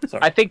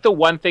 Sorry. I think the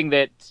one thing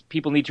that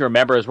people need to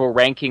remember is we're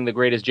ranking the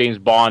greatest James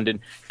Bond, and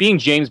being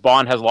James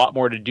Bond has a lot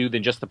more to do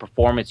than just the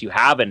performance you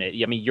have in it.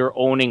 I mean, you're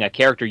owning a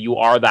character. You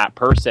are that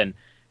person,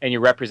 and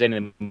you're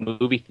representing the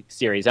movie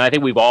series. And I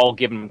think we've all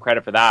given him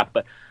credit for that.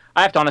 But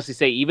I have to honestly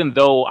say, even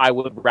though I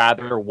would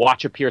rather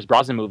watch a Pierce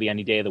Brosnan movie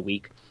any day of the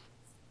week,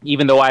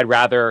 even though I'd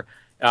rather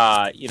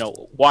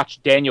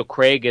watch Daniel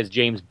Craig as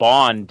James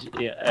Bond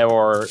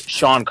or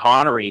Sean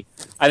Connery,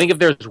 I think if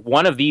there's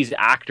one of these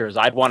actors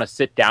I'd want to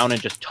sit down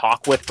and just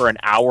talk with for an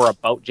hour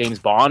about James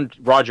Bond,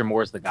 Roger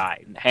Moore's the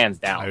guy, hands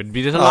down. I would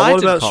be delighted.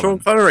 What about Colin. Sean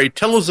Connery?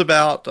 Tell us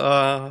about...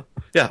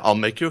 I'll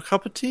make you a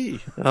cup of tea.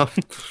 Would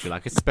you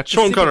like a Spectre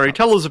Sean sippy Connery, cup?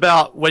 tell us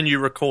about when you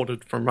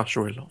recorded From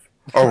Russia With Love.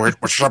 Oh, it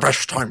was the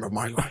best time of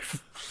my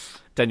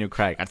life. Daniel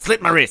Craig. I'd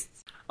slit my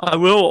wrists. I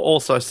will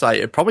also say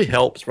it probably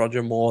helps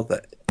Roger Moore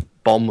that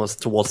Bond was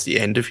towards the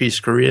end of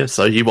his career,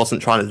 so he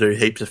wasn't trying to do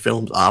heaps of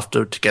films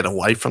after to get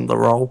away from the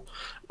role.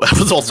 It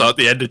was also at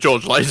the end of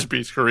George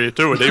Lazenby's career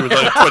too, and he was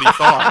only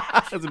 25.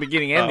 That's the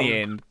beginning and the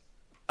end.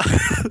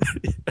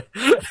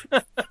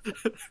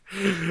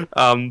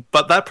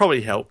 But that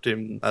probably helped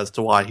him as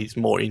to why he's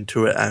more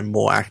into it and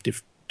more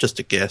active. Just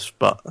a guess,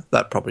 but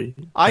that probably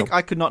helped.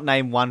 I could not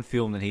name one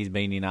film that he's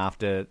been in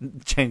after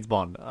James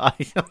Bond.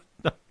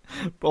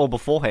 Or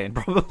beforehand,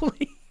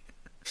 probably.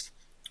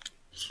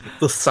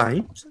 The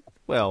Saint?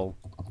 Well,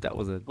 that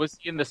was a... Was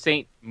he in the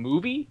Saint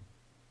movie?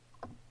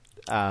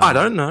 I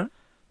don't know.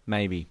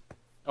 Maybe.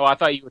 Oh, I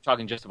thought you were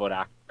talking just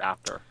about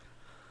after.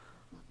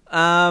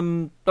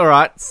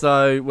 Alright,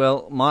 so,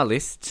 well, my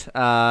list.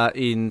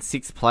 In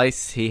 6th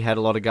place, he had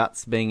a lot of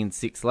guts being in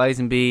 6th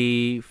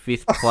Lazenby.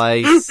 5th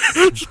place...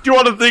 Do you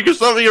want to think of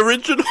something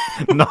original?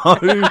 No.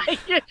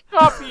 You're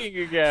copying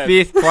again.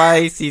 5th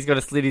place, he's got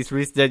to slit his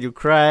wrist, Daniel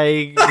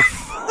Craig.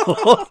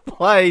 Fourth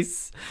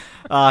place,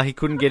 he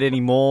couldn't get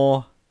any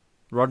more.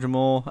 Roger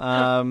Moore.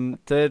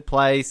 Third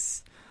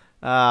place,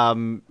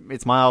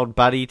 it's my old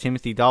buddy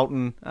Timothy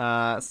Dalton.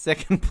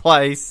 Second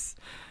place,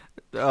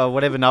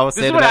 whatever Noah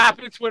said. This is what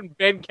happens when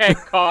Ben can't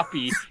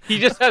copy. He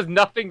just has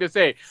nothing to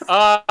say.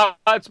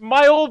 It's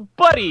my old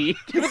buddy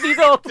Timothy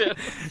Dalton.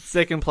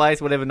 Second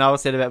place, whatever Noah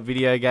said about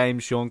video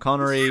games, Sean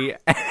Connery.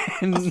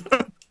 And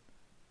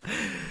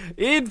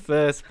in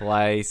first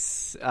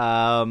place,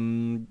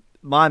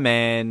 my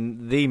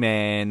man, the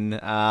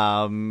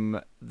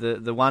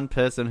one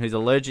person who's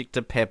allergic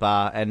to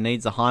pepper and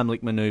needs a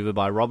Heimlich maneuver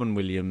by Robin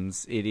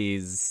Williams. It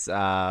is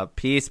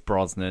Pierce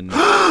Brosnan.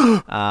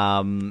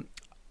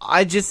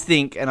 I just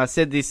think, and I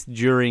said this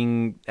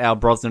during our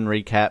Brosnan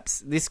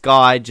recaps, this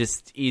guy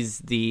just is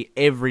the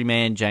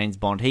everyman James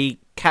Bond. He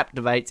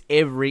captivates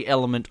every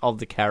element of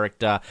the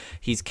character.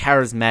 He's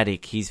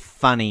charismatic, he's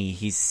funny,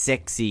 he's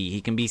sexy,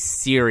 he can be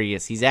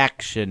serious, he's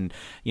action,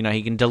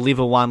 he can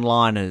deliver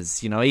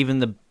one-liners, even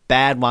the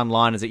bad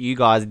one-liners that you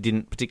guys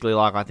didn't particularly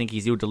like, I think he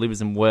still delivers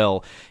them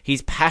well.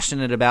 He's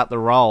passionate about the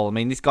role. I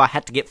mean, this guy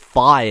had to get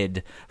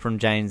fired from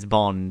James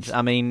Bond.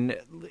 I mean,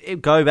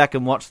 go back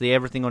and watch the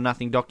Everything or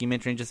Nothing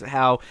documentary and just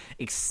how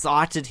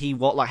excited he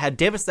was, like how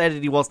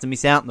devastated he was to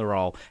miss out on the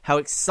role, how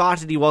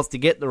excited he was to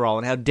get the role,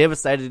 and how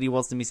devastated he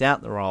was to miss out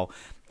on the role.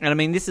 And I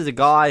mean, this is a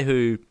guy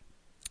who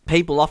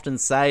people often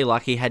say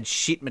like he had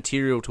shit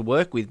material to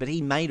work with, but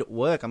he made it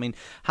work. I mean,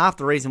 half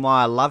the reason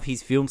why I love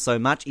his films so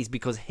much is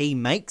because he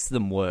makes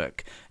them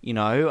work.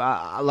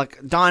 Like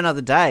Die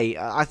Another Day,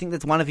 I think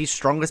that's one of his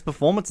strongest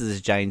performances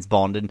as James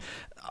Bond, and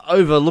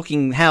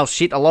overlooking how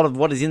shit a lot of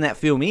what is in that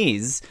film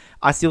is,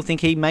 I still think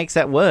he makes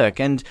that work.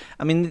 And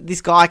I mean,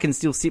 this guy can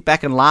still sit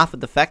back and laugh at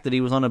the fact that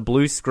he was on a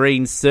blue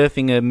screen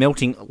surfing a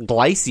melting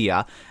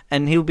glacier,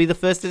 and he'll be the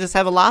first to just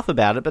have a laugh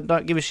about it, but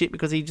don't give a shit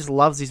because he just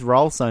loves his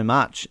role so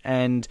much.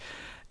 And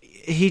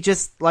he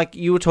just, like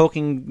you were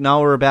talking,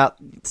 Noah, about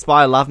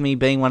Spy Love Me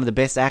being one of the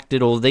best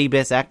acted or the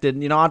best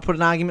acted. I'd put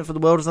an argument for The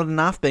World Is Not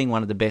Enough being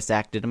one of the best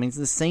acted. I mean,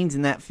 the scenes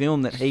in that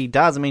film that he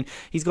does, I mean,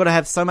 he's got to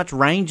have so much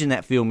range in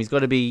that film. He's got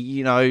to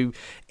be,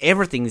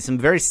 everything. There's some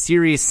very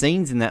serious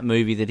scenes in that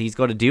movie that he's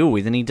got to deal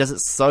with, and he does it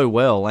so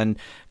well. And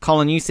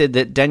Colin, you said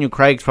that Daniel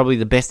Craig's probably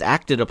the best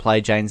actor to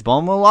play James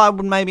Bond. Well, I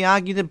would maybe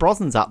argue that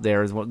Brosnan's up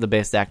there as the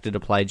best actor to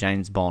play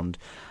James Bond.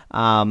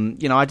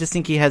 I just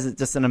think he has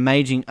just an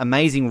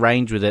amazing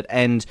range with it,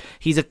 and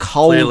he's a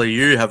cold... Clearly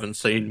you haven't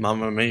seen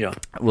Mamma Mia.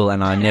 Well,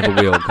 and I never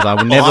will, because I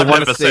would never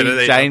want to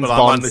see James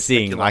Bond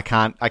sing. I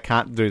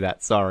can't do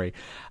that, sorry.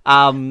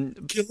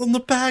 Killing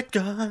the bad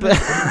guy.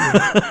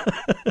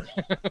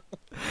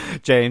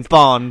 James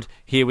Bond,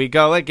 here we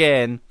go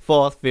again,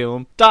 fourth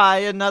film, Die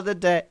Another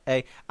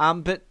Day.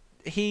 But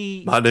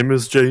he... My name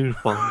is James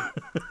Bond.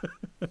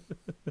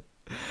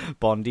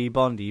 Bondy,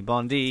 Bondy,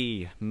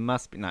 Bondy.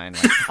 Must be... No,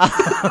 anyway.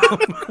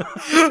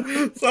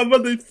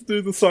 Someone needs to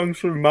do the songs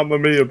from Mamma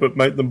Mia, but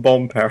make them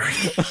Bond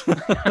parodies.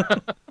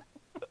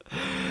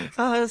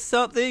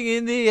 Something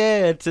in the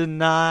air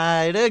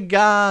tonight, a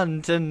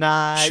gun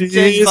tonight. She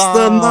James is Bond.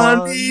 the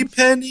money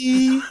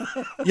penny,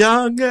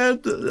 young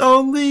and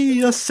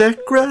only a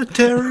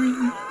secretary.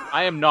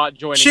 I am not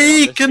joining.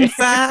 She on can this.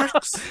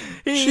 fax.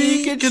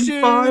 He can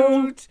shoot.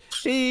 file.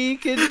 He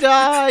can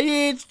die.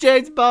 It's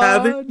James Bond.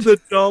 Having the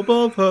job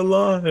of her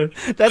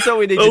life. That's what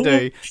we need to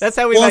do. That's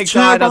how we make Watch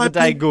Die her Another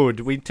by Day be- good.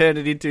 We turn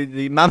it into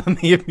the Mamma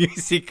Mia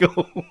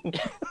musical.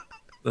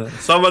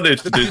 Someone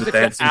needs to do the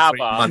dancing ABBA.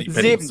 Queen money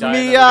penny. Zip Die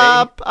me Another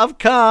up, I've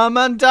come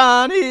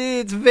undone,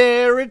 it's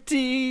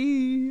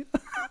Verity.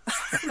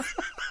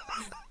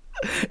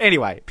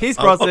 Anyway, Pierce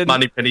Brosnan.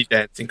 Money penny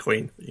dancing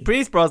Queen.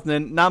 Pierce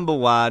Brosnan, number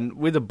one,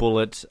 with a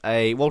bullet,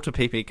 a Walter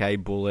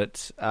PPK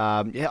bullet.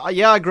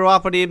 I grew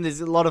up on him.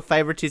 There's a lot of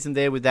favoritism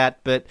there with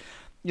that, but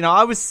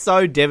I was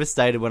so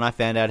devastated when I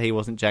found out he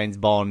wasn't James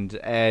Bond,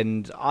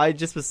 and I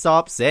just was so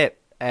upset.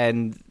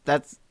 And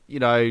that's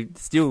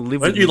still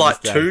live with Weren't me you to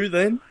like this day. 2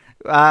 then?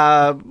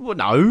 Well,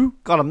 no.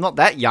 God, I'm not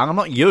that young. I'm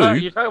not you. No,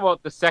 you're talking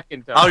about the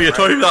second time. Oh, you're right?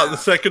 talking about the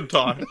second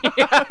time.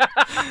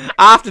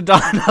 After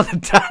Die Another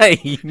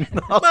Day.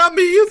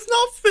 Mummy, it's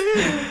not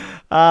fair.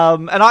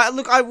 And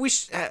I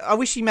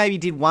wish he maybe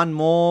did one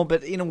more,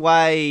 but in a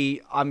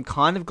way, I'm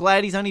kind of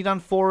glad he's only done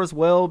 4 as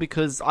well,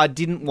 because I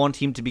didn't want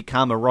him to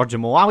become a Roger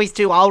Moore. Oh, he's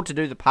too old to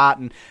do the part,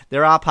 and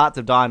there are parts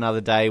of Die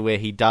Another Day where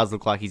he does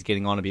look like he's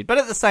getting on a bit. But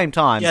at the same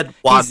time, He had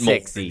one he's more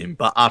sexy. in him,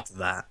 but after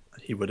that,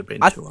 he would have been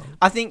too old.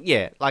 I think,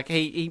 yeah, like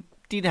he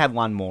did have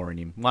one more in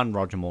him, one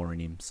Roger Moore in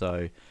him.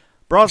 So,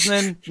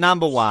 Brosnan,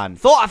 number one.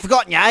 Thought I'd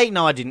forgotten you, eh?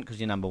 No, I didn't, because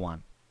you're number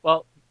one.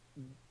 Well,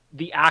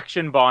 the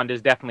action Bond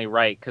is definitely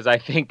right, because I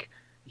think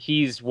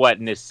he's,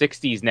 in his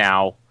 60s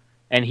now,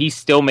 and he's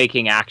still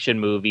making action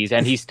movies,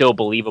 and he's still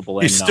believable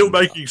in He's them. still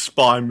making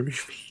spy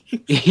movies.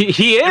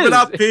 He is. Give it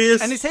up,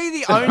 Pierce. And is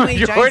he the only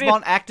James Jordan-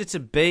 Bond actor to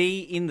be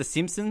in The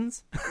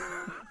Simpsons?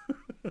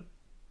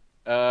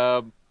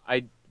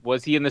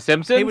 Was he in The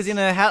Simpsons? He was in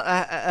a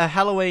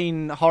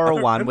Halloween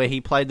horror one where he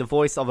played the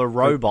voice of a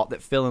robot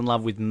that fell in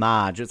love with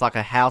Marge. It's like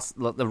a house,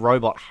 the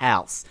robot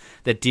house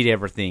that did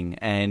everything,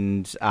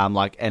 and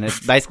it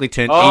basically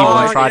turned evil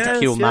and tried to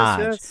kill Marge.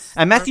 Yes.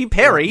 And Matthew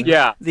Perry,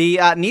 Yeah. the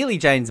nearly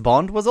James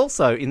Bond, was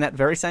also in that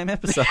very same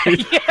episode.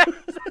 Yes.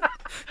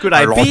 Could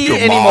I like be you,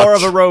 any Marge. more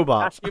of a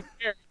robot? Matthew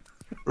Perry.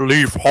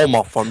 Leave home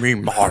off for me,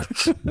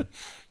 Marge.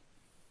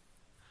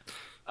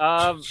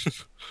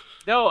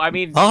 No, I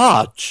mean,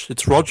 Marge,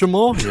 it's Roger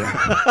Moore here.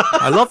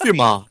 I love you,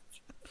 Marge.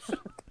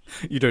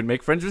 You don't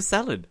make friends with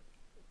salad.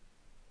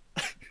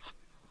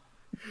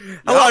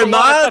 Hello,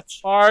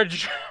 Marge.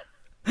 Marge.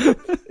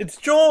 It's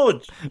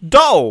George.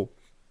 Dole!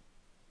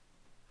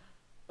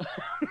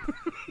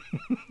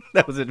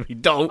 That was it, me.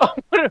 Dole.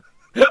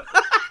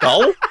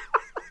 Doll?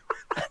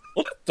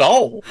 What a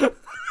doll?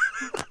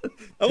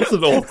 That was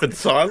an awkward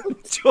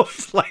silence. George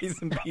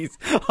Lazenby's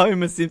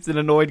Homer Simpson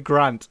annoyed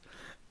grunt.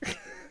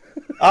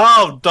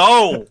 Oh,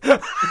 doll.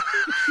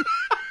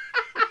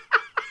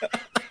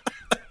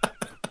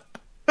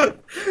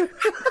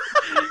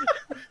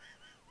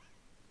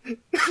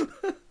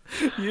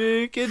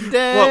 You can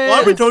dance.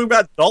 Why are we talking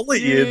about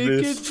Dolly in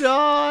You this? can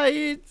die.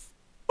 It's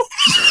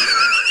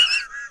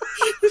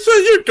This is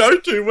what you go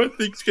to when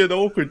things get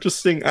awkward.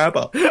 Just sing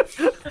ABBA.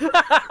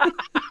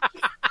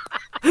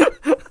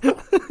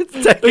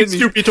 Next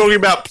you'll be talking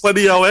about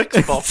Plenty O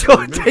Xbox.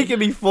 It's taken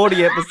me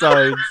 40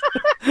 episodes.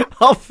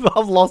 I've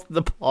lost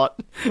the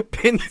plot.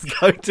 Ben's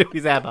go-to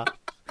is ABBA.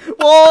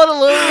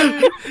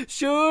 Waterloo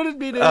shouldn't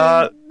be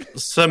done.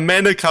 So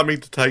men are coming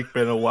to take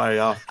Ben away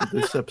after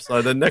this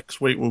episode, and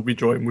next week we'll be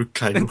joined with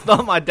Kate. It's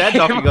not my dad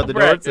knocking on the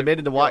door. It's the men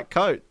in the white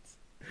coats.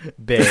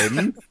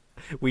 Ben,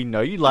 we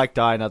know you like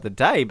Die Another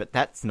Day, but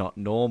that's not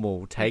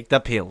normal. Take the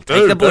pill.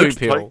 Take the blue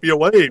pill. Take me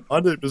away. My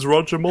name is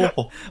Roger Moore.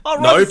 Oh,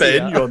 no, Roger's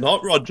Ben, here. you're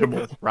not Roger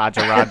Moore.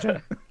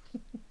 Roger.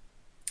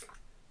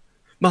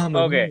 Mama.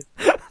 Okay.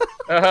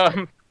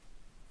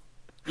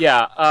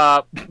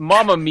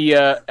 Mamma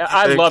Mia.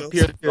 I There love goes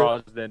Pierce the kid.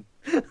 Brosnan,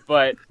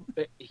 but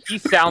he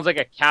sounds like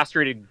a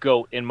castrated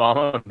goat in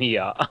Mamma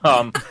Mia.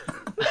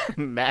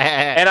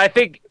 Man. And I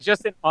think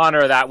just in honor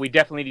of that, we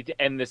definitely need to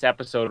end this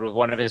episode with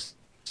one of his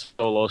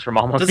solos from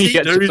Mamma Does Mia. he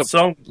do Just his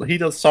song? He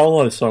does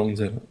solo songs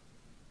in it.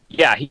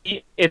 Yeah,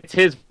 it's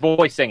his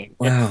voice singing.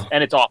 Wow.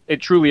 And it's awful.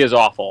 It truly is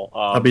awful.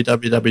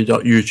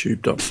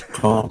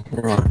 www.youtube.com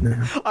right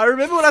now. I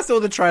remember when I saw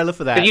the trailer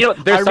for that. And you know,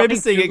 there's I remember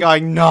something seeing to- it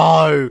going,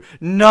 no,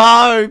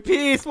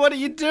 Pierce, what are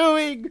you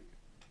doing?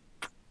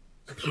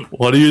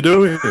 What are you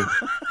doing?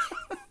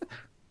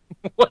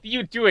 What are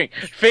you doing?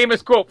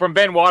 Famous quote from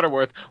Ben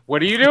Waterworth.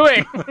 What are you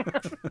doing?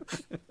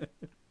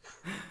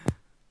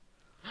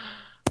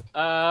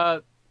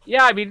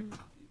 Yeah, I mean,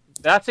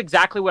 that's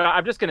exactly what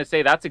I'm just going to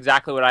say. That's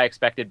exactly what I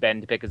expected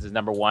Ben to pick as his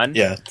number one.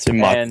 Yeah, it's in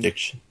my And-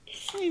 prediction.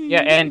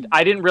 Yeah, and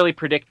I didn't really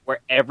predict where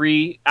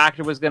every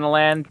actor was going to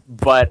land,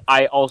 but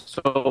I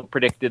also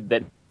predicted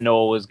that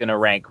Noah was going to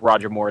rank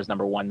Roger Moore as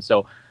number one.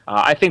 So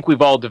I think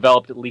we've all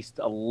developed at least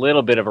a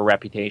little bit of a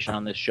reputation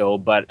on this show.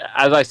 But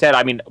as I said,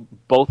 I mean,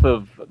 both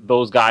of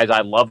those guys,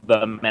 I love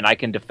them, and I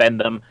can defend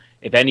them.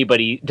 If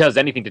anybody does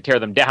anything to tear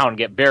them down,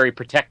 get very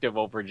protective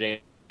over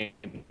James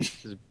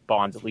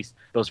Bond's, at least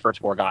those first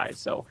four guys.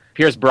 So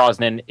Pierce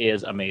Brosnan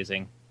is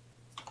amazing.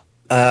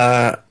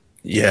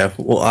 Yeah,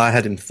 well, I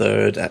had him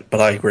third,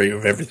 but I agree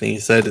with everything you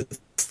said.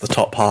 It's the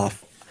top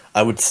half.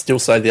 I would still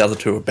say the other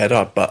two are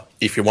better, but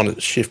if you wanted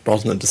to shift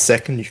Brosnan to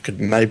second, you could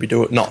maybe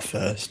do it, not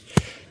first.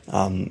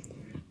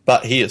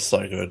 But he is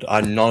so good.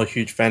 I'm not a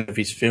huge fan of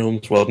his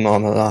films. Well,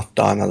 Not Enough,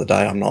 Die Another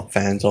Day, I'm not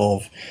fans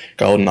of.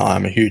 GoldenEye,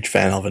 I'm a huge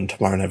fan of, and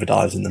Tomorrow Never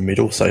Dies in the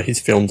middle, so his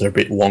films are a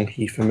bit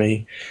wonky for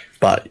me.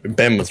 But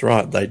Ben was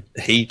right.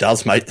 He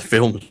does make the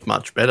films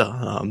much better.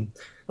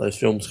 Those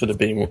films could have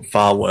been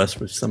far worse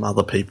with some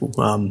other people.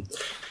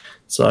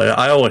 So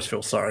I always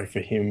feel sorry for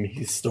him,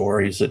 his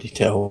stories that he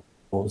tells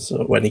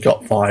when he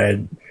got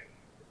fired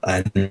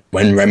and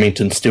when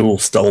Remington still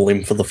stole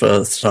him for the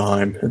first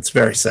time. It's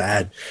very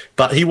sad.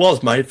 But he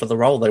was made for the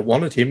role. They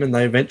wanted him and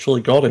they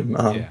eventually got him.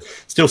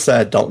 Still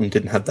sad Dalton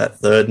didn't have that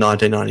third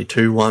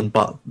 1992 one,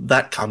 but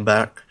that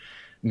comeback,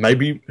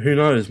 maybe, who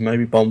knows,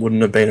 maybe Bond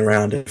wouldn't have been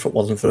around if it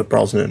wasn't for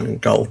Brosnan and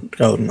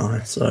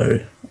GoldenEye. So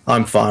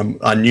I'm fine.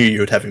 I knew you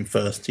would have him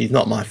first. He's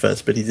not my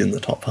first, but he's in the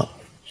top half.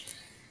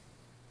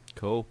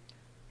 Cool.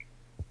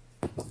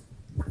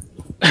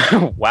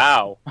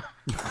 Wow.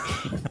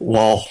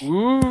 Whoa.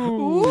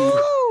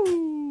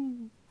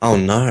 Ooh. Oh,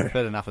 no. I've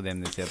heard enough of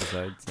them this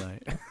episode, so...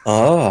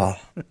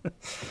 Ah.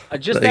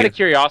 Just out of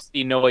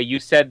curiosity, Noah, you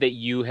said that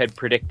you had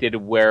predicted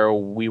where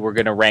we were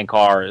going to rank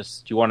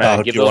ours. Do you want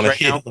to give those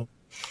right now? them?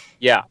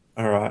 Yeah.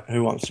 All right.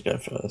 Who wants to go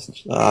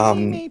first?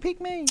 Pick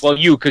me. Well,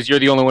 you, because you're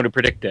the only one who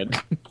predicted.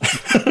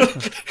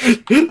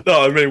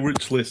 No, I mean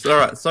which list. All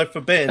right. So for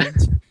Ben,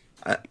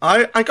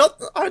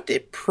 I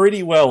did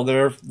pretty well.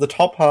 The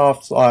top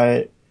halves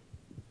I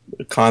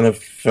kind of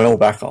fell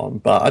back on,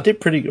 but I did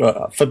pretty good.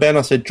 For Ben,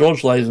 I said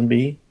George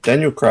Lazenby,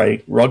 Daniel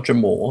Craig, Roger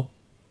Moore.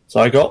 So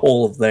I got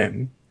all of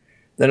them.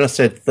 Then I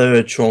said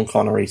third, Sean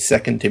Connery,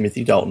 second,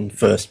 Timothy Dalton,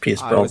 first, Pierce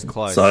Brosnan. I was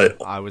close. So,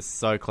 I was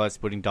so close to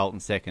putting Dalton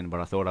second,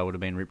 but I thought I would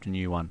have been ripped a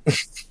new one.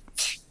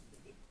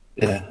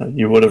 yeah,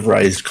 you would have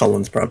raised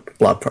Colin's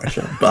blood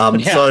pressure.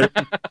 So,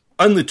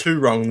 only 2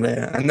 wrong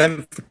there. And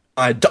then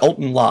I had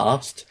Dalton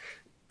last.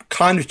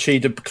 Kind of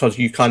cheated because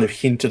you kind of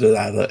hinted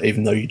at it,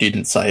 even though you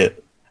didn't say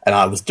it. And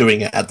I was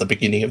doing it at the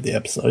beginning of the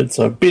episode.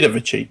 So, a bit of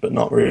a cheat, but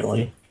not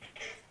really.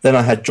 Then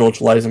I had George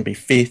Lazenby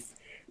 5th.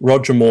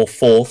 Roger Moore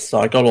 4th, so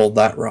I got all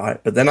that right.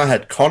 But then I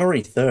had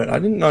Connery 3rd. I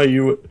didn't know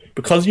you were...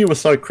 Because you were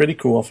so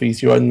critical of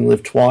his You Only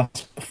Live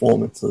Twice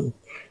performances,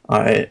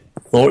 I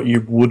thought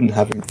you wouldn't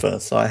have him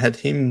first. So I had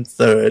him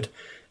 3rd,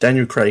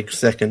 Daniel Craig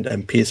 2nd,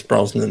 and Pierce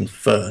Brosnan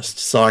 1st.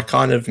 So I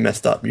kind of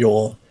messed up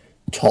your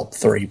top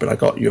 3, but I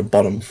got your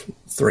bottom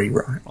 3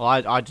 right. Well,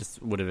 I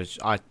just would have...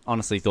 I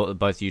honestly thought that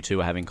both you two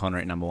were having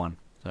Connery at number 1,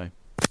 so...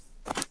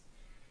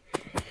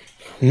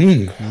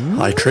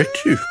 I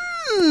tricked you.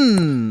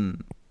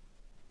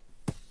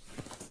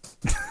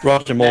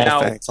 Roger Moore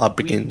Now, Fan Club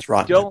begins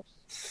right now.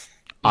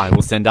 I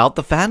will send out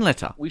the fan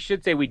letter. We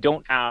should say we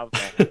don't have...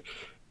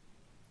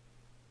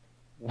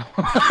 Was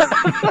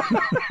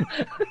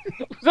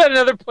that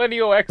another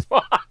Plenty O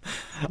Xbox?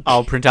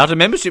 I'll print out a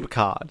membership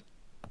card.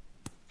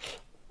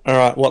 All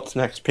right, what's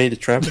next, Peter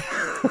Trevor?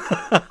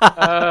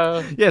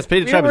 Yes,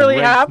 Peter We Trevor. don't really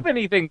have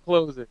anything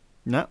closing.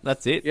 No,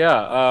 that's it.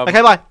 Yeah.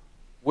 Okay, bye.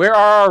 Where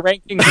are our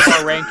rankings of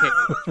our ranking?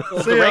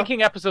 So the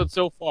ranking episode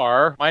so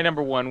far, my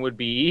number 1 would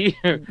be...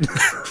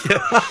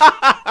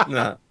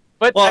 No.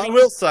 But Well, I I mean,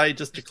 will say,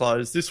 just to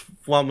close, this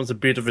one was a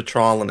bit of a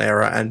trial and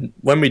error, and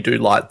when we do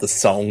like the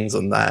songs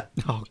and that,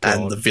 Oh,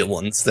 God. and the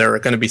villains, there are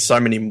going to be so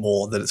many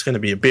more that it's going to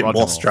be a bit Roger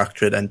more Moore.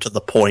 structured and to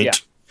the point. Yeah.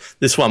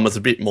 This one was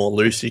a bit more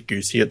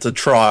loosey-goosey. It's a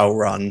trial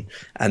run,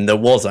 and there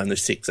was only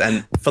 6.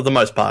 And for the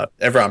most part,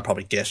 everyone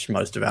probably guessed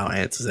most of our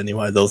answers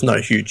anyway. There was no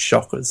huge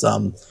shockers.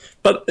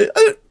 But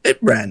it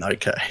ran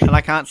okay. And I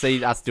can't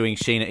see us doing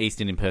Sheena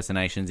Easton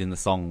impersonations in the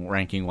song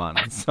ranking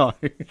 1. So,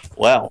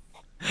 Well,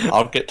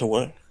 I'll get to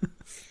work.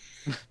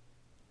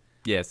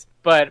 yes.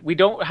 but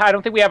I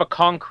don't think we have a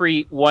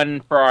concrete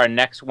one for our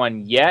next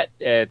one yet.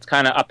 It's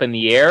kind of up in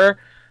the air.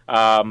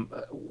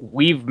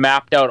 We've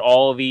mapped out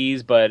all of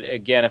these, but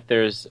again, if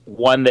there's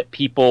one that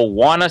people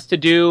want us to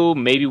do,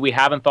 maybe we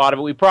haven't thought of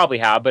it. We probably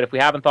have, but if we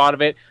haven't thought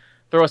of it,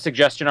 throw a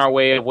suggestion our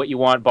way of what you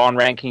want Bond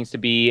rankings to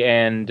be.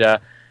 And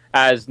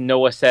as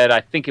Noah said, I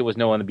think it was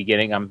Noah in the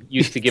beginning, I'm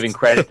used to giving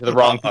credit to the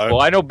wrong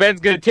people. I know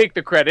Ben's going to take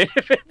the credit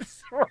if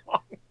it's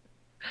wrong.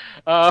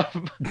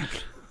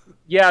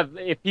 Yeah,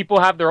 if people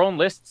have their own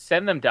lists,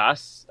 send them to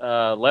us.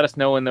 Let us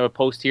know in the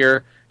post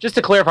here. Just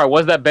to clarify,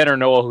 was that Ben or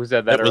Noah who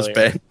said that It was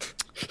earlier? Ben.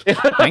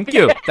 Thank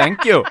you.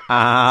 Thank you.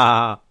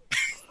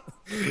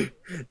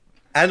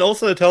 And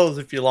also tell us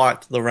if you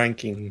liked the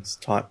rankings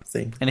type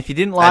thing. And if you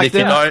didn't And like if you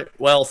them, don't,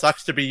 well,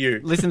 sucks to be you.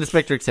 listen to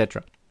Spectre,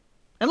 etc.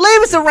 And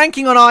leave us a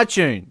ranking on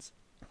iTunes.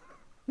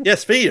 Yeah,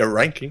 speaking of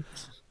rankings.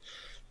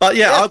 But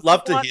yeah, I'd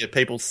love to hear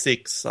people's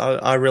 6.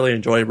 I really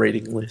enjoy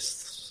reading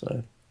lists,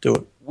 so do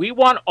it. We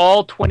want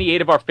all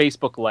 28 of our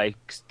Facebook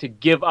likes to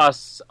give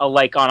us a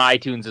like on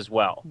iTunes as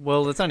well.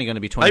 Well, it's only going to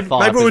be Maybe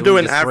 25. we'll do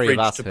an just 3 of average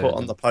us to heard put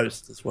on them. the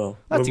post as well.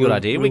 That's a good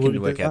idea. We can do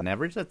work that. out an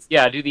average. That's...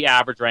 Yeah, do the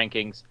average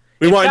rankings.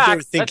 We In won't fact, do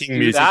let's thinking do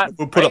music. that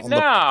We'll put right it on the...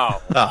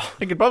 now. Ah,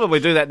 We could probably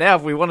do that now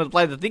if we wanted to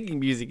play the thinking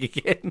music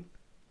again.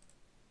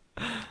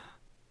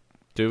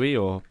 Do we,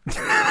 or...?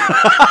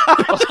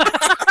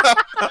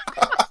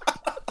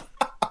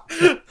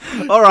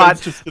 Alright,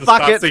 just gonna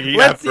fuck start it. singing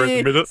Let's after a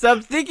hear minute.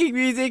 some thinking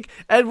music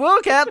and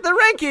work out the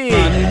ranking.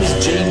 My name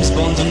is James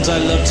Bond and I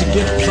love to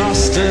get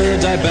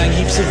plastered. I bang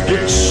heaps of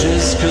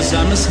bitches cause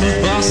I'm a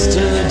smooth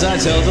bastard. I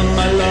tell them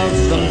I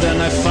love them, then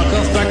I fuck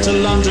off back to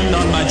London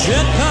on my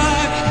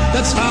jetpack.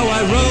 That's how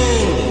I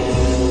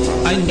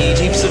roll. I need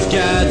heaps of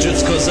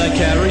gadgets cause I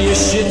carry a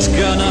shit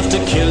gun.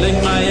 After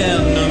killing my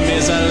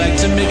enemies I like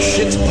to make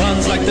shit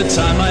puns, like the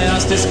time I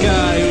asked this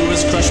guy who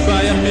was crushed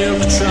by a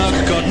milk truck,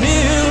 got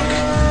milk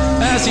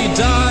as he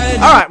died.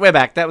 Alright, we're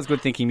back. That was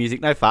good thinking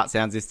music. No fart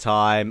sounds this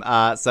time.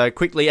 So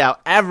quickly, our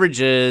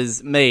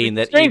averages mean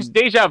that... Strange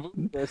deja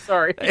vu.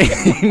 Sorry.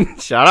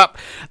 Shut up.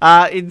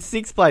 In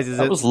 6th place is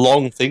that was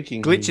long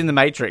thinking. Glitch in the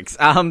Matrix.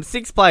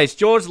 6th place,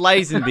 George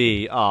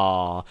Lazenby.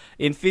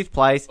 In 5th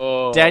place,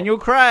 Daniel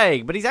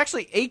Craig. But he's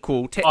actually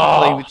equal,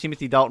 technically, with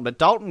Timothy Dalton. But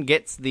Dalton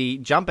gets the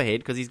jump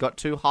ahead because he's got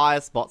 2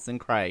 higher spots than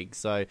Craig.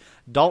 So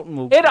Dalton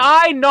will... Had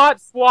I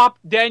not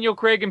swapped Daniel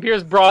Craig and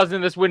Pierce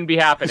Brosnan, this wouldn't be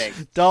happening.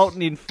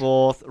 Dalton in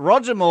 4th,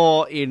 Roger Moore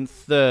in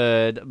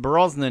 3rd,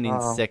 Brosnan in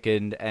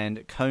 2nd,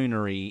 and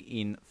Connery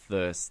in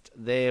 1st.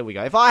 There we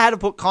go. If I had to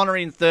put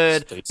Connery in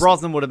 3rd,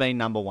 Brosnan would have been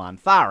number 1.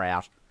 Far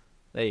out.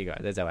 There you go.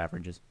 There's our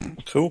averages.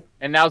 Cool.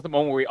 And now's the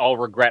moment where we all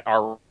regret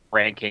our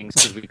rankings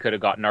because we could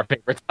have gotten our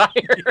favorites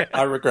higher.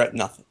 I regret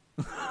nothing.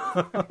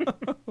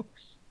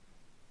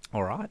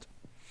 All right.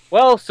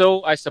 Well,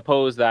 so I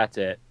suppose that's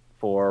it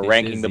for This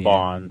ranking is the the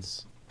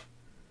bonds.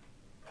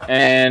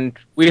 And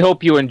we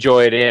hope you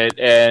enjoyed it,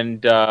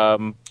 and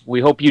we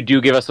hope you do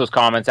give us those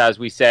comments, as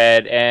we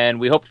said, and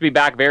we hope to be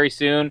back very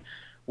soon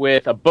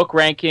with a book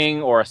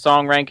ranking or a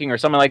song ranking or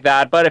something like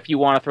that. But if you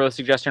want to throw a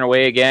suggestion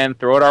away again,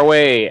 throw it our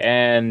way.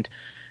 And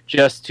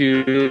just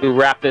to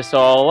wrap this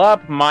all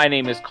up, my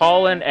name is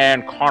Colin,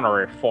 and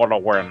Connery for the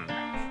win.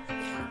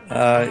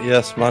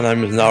 Yes, my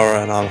name is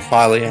Noah, and I'm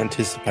highly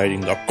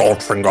anticipating the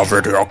Goldfinger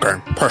video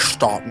game. Push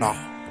start now.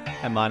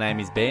 And my name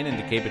is Ben, and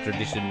to keep a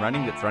tradition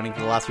running that's running for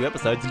the last few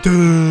episodes,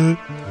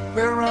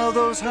 Where are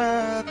those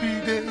happy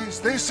days?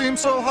 They seem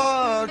so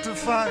hard to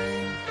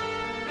find.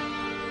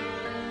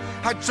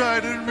 I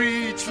tried to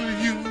reach for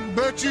you,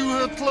 but you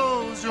have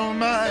closed your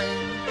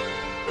mind.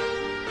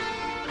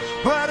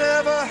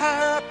 Whatever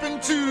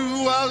happened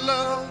to our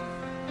love?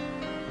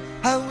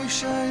 I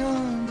wish I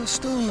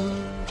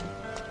understood.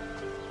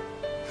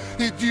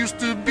 It used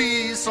to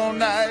be so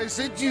nice,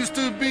 it used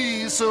to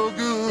be so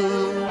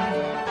good.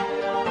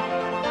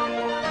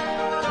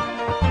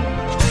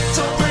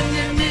 So when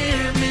you're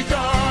near me,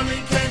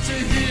 darling, can't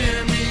you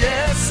hear me?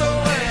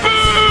 SOS.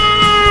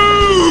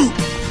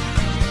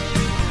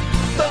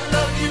 The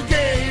love you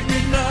gave me,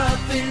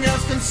 nothing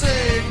else can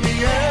save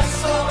me.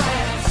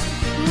 SOS.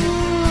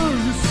 Ooh,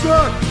 you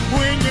suck.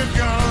 When you're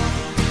gone,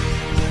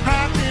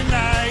 how can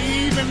I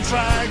even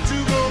try to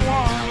go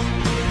on?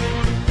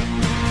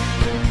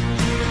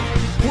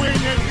 When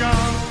you're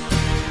gone,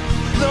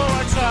 though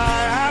I try,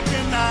 how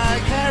can I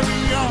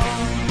carry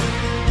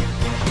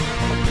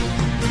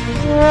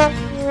on?